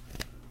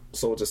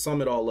 So to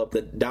sum it all up,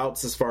 the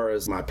doubts as far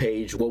as my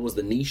page, what was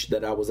the niche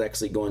that I was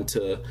actually going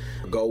to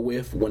go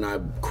with when I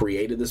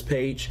created this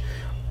page,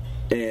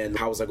 and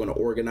how was I going to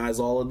organize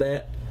all of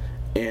that?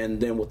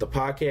 And then with the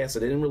podcast,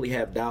 I didn't really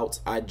have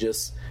doubts. I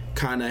just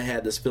kind of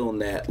had this feeling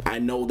that I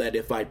know that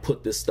if I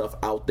put this stuff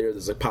out there,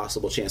 there's a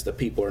possible chance that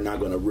people are not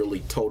going to really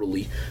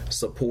totally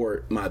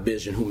support my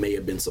vision who may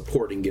have been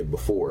supporting it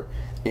before.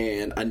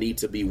 And I need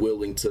to be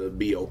willing to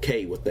be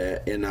okay with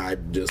that. And I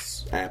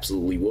just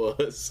absolutely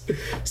was.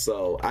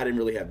 So I didn't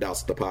really have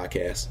doubts with the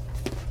podcast.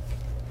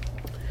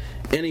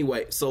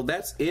 Anyway, so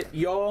that's it,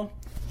 y'all.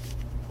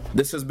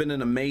 This has been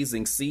an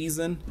amazing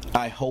season.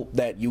 I hope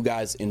that you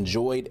guys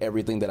enjoyed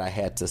everything that I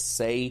had to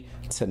say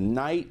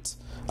tonight.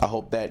 I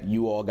hope that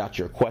you all got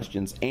your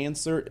questions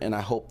answered, and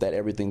I hope that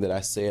everything that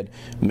I said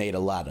made a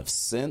lot of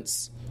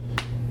sense.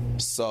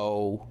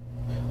 So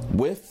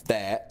with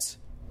that,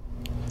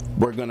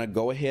 we're going to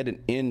go ahead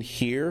and end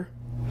here.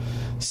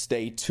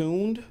 Stay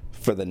tuned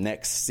for the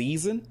next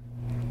season.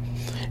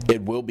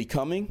 It will be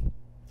coming.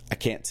 I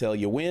can't tell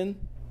you when,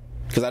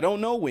 because I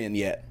don't know when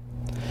yet,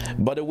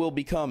 but it will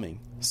be coming.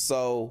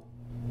 So,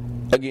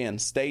 again,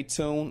 stay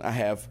tuned. I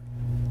have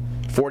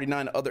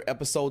 49 other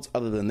episodes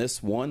other than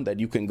this one that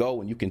you can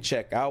go and you can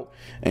check out,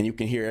 and you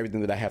can hear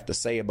everything that I have to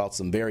say about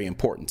some very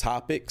important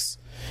topics.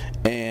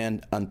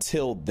 And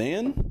until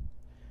then,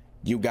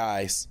 you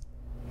guys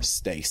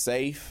stay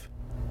safe,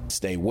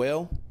 stay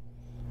well,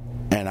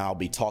 and I'll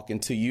be talking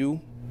to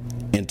you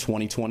in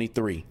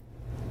 2023.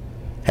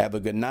 Have a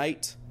good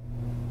night,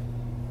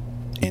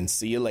 and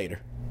see you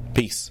later.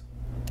 Peace.